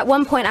nipples, but at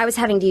one point I was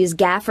having to use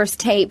gaffer's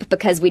tape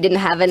because we didn't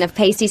have enough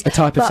pasties. A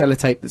type of But-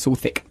 sellotape that's all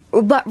thick.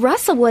 But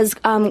Russell was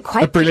A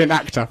quite. brilliant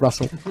actor,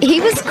 Russell.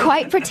 He was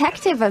quite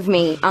protective of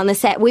me on the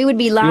set. We would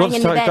be You lying want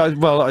in to the tell- bed.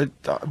 well,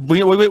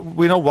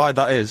 we know why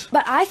that is.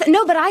 But I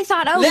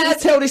thought, oh, Let her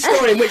he's- tell this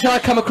story in which I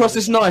come across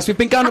as nice. We've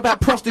been going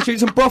about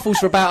prostitutes and brothels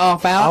for about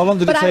half How hour. long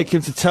did it But take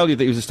him to tell you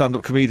that he was a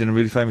stand-up comedian and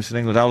really famous in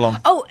England? How long?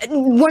 Oh,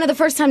 one of the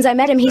first times I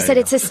met him, he said,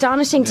 it's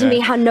astonishing to me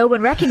how no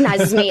one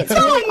recognizes me. It's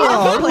really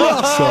awful. He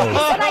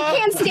said, I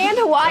can't stand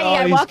Hawaii.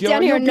 I he's walk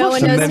down here and no one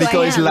And knows then who he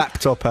got I his am.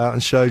 laptop out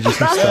and showed you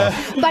some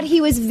stuff. But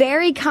he was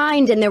very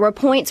kind, and there were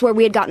points where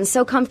we had gotten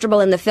so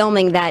comfortable in the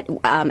filming that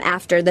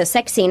after the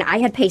sex scene, I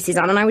had pasties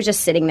on, and I was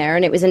just sitting there,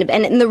 and it was and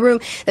in the room,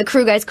 the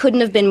crew guys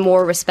couldn't have been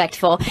more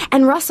respectful.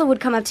 And Russell would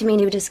come up to me, and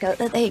he would just go,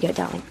 "There you go,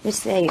 darling,"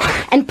 just there you go,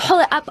 and pull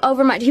it up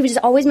over my. He would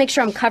just always make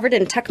sure I'm covered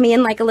and tuck me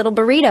in like a little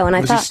burrito. And I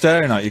Was thought, he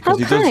staring at you? how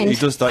Because kind. he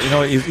does that. You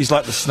know, he's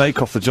like the snake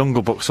off the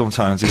Jungle Book.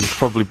 Sometimes he was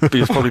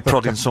probably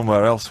prodding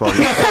somewhere else while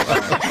he.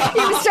 He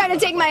was trying to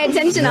take my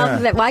attention off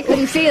of it. Well, I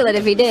couldn't feel it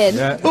if he did.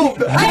 Oh,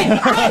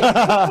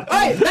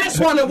 hey, that's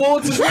won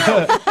awards as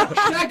well.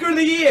 Shagger of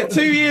the Year,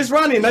 2 years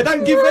running. They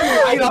don't give them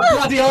away like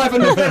bloody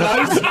Ivan the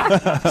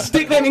Fellows.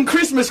 Stick them in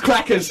Christmas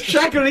crackers.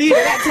 Shagger of the Year,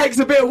 that takes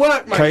a bit of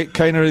work, mate.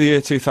 Caner of the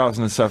Year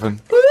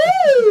 2007.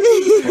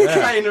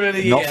 Caner of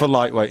the Year. Not for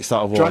lightweights, that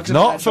award. Drugs are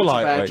Not bad, for drugs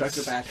are bad, lightweights.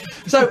 drugs are bad.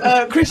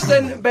 So,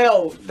 Kristen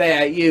Bell,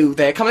 you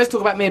there. Come on, let's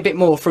talk about me a bit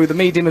more through the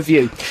medium of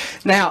you.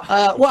 Now,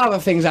 what other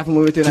things happened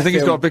when we were doing Do you that think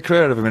he's got a film? big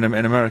career of him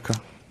in America?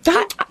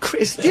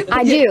 Chris,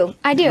 I do.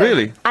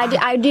 Really?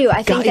 I do.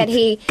 I think that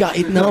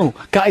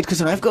Gutted,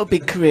 because I've got a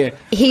big career.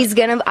 he's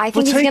gonna. I We're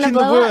think he's gonna taking the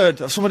blow up.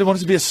 word of somebody wanted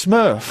to be a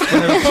Smurf.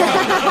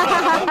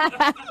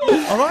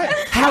 All right.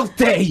 How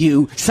dare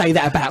you say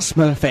that about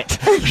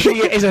Smurfette? She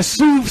is a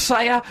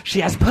soothsayer. She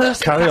has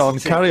personal Carry on,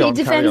 capacity. carry He on.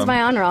 carry defends on.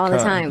 my honour all the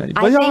Carry on. time.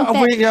 Well, I yeah,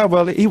 think that-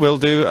 well, he will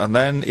do, and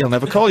then he'll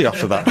never call you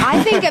after that.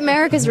 I think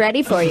America's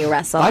ready for you,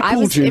 Russell. I I called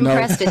was you, no.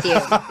 impressed with you.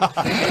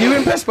 You were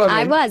impressed by me?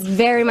 I was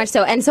very much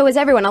so, and so was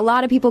everyone. A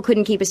lot of people people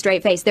couldn't keep a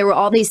straight face. There were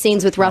all these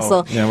scenes with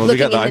Russell Yeah, well, we looking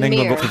get that in in the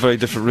England, mirror. but for very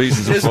different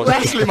reasons, unfortunately.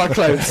 Especially my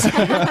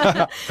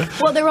clothes.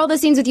 Well, there were all those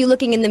scenes with you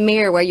looking in the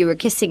mirror where you were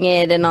kissing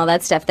it and all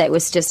that stuff that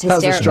was just That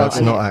was a hysterical.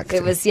 struggle. That's not acting.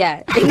 It was,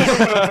 yeah.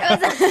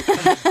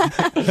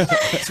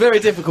 It's very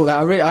difficult. That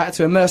I had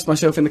to immerse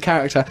myself in the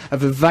character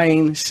of a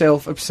vain,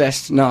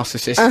 self-obsessed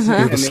narcissist.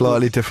 With a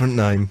slightly different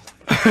name.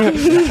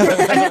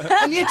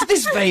 And yet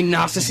this vain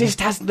narcissist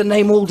has the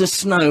name Aldous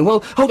Snow.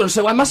 Well, hold on,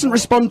 so I mustn't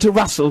respond to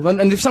Russell,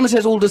 and if someone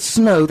says Aldous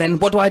Snow, then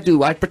what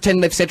do? I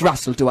pretend they've said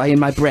Russell, do I, in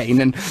my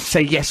brain, and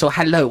say yes or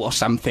hello or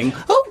something?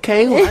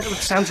 Okay, well, that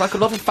sounds like a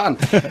lot of fun.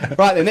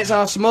 Right then, let's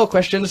ask some more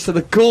questions to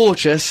the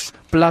gorgeous,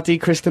 bloody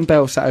Kristen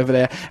Bell sat over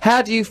there.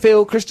 How do you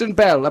feel, Kristen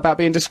Bell, about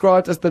being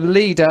described as the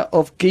leader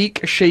of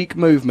Geek Chic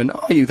movement?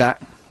 Are you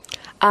that?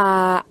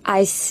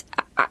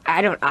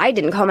 I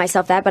didn't call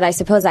myself that, but I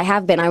suppose I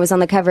have been. I was on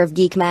the cover of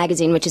Geek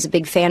Magazine, which is a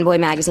big fanboy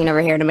magazine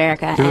over here in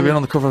America. Have you ever been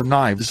on the cover of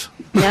Knives?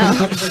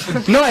 No.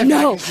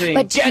 No,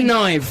 But get a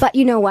knife. But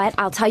you know what?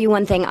 I'll tell you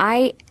one thing.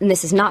 And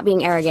this is not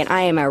being arrogant.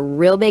 I am a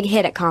real big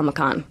hit at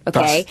Comic-Con.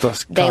 Okay,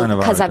 That's kind of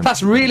arrogant.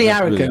 That's really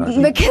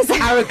arrogant. Because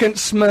arrogant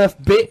Smurf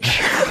bitch.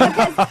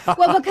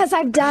 because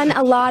I've done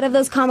a lot of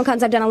those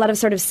Comic-Cons. I've done a lot of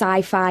sort of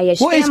sci-fi-ish.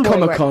 What is fanboy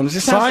work. Comic-Cons?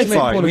 It sounds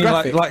Sci-fi? You mean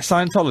pornographic. like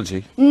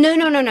Scientology? No. Are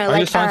you a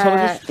Like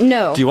Scientologist?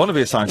 no. Do you want to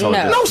be a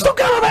Scientologist? No, stop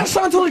going on about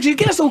Scientology.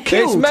 Get us all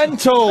killed. It's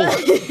mental!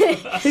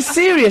 It's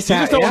serious You out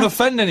just don't here. want to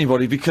offend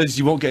anybody because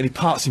you won't get any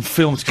parts in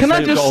films Can because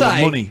I they've just got all the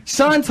say, money.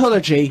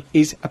 Scientology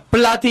is a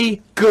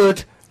bloody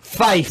good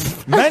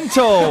faith.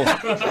 Mental!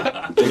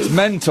 It's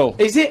mental.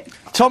 Is it?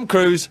 Tom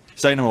Cruise,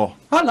 say no more.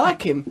 I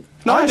like him.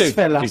 I do. Nice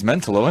fella. He's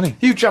mental though, isn't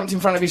he? You jumped in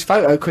front of his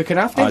photo quick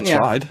enough, didn't you?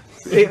 I tried.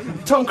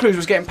 Tom Cruise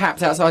was getting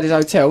papped outside his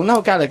hotel.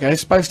 Noel Gallagher,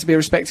 supposed to be a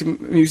respected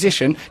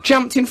musician,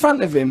 jumped in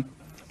front of him,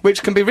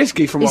 which can be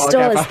risky from He what I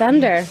stole gather. his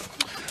thunder.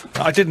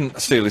 I didn't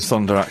steal his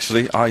thunder,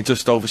 actually. I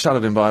just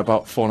overshadowed him by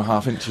about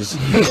 4.5 inches.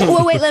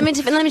 Well, wait. Let me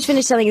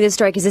finish telling you this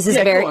story because this is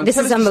Yeah, go on, this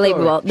tell is us the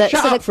unbelievable. story.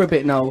 Shut up for a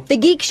bit, Noel. The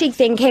Geek Chic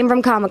thing came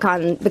from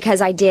Comic-Con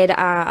because I did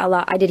a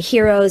lot. I did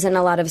Heroes and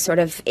a lot of sort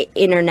of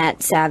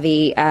internet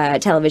savvy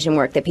television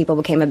work that people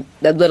became a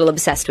little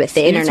obsessed with.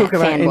 The You internet talk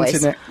about fanboys.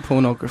 internet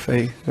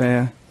pornography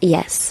there.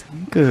 Yes.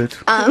 Good.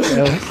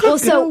 Well,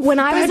 so when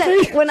I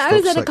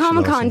was at a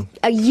Comic-Con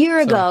a year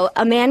ago,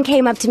 a man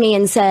came up to me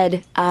and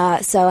said,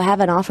 "So I have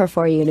an offer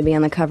for you to be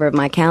on the cover of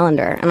my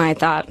calendar." And I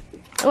thought,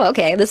 "Oh,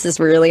 okay, this is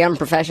really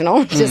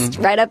unprofessional. Just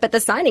right up at the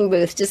signing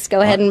booth, just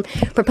go ahead and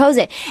propose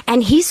it."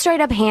 And he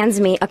straight up hands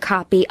me a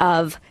copy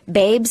of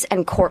Babes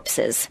and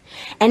Corpses,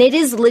 and it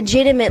is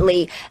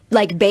legitimately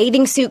like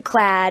bathing suit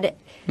clad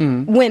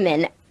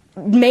women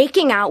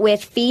making out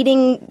with,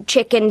 feeding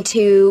chicken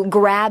to,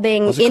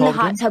 grabbing What's it in the called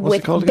hot again? tub What's it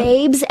with called again?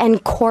 babes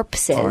and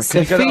corpses. Alright, can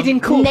you get it on- Feeding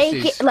corpses.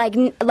 Naked, like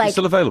It's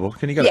still available.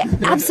 Can you get yeah,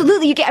 it?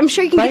 absolutely. You get. I'm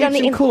sure you can get it on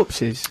Babes the. and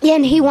corpses. Yeah,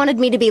 and he wanted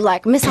me to be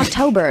like Miss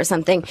October or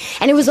something,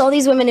 and it was all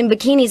these women in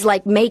bikinis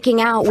like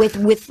making out with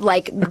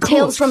like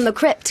Tales from the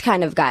Crypt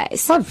kind of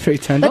guys. I'm pretty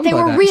turned But on they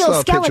by were that. real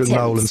It's like a picture of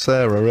Noel and skeletons.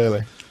 Sarah,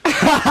 really.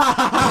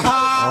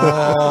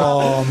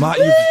 Oh, Matt,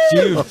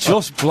 you've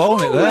just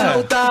blown it there.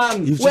 Well done.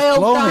 You've just Well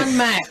blown done, it.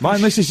 Matt. My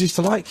missus used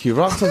to like you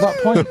right up to that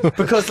point.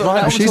 Because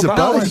right up she's until a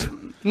that babe. point.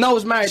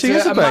 Noel's married She to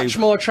is a a babe. much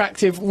more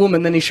attractive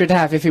woman than he should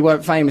have if he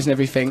weren't famous and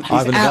everything. He's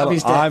Ivan out of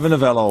his depth. Ivan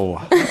Novello.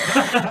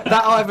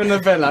 That Ivan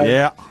Novello.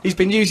 Yeah. He's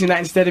been using that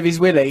instead of his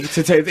willy to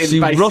in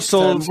See, basic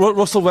Russell terms.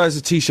 Russell wears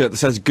a T-shirt that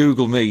says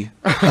 "Google me."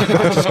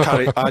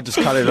 I just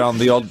carry around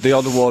the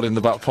odd award in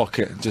the back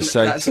pocket and just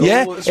say, That's all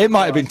 "Yeah, that's it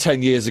might have been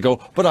 10 years ago,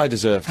 but I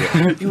deserved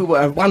it." You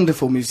were a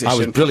wonderful musician. I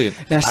was brilliant.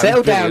 Now I was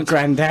settle down, brilliant.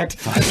 Grandad.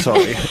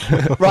 Sorry.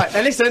 Right,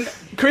 now listen,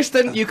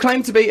 Kristen, you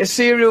claim to be a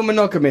serial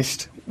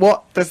monogamist.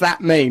 What does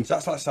that mean?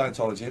 That's like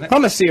Scientology, isn't it?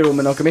 I'm a serial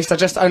monogamist. I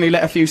just only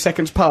let a few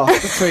seconds pass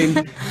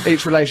between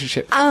each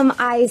relationship.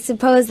 I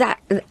suppose that.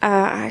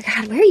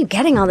 God, where are you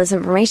getting all this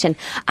information?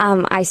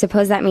 I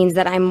suppose that means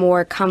that I'm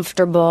more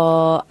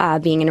comfortable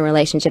being in a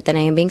relationship than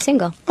I am being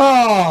single.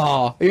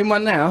 Oh, are you in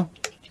one now?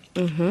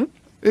 Mm-hmm.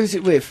 Who's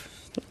it with?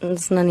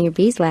 It's none of your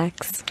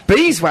beeswax.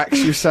 Beeswax,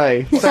 you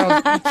say?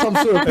 Sounds some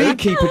sort of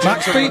beekeeper.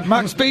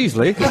 Max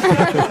Beasley.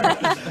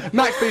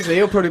 Max Beasley,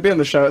 he'll probably be on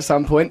the show at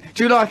some point.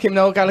 Do you like him,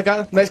 Noel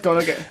Gallagher? Let's go on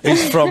again.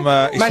 He's from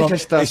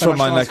Manchester. He's so from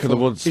much my nicer neck of the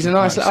for. woods. He's a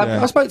nice Max, lad.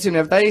 yeah. I spoke to him the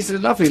other day. He's a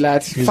lovely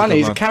lad. He's He's a funny. good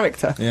He's a man.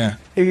 character. Yeah.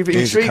 He's He's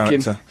a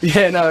intriguing. character.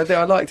 Yeah, no,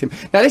 I liked him.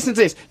 Now listen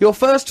to this. Your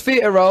first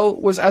theatre role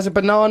was as a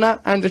banana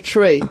and a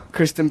tree,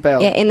 Kristen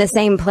Bell. Yeah, in the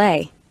same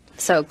play.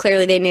 So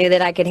clearly they knew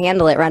that I could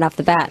handle it right off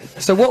the bat.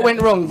 So what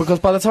went wrong? Because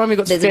by the time you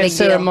got to There's a get big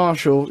Sarah deal.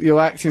 Marshall,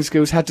 your acting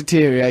skills had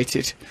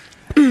deteriorated.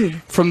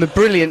 From the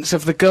brilliance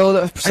of the girl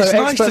that so It's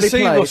nice to expertly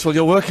see, played. Russell.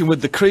 You're working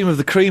with the cream of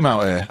the cream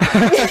out here.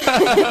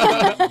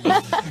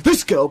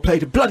 This girl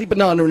played a bloody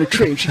banana in a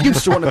tree and she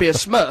used to want to be a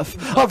Smurf.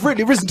 I've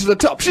really risen to the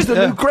top. She's the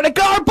new Greta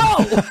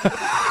Garbo!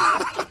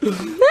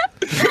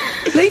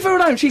 Leave her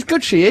alone. She's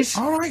good, she is.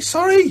 All right,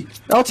 sorry.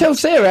 I'll tell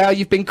Sarah how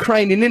you've been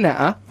craning in at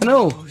her and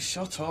all.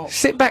 Shut up.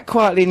 Sit back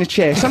quietly in a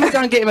chair. Someone go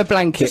and get him a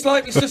blanket.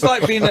 It's just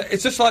like being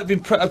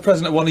a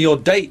president at one of your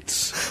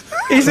dates.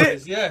 Is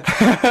it? Yeah.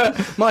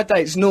 My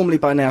dates, normally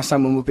by now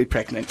someone would be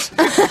pregnant.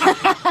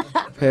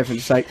 For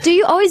heaven's sake. Do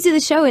you always do the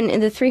show in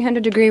the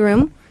 300-degree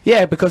room?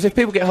 Yeah, because if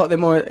people get hot, they're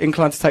more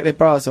inclined to take their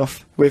bras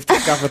off. We've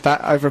discovered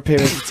that over a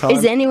period of time.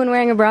 Is anyone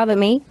wearing a bra but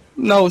me?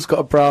 Noel's got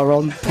a bra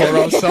on, poor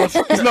old sod.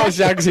 He's not as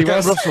young as he Get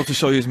was. Russell to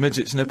show you his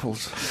midget's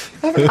nipples.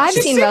 I've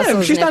She's seen seen them.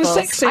 Russell's She's done nipples.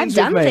 sex scenes I've with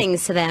done me.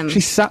 things to them. She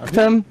sucked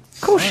them.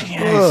 Of course she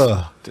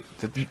has.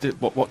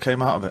 What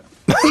came out of it?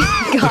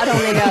 God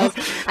only knows.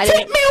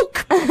 Tit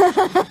milk!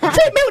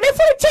 Tit milk! They're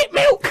full of tit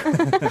milk!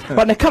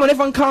 Right, now come on,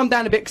 everyone calm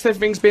down a bit because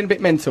everything's been a bit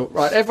mental.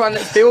 Right, everyone,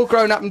 let's be all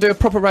grown up and do a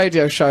proper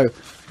radio show.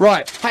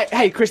 Right,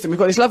 hey, Kristen, we've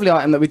got this lovely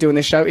item that we do on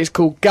this show. It's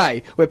called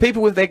Gay, where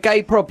people with their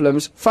gay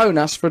problems phone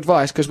us for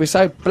advice because we're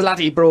so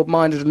bloody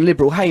broad-minded and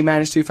liberal. Hey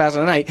man, it's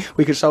 2008.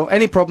 We can solve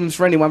any problems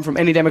for anyone from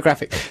any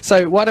demographic.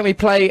 So why don't we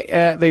play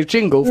the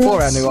jingle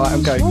for our new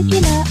item, Go.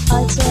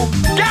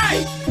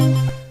 Gay!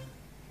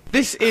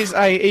 This is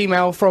a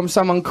email from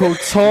someone called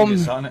Tom.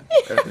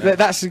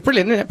 That's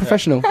brilliant, isn't it?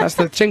 Professional. That's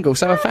the jingle.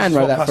 So a fan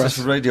wrote that for us.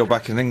 For radio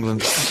back in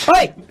England.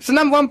 Hey, it's the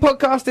 #1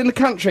 podcast in the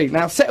country.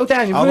 Now settle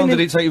down. You're How long ruining-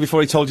 did it take you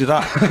before he told you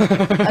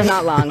that?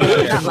 Not long.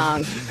 Not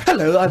long.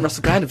 Hello, I'm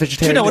Russell Grant, a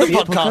vegetarian. Do you know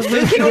what a podcast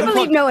is? Can you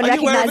believe no one Are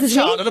you wearing recognises a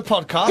chart me? on a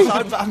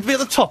podcast? I'd be at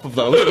the top of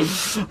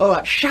those. All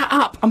right, shut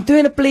up. I'm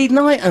doing a bleeding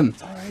item.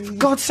 For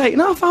God's sake,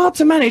 not hard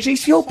to manage.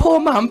 It's your poor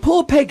mum,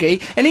 poor Peggy,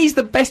 and he's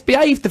the best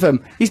behaved of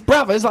them. His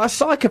brother's like a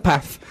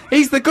psychopath.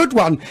 He's the good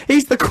one.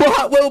 He's the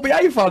quiet,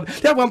 well-behaved one.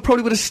 The other one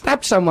probably would have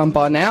stabbed someone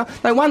by now.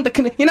 No wonder,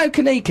 you know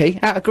Kaniki,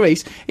 out of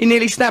Greece, he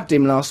nearly stabbed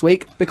him last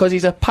week because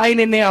he's a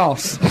pain in the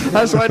arse.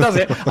 That's why he does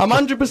it. I'm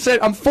 100%,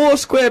 I'm 4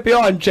 square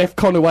behind Jeff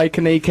Conaway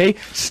Kaniki,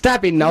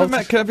 stabbing Noel.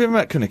 Have you ever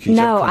met Kaniki?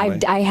 No,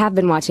 I have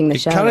been watching the He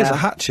show. carries though. a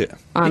hatchet.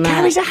 On, He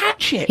carries a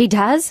hatchet. He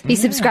does? He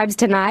subscribes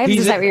to knives?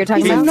 Is that what you're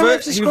talking he's a about?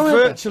 knife He subscriber.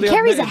 virtually He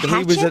carries a admitted that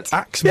he was an hatchet?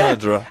 axe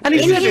murderer. And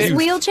he's In in his it.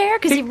 wheelchair?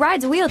 Because he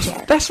rides a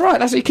wheelchair. That's right,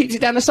 that's why he keeps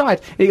it down the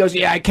side. He goes,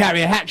 yeah, I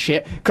carry a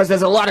hatchet, because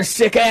there's a lot of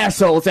sick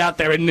assholes out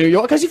there in New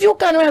York. Because if you're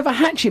going around with a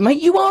hatchet,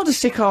 mate, you are the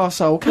sick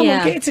arsehole. Come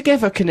Yeah. on, get it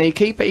together,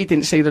 Kaniki. But he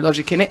didn't see the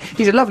logic in it.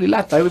 He's a lovely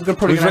lad, though. We've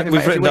probably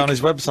We've written down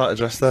his website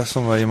address there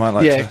somewhere. You might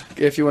like Yeah,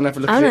 to. if you want to have a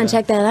look I'm at going it. to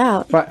check that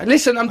out. Right,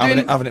 listen, I'm doing...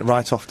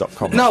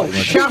 Havingitwriteoff.com. No,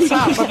 shut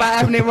up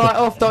about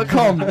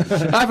havingitwriteoff.com.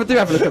 I do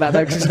have a look at that,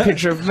 though, because it's a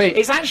picture of me.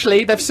 It's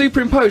actually, they've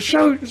superimposed.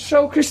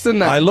 Show Kristen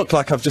that. I look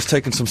like I've just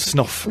taken some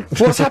snuff.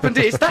 What's happened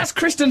is, that's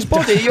Kristen's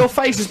body your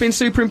face has been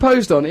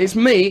superimposed on. It's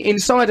me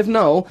inside of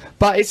Noel,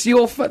 but it's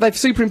your... they've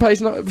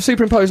superimposed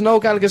Noel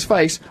Gallagher's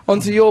face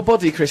onto your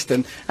body,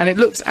 Kristen, and it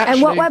looks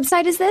actually... And what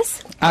website is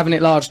this?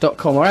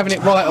 havingitlarge.com or having it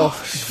right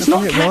off. It's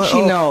not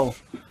catchy, Noel.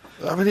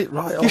 Having it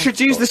right off. You should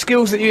use the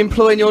skills that you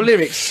employ in your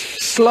lyrics.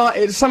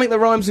 Something that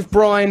rhymes with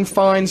brine,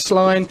 fine,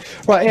 sline.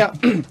 Right, here.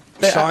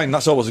 Shine,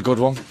 that's always a good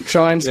one.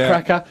 Shines, Yeah.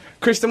 cracker.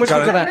 Kristen, what's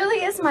look at that?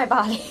 really is my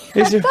body.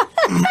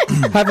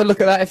 Have a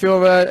look at that if you're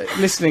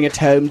listening at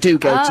home. Do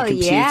go to Oh,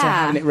 computer,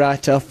 yeah.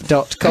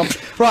 havingitwriteoff.com.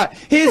 Right,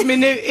 here's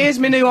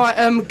my new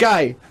item,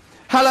 Gay.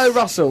 Hello,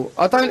 Russell.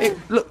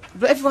 Look,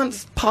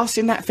 everyone's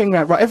passing that thing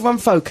around. Right, everyone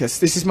focus.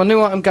 This is my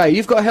new item, Gay.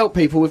 You've got to help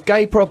people with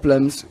gay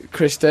problems,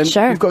 Kristen.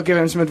 Sure. You've got to give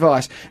them some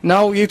advice.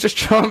 No, you just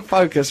try and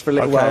focus for a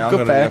little while.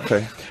 Good pair.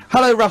 Okay.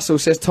 Hello, Russell,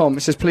 says Tom.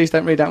 It says, please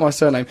don't read out my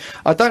surname.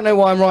 I don't know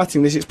why I'm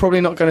writing this. It's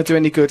probably not going to do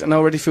any good, and I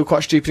already feel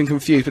quite stupid and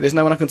confused, but there's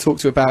no one I can talk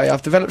to about it.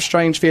 I've developed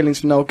strange feelings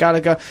for Noel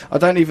Gallagher. I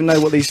don't even know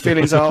what these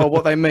feelings are or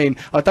what they mean.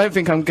 I don't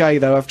think I'm gay,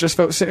 though. I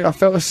felt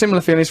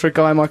similar feelings for a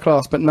guy in my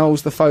class, but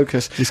Noel's the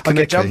focus. I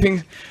get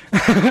jumping...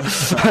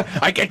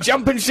 I get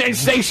jumping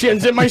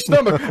sensations in my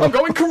stomach. I'm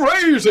going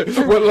crazy.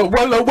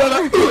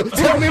 Wella.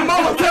 Tell me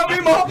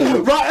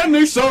more. Write a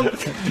new song.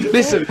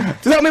 Listen.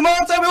 Tell me more.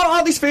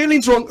 Are these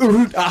feelings wrong?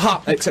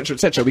 Aha, etc.,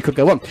 etc. We could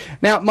go on.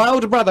 Now, my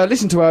older brother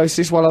listened to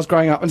Oasis while I was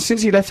growing up, and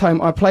since he left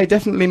home, I play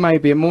Definitely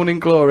Maybe and Morning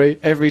Glory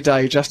every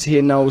day just to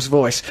hear Noel's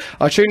voice.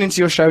 I tune into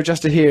your show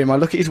just to hear him. I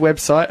look at his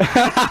website,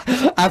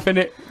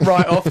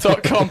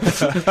 havingitwriteoff.com,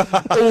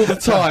 all the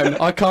time.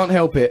 I can't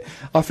help it.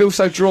 I feel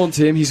so drawn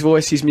to him, his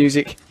voice, his music,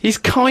 his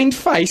kind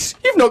face.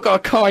 You've not got a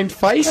kind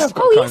face.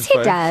 Oh, yes, he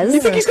does. You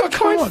think he's got a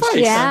kind face?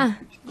 Yeah.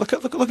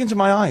 Look into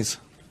my eyes.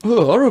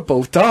 Oh,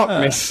 horrible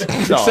darkness.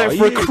 Except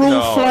for a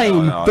cruel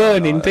flame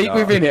burning deep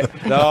within it.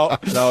 No,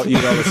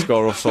 you know the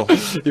score, Russell.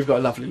 You've got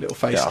a lovely little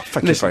face. Yeah,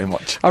 thank you very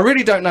much. I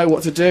really don't know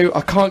what to do.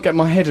 I can't get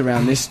my head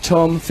around this.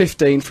 Tom,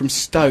 15, from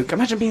Stoke.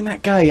 Imagine being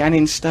that gay and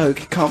in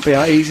Stoke. It can't be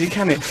that easy,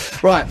 can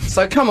it? Right,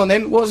 so come on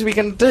then. What are we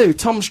going to do?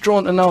 Tom's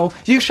drawn to Noel.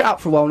 You shut up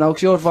for a while, Noel,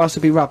 because your advice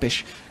will be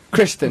rubbish.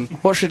 Kristen,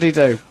 what should he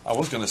do? I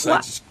was going to say,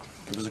 just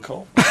give us a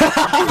call.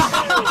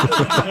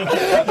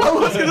 I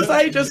was going to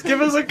say, just give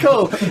us a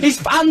call. He's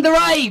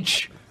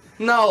underage.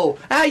 No.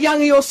 How young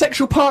are your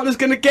sexual partners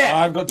going to get?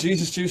 I've got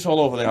Jesus juice all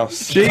over the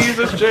house.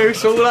 Jesus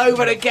juice all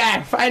over the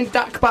gaff. And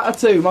duck butter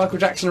too. Michael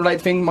Jackson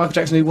related thing. Michael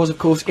Jackson, who was, of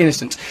course,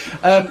 innocent.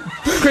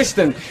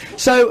 Kristen,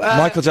 so...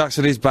 Michael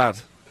Jackson is bad.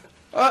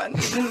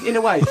 In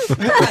a way.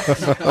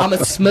 I'm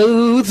a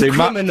smooth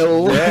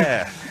criminal.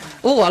 Yeah.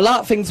 Oh, I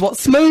like things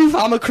what's smooth.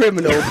 I'm a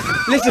criminal.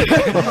 Listen,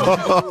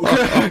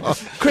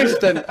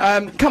 Kristen,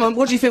 come on.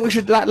 What do you think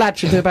lad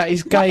should do about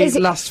his gay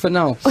lust for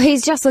Noel? Well,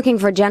 he's just looking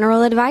for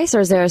general advice, or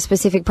is there a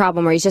specific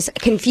problem where he's just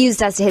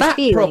confused as to his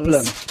feelings?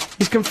 Problem.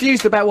 He's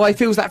confused about why he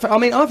feels that. I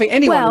mean, I think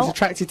anyone who's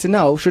attracted to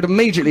Noel should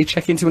immediately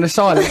check into an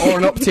asylum or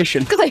an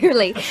optician.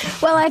 Clearly.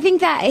 Well, I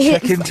think that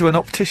check into an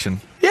optician.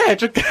 Yeah, I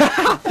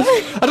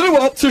don't know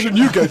what optician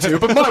you go to,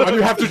 but my one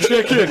you have to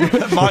check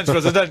in. Mine's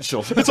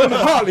residential. It's on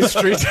Harley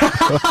Street.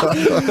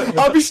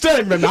 I'll be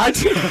staying the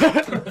night.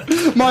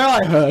 My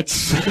eye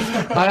hurts.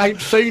 I ain't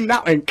seen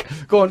nothing.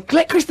 Go on,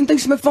 let Kristen do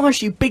some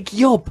advice, you big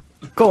yob.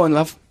 Go on,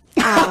 love.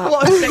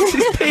 What a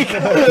sexist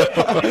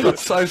pig.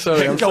 So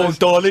sorry. Go on,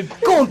 darling.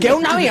 Go on, girl.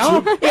 No, you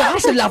are. Yeah,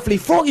 that's a lovely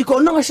frock. You've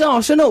got a nice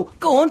arse and all.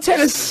 Go on,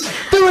 tell us.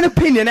 Do an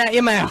opinion out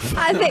your mouth.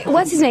 I think,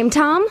 what's his name,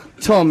 Tom?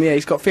 Tom, yeah,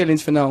 he's got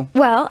feelings for Noel.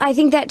 Well, I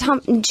think that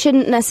Tom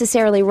shouldn't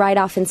necessarily write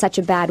off in such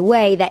a bad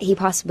way that he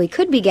possibly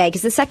could be gay,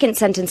 because the second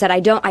sentence said,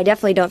 I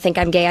definitely don't think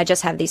I'm gay, I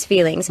just have these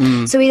feelings.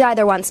 So he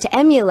either wants to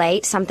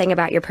emulate something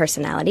about your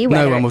personality,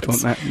 whether no one would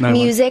want that. No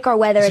music, or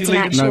whether it's an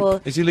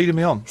actual Is he leading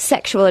me on?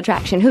 Sexual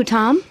attraction. Who,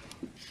 Tom?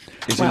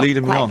 Is he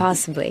leading me on? Quite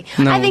possibly.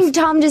 No. I think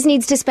Tom just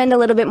needs to spend a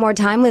little bit more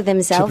time with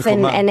himself,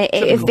 and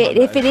if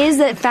it is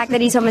the fact that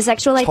he's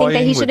homosexual, I think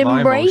that he should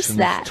embrace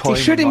that. He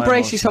should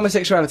embrace his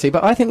homosexuality,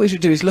 but I think we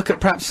should do is look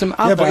at perhaps some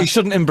other... Yeah, but he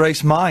shouldn't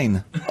embrace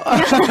mine.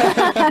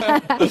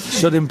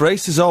 Should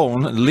embrace his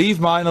own, leave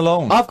mine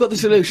alone. I've got the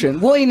solution.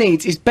 What he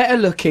needs is better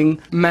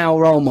looking male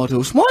role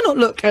models. Why not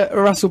look at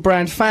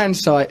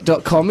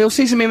russellbrandfansite.com? You'll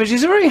see some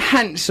images of a very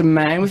handsome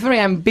man with very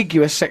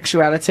ambiguous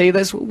sexuality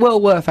that's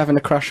well worth having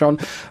a crush on,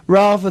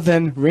 rather than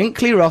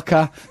wrinkly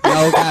rocker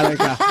Noel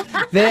Gallagher.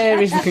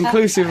 There is the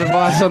conclusive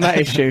advice on that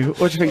issue.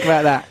 What do you think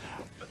about that?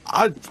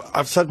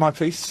 I've said my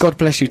piece. God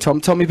bless you, Tom.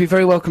 Tom, you'd be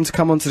very welcome to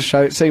come onto the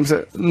show. It seems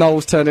that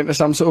Noel's turned into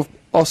some sort of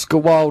Oscar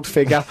Wilde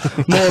figure.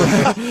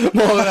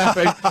 more than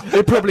happy.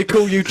 They'd probably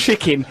call you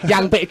chicken.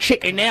 Young bit of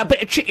chicken now,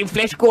 bit of chicken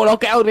flesh. Go on, I'll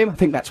get hold of him. I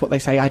think that's what they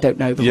say. I don't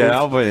know.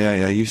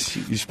 Yeah, you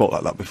spoke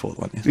like that before,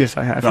 didn't you? Yes,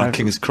 I have. Around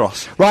King's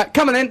Cross. Right,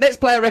 come on then. Let's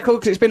play a record,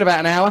 because it's been about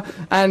an hour.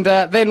 And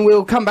then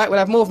we'll come back. We'll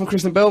have more from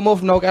Kristen Bell, more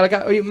from Noel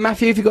Gallagher.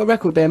 Matthew, have you got a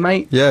record there,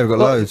 mate? Yeah, we've got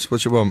loads.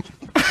 What you want?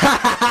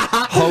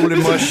 Hole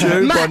in My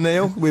Shoe by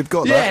Neil. We've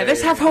got that. Yeah,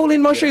 let's have Hole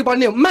in My Shoe by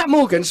Neil. Matt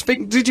Morgan,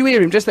 did you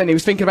hear him just then? He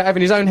was thinking about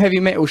having his own heavy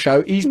metal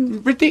show. He's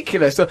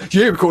ridiculous.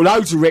 Yeah, we've got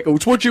loads of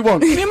records. What do you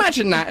want? Can you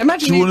imagine that?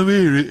 Imagine. Do you want to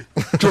hear it?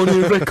 Do you want to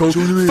hear a record?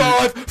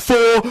 5,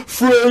 4,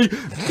 3.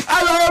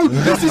 Hello,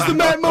 this is the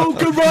Matt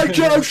Morgan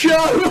Radio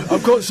Show.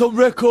 I've got some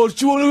records.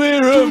 Do you want to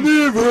hear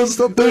them?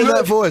 Stop doing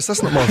that voice.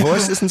 That's not my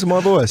voice. Listen to my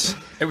voice.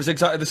 It was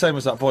exactly the same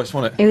as that voice,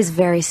 wasn't it? It was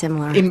very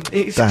similar.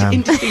 It's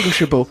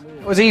indistinguishable.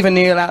 It was either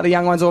Neil out of the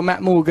Young Ones or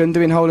Matt Morgan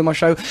doing Hole in My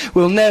Show.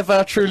 We'll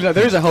never truly know.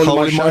 There is a Hole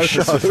in My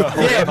Show.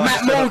 Yeah,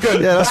 Matt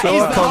Morgan. Yeah, that's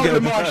right. I can't get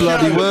a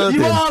bloody word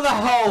You in. are the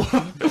hole.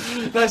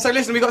 No, so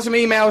listen, we've got some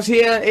emails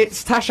here.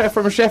 It's Tasha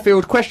from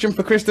Sheffield. Question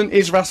for Kristen: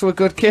 is Russell a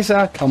good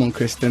kisser? Come on,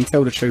 Kristen,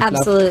 tell the truth.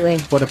 Absolutely.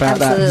 Love. What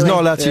about Absolutely. that? He's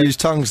not allowed to use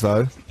tongues,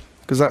 though,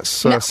 because that's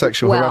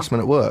sexual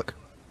harassment at work.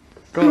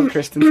 Go on,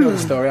 Kristen, tell the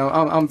story.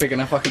 I'm big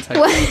enough, I can take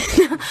it.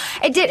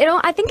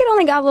 I think it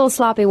only got a little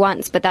sloppy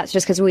once, but that's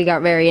just because we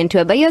got very into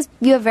it. But you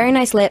have very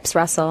nice lips,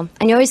 Russell,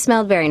 and you always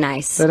smelled very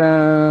nice.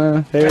 Ta-da!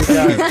 There we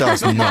go. It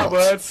does not.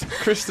 Words,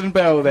 Kristen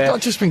Bell there.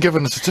 I've just been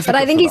given a certificate. But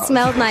I think for he that.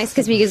 smelled nice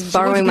because he was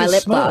borrowing my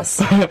lip gloss.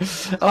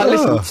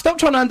 Listen, stop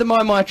trying to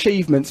undermine my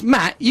achievements.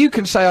 Matt, you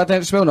can say I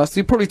don't smell nice.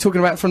 You're probably talking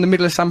about from the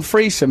middle of some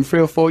threesome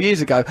 3 or 4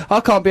 years ago. I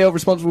can't be held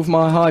responsible for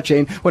my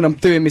hygiene when I'm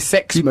doing my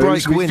sex You moves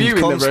break with wind you in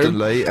the room.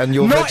 constantly, and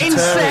your Not in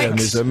sex.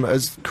 vegetarianism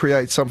has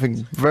created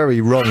something very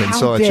wrong How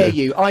inside dare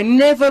you? I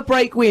never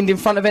break wind in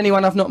front of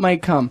anyone I've not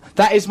made come.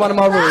 That is one of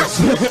my rules.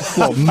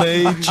 What,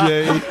 me, G,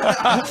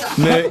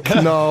 Nick,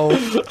 Noel?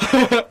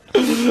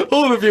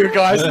 All of you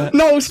guys.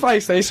 Noel's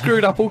face there, he's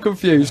screwed up, all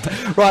confused.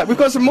 Right, we've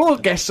got some more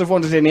guests have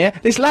wandered in here.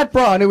 This lad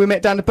Brian, who we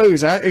met down the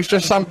boozer, who's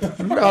just some...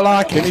 I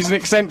like him, he's an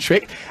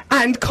eccentric.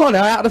 And Connor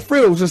out of the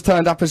Frills has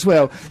turned up as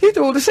well. You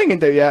do all the singing,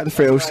 do you, out of the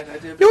Frills?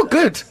 You're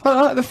good.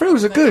 I like the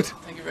Frills are good.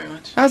 Thank you very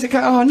much. How's it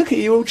going? Oh, look at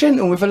you, all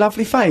gentle with a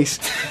lovely face.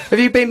 Have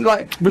you been,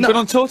 like... We've been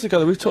on tour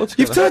together, we've toured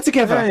together. You've toured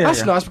together? Yeah, That's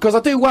yeah. nice, because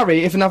I do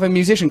worry if another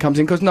musician comes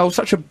in, because Noel's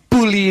such a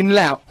bullying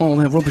lout. Oh,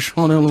 they're rubbish.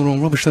 Oh, they're all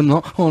rubbish, them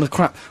lot. Oh, the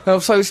crap.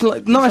 So it's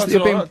like, nice that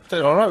you've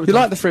been... All right, You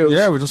like the Frills?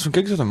 Yeah, we've done some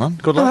gigs with them, man.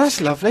 Good Oh, lads.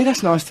 that's lovely.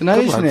 That's nice to know,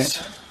 Good isn't lads.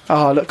 it?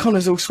 Oh, look,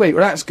 Connor's all sweet.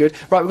 Well, that's good.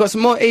 Right, we've got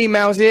some more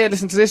emails here.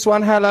 Listen to this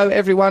one. Hello,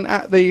 everyone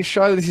at the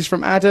show. This is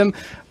from Adam.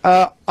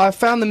 I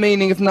found the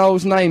meaning of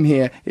Noel's name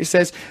here. It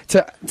says,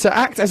 to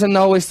act as a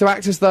Noel is to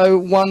act as though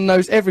one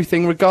knows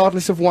everything,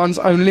 regardless of one's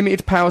own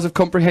limited powers of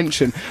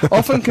comprehension.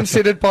 Often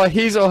considered by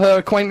his or her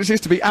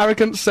acquaintances to be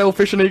arrogant,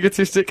 selfish and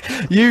egotistic.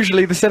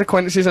 Usually the said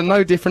acquaintances are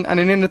no different, and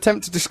in an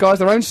attempt to disguise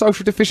their own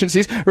social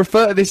deficiencies,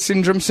 refer to this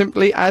syndrome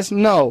simply as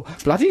Noel.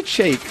 Bloody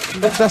cheek.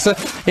 That's an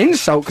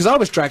insult, because I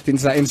was dragged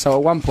into that insult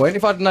at one point.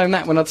 If I'd known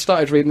that when I'd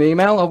started reading the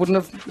email, I wouldn't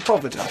have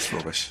bothered. That's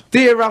rubbish.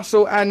 Dear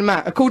Russell and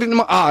Matt, according to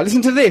my...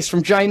 listen to this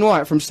from James Shane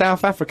White from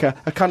South Africa,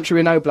 a country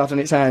with no blood on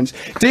its hands.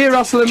 Dear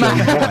Russell and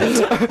Matt,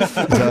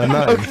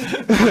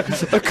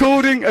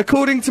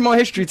 according to my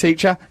history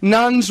teacher,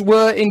 nuns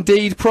were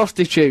indeed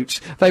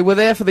prostitutes. They were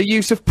there for the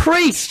use of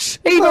priests.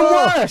 Even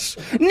worse.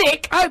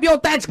 Nick, I hope your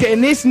dad's getting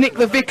this. Nick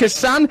the vicar's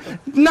son.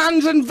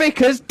 Nuns and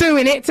vicars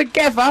doing it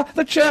together.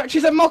 The church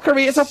is a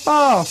mockery. It's a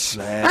farce.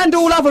 And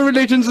all other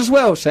religions as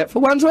well, except for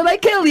ones where they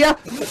kill you.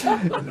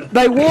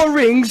 They wore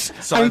rings.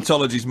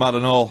 Scientology's mad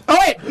and all. Oh,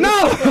 wait,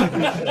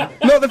 no!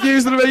 Not the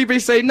views of the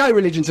BBC. No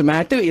religions are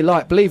mad. Do what you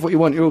like. Believe what you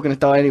want. You're all going to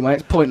die anyway.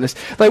 It's pointless.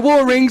 They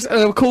wore rings and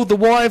they were called the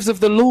Wives of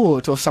the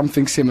Lord or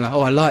something similar.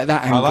 Oh, I like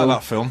that angle. I like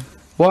that film.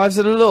 Wives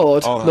of the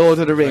Lord, Oh, Lord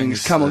of the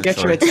Rings. Come on, get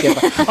your head together.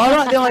 I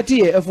like the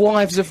idea of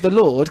Wives of the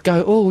Lord.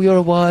 Go, oh, you're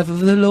a wife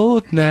of the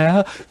Lord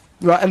now.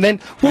 Right, and then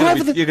You're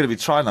going to be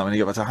trying that when you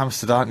get back to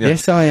Hampstead, aren't you?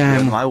 Yes, I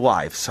am. You're my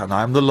wife, and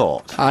I'm the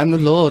Lord. I'm the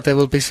Lord. There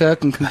will be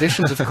certain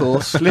conditions, of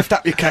course. Lift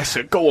up your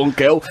cassock. Go on,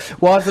 girl.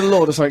 Wives of the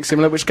Lord or something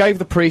similar, which gave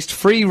the priest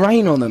free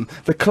rein on them.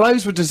 The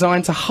clothes were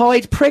designed to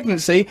hide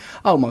pregnancy.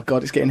 Oh, my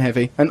God, it's getting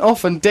heavy. And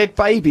often dead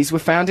babies were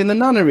found in the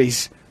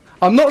nunneries.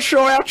 I'm not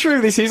sure how true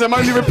this is. I'm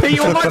only repeating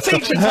what my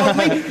teacher told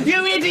me.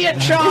 You idiot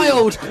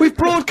child! We've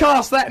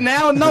broadcast that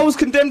now, and Noel's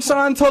condemned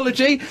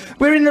Scientology.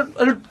 We're in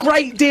a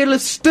great deal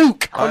of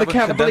stook on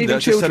account of believing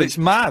children. I just said it's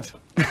mad.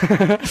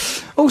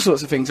 All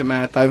sorts of things are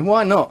mad, though.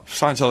 Why not?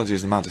 Scientology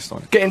is the maddest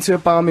one. Get into a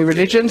balmy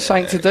religion,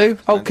 something to do.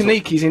 Old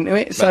Kaniki's into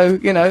it, so,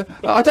 you know.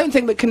 I don't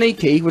think that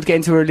Kaniki would get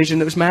into a religion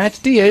that was mad,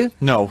 do you?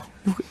 No.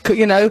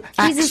 You know,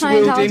 He's a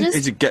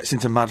Scientologist? He gets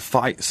into mad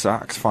fights,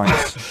 axe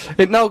fights.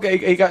 Noel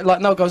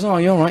goes, oh,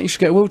 you're all right, you should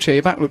get a wheelchair,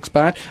 your back looks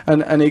bad.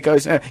 And he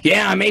goes,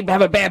 yeah, I may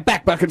have a bad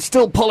back, but I can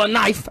still pull a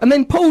knife. And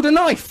then pulled a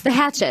knife. The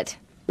hatchet.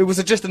 It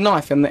was just a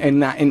knife in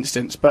that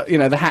instance, but, you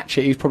know, the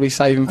hatchet he's probably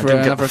saving for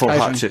another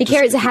occasion. He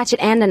carries a hatchet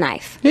and a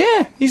knife.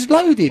 Yeah, he's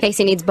loaded. In case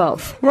he needs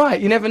both. Right,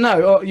 you never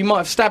know. Or you might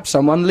have stabbed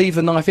someone, leave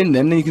the knife in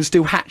them, then you can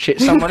still hatchet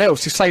someone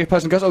else. Just say the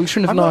person goes, oh, you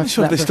shouldn't have I'm not knifed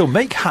sure that they still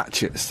make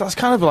hatchets. That's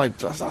kind of like,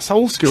 that's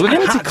old school, It's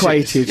isn't it?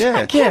 antiquated. Hatchets,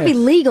 yeah. It can't be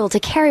legal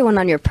to carry one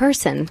on your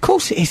person. Of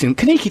course it isn't.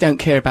 Kaniki don't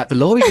care about the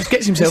law. He just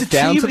gets himself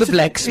down to the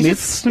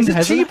blacksmiths and He's a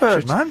has a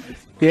T-bird, man.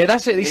 Yeah,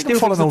 that's it. He still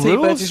follow thinks the no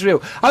T-Bird rules. is real.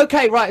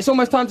 OK, right, it's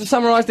almost time to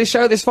summarise this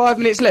show. There's 5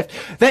 minutes left.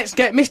 Let's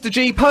get Mr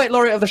G, Poet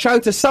Laureate of the show,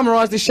 to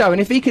summarise this show. And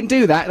if he can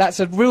do that, that's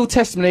a real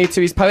testimony to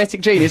his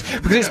poetic genius,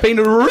 because it's been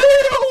a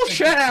real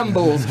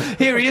shambles.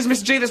 Here he is,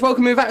 Mr G. Let's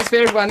welcome him to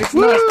Atmosphere, everyone. It's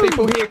nice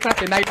people here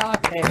clapping. They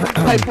like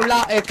it. People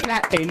like it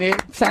clapping.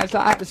 It sounds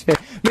like Atmosphere.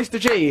 Mr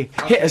G,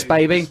 hit us,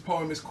 baby. This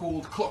poem is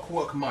called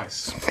Clockwork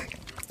Mice.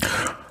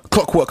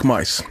 Clockwork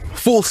Mice.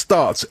 False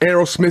starts,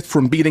 Aerosmith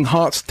from Beating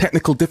Hearts,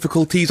 technical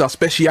difficulties, our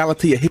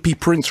speciality, a hippie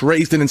prince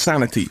raised in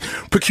insanity.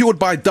 Procured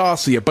by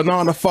Darcy, a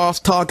banana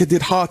fast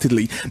targeted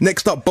heartedly.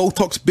 Next up,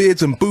 Botox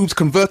beards and boobs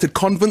converted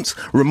convents,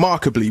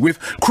 remarkably. With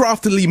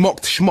craftily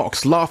mocked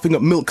schmocks, laughing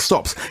at milk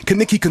sops.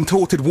 Kaniki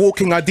contorted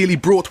walking, ideally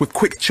brought with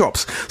quick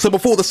chops. So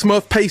before the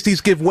Smurf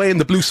pasties give way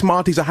and the blue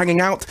Smarties are hanging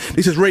out,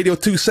 this is Radio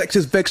 2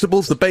 Sexes,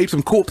 Vegetables, the Babes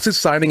and Corpses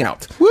signing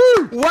out. Woo!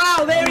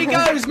 Wow, there he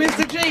goes,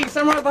 Mr G.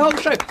 Summarise the whole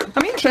show.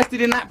 I'm interested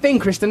in that thing,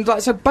 Kristen.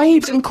 Like, so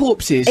Babes and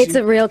Corpses. It's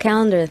a real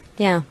calendar,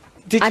 yeah.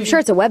 I'm sure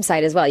it's a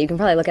website as well. You can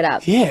probably look it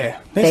up. Yeah.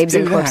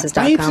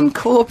 Babesandcorpses.com. Babes and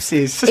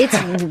Corpses.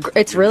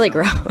 It's really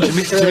gross. It's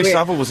really Jimmy weird.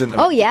 Savile was in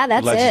Oh yeah,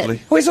 that's allegedly.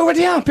 it. Well, it's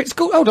already up. It's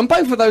cool. Hold on,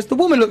 both of those. The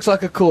woman looks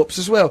like a corpse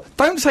as well.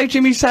 Don't say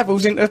Jimmy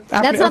Savile's into.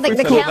 That's not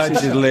the calendar.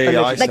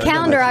 The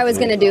calendar I was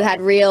going to do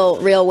had real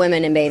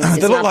women and babies.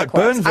 It's They look not like the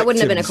corpse. burn I wouldn't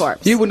have been a victims.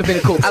 corpse. You wouldn't have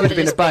been a corpse. I You would have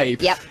been a would've just babe.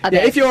 been- yep, a Yeah,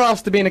 babe. if you're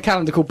asked to be in a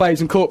calendar called Babes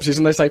and Corpses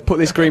and they say put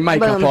this green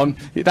makeup Boom. on,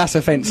 that's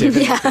offensive.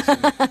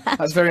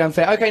 That's very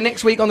unfair. Okay,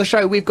 next week on the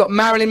show we've got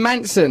Marilyn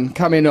Manson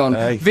coming on.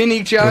 Hey.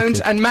 Vinnie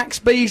Jones and Max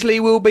Beasley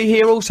will be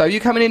here also. You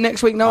coming in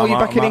next week? No, are you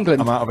back in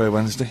England? I'm out of here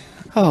Wednesday.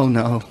 Oh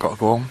no. Got to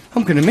go home.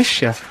 I'm going to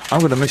miss you. I'm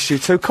going to miss you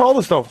too. Call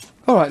us though.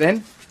 All right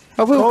then.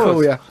 I will Call call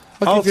us. you.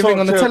 I'll give you a ring talk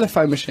on the to-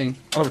 telephone machine.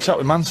 I'll have a chat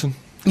with Manson.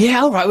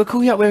 Yeah, all right. We'll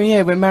call you up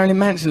when Marilyn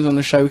Manson's on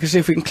the show. We can see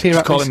if we can clear Just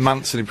up. call this- him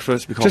Manson. He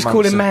prefers to be called Just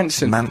Manson. call him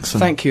Manson. Manson.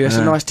 Thank you. That's a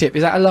Yeah. nice tip.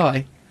 Is that a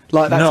lie?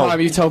 Like that No. time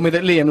you told me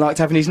that Liam liked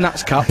having his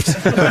nuts cupped.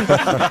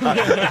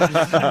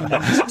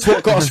 That's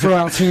what got us through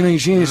our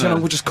teenage years, and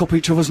we'll just cop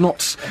each other's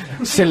nuts.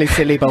 Silly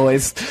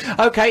boys.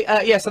 Okay,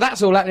 yeah, so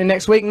that's all happening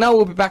next week. Noel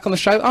will be back on the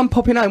show. I'm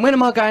popping home. When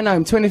am I going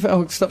home? 25th.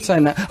 Oh, stop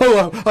saying that.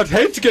 Oh, I'd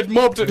hate to get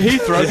mobbed at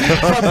Heathrow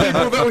by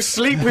people that will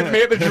sleep with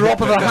me at the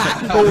drop of a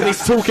hat. All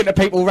this talking to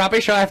people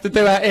rubbish I have to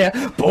do out here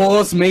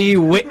bores me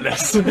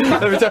witless.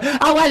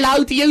 Oh,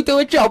 hello, do you do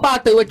a job? I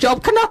do a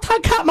job. Can I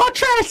take out my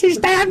trousers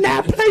down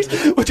now,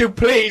 please? Would you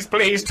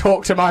please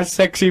talk to my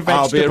sexy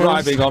vegetables? I'll be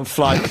arriving on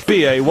flight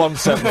BA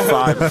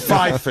 175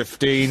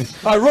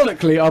 5:15.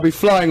 Ironically, I'll be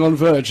flying on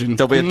Virgin.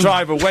 There'll be a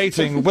driver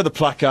waiting with a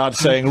placard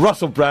saying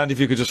Russell Brand. If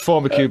you could just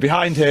form a queue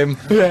behind him,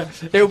 Yeah,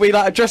 it'll be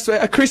like just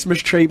a Christmas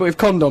tree, but with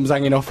condoms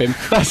hanging off him.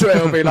 That's what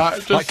it'll be like.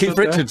 Just, like Keith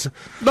Richards.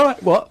 No,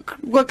 what?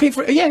 Well, Keith.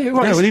 Yeah, right. Yeah,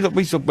 well, he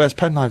wears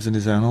penknives in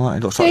his hair and all that. He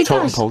looks like a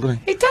totem pole, doesn't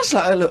he? He does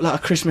look like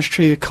a Christmas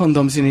tree with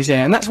condoms in his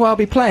hair, and that's why I'll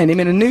be playing him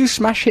in a new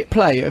smash hit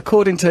play,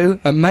 according to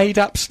a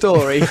made-up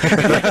story.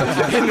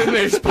 in the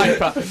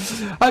newspaper.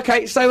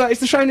 Okay, so is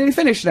the show nearly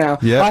finished now?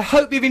 Yeah. I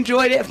hope you've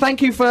enjoyed it.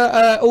 Thank you for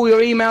all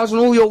your emails and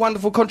all your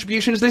wonderful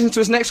contributions. Listen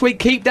to us next week.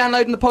 Keep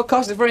downloading the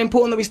podcast. It's very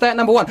important that we stay at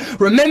number 1.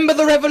 Remember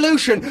the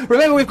revolution.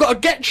 Remember, we've got to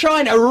get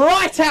China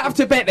right out of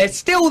Tibet. They're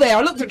still there.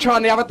 I looked at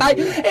China the other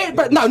day.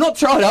 But no, not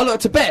China. I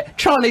looked at Tibet.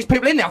 Chinese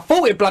people in there. I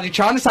thought it was bloody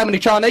China. So many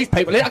Chinese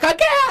people in there. I go,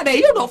 get out of there.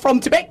 You're not from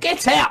Tibet.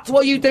 Get out.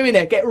 What are you doing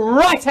there? Get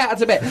right out of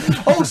Tibet.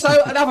 Also,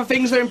 other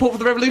things that are important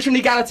for the revolution.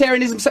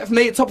 Egalitarianism set for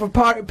me at top of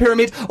a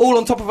pyramid, all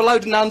on top of a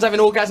load of nuns having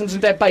orgasms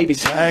and dead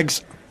babies.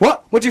 Slags.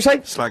 What? What'd you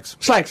say? Slags.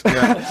 Slags.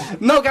 Yeah.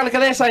 Noel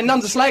Gallagher there saying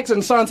nuns are slags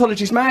and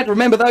Scientology's mad.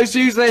 Remember those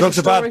Jews? There's Drugs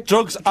the are story. bad.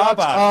 Drugs are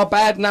bad. Are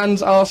bad.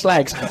 Nuns are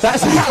slags.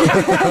 That's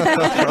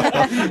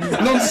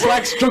nuns are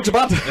slags. Drugs are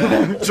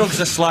bad.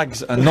 Drugs are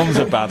slags and nuns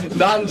are bad.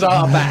 Nuns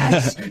are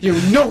bad. You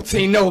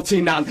naughty,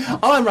 naughty nun.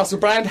 I'm Russell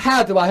Brand.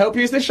 How do I help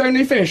you? Is this show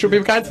nearly finished? We'll be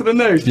going to the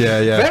news.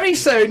 Yeah. Very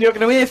soon you're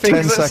going to hear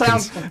things 10 that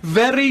sound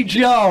very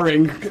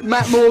jarring.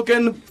 Matt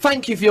Morgan,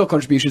 thank you for your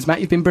contributions,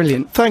 Matt. You've been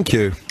brilliant. Thank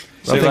you.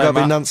 See I you think later, I've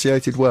Matt.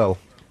 enunciated well.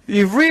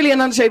 You've really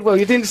enunciated well.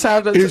 You didn't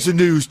sound... Here's the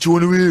news. Do you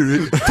want to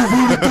hear it?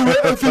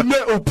 Heavy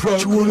metal program.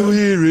 Do you want to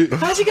hear it?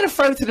 How's he going to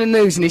throw to the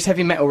news in his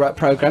heavy metal rap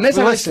programme? Let's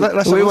have a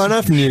listen. We won't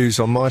have news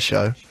on my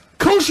show.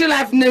 Of course you'll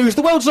have news.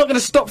 The world's not going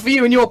to stop for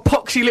you and your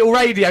poxy little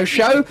radio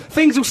show.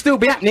 Things will still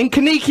be happening.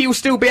 Kaneki will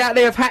still be out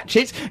there with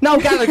hatchets. Noel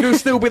Gallagher will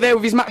still be there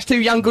with his much too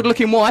young,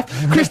 good-looking wife.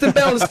 Kristen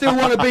Bell will still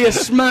want to be a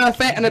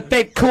smurfette and a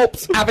dead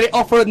corpse, having it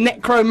off for a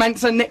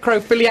necromancer,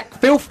 necrophiliac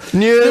filth.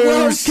 News. The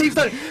world keeps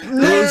on...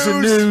 Here's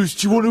the news.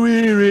 Do you want to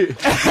hear it?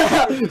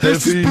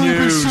 This is Heavy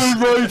news. BBC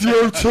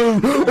Radio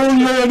 2,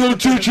 online on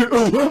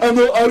digital, and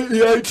on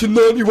 88 to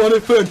 91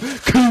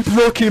 FM. Keep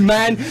rocking,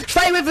 man.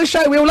 Stay with the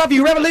show. We all love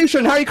you.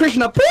 Revolution. Hare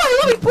Krishna.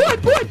 Boy, boy,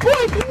 boy,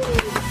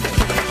 boy.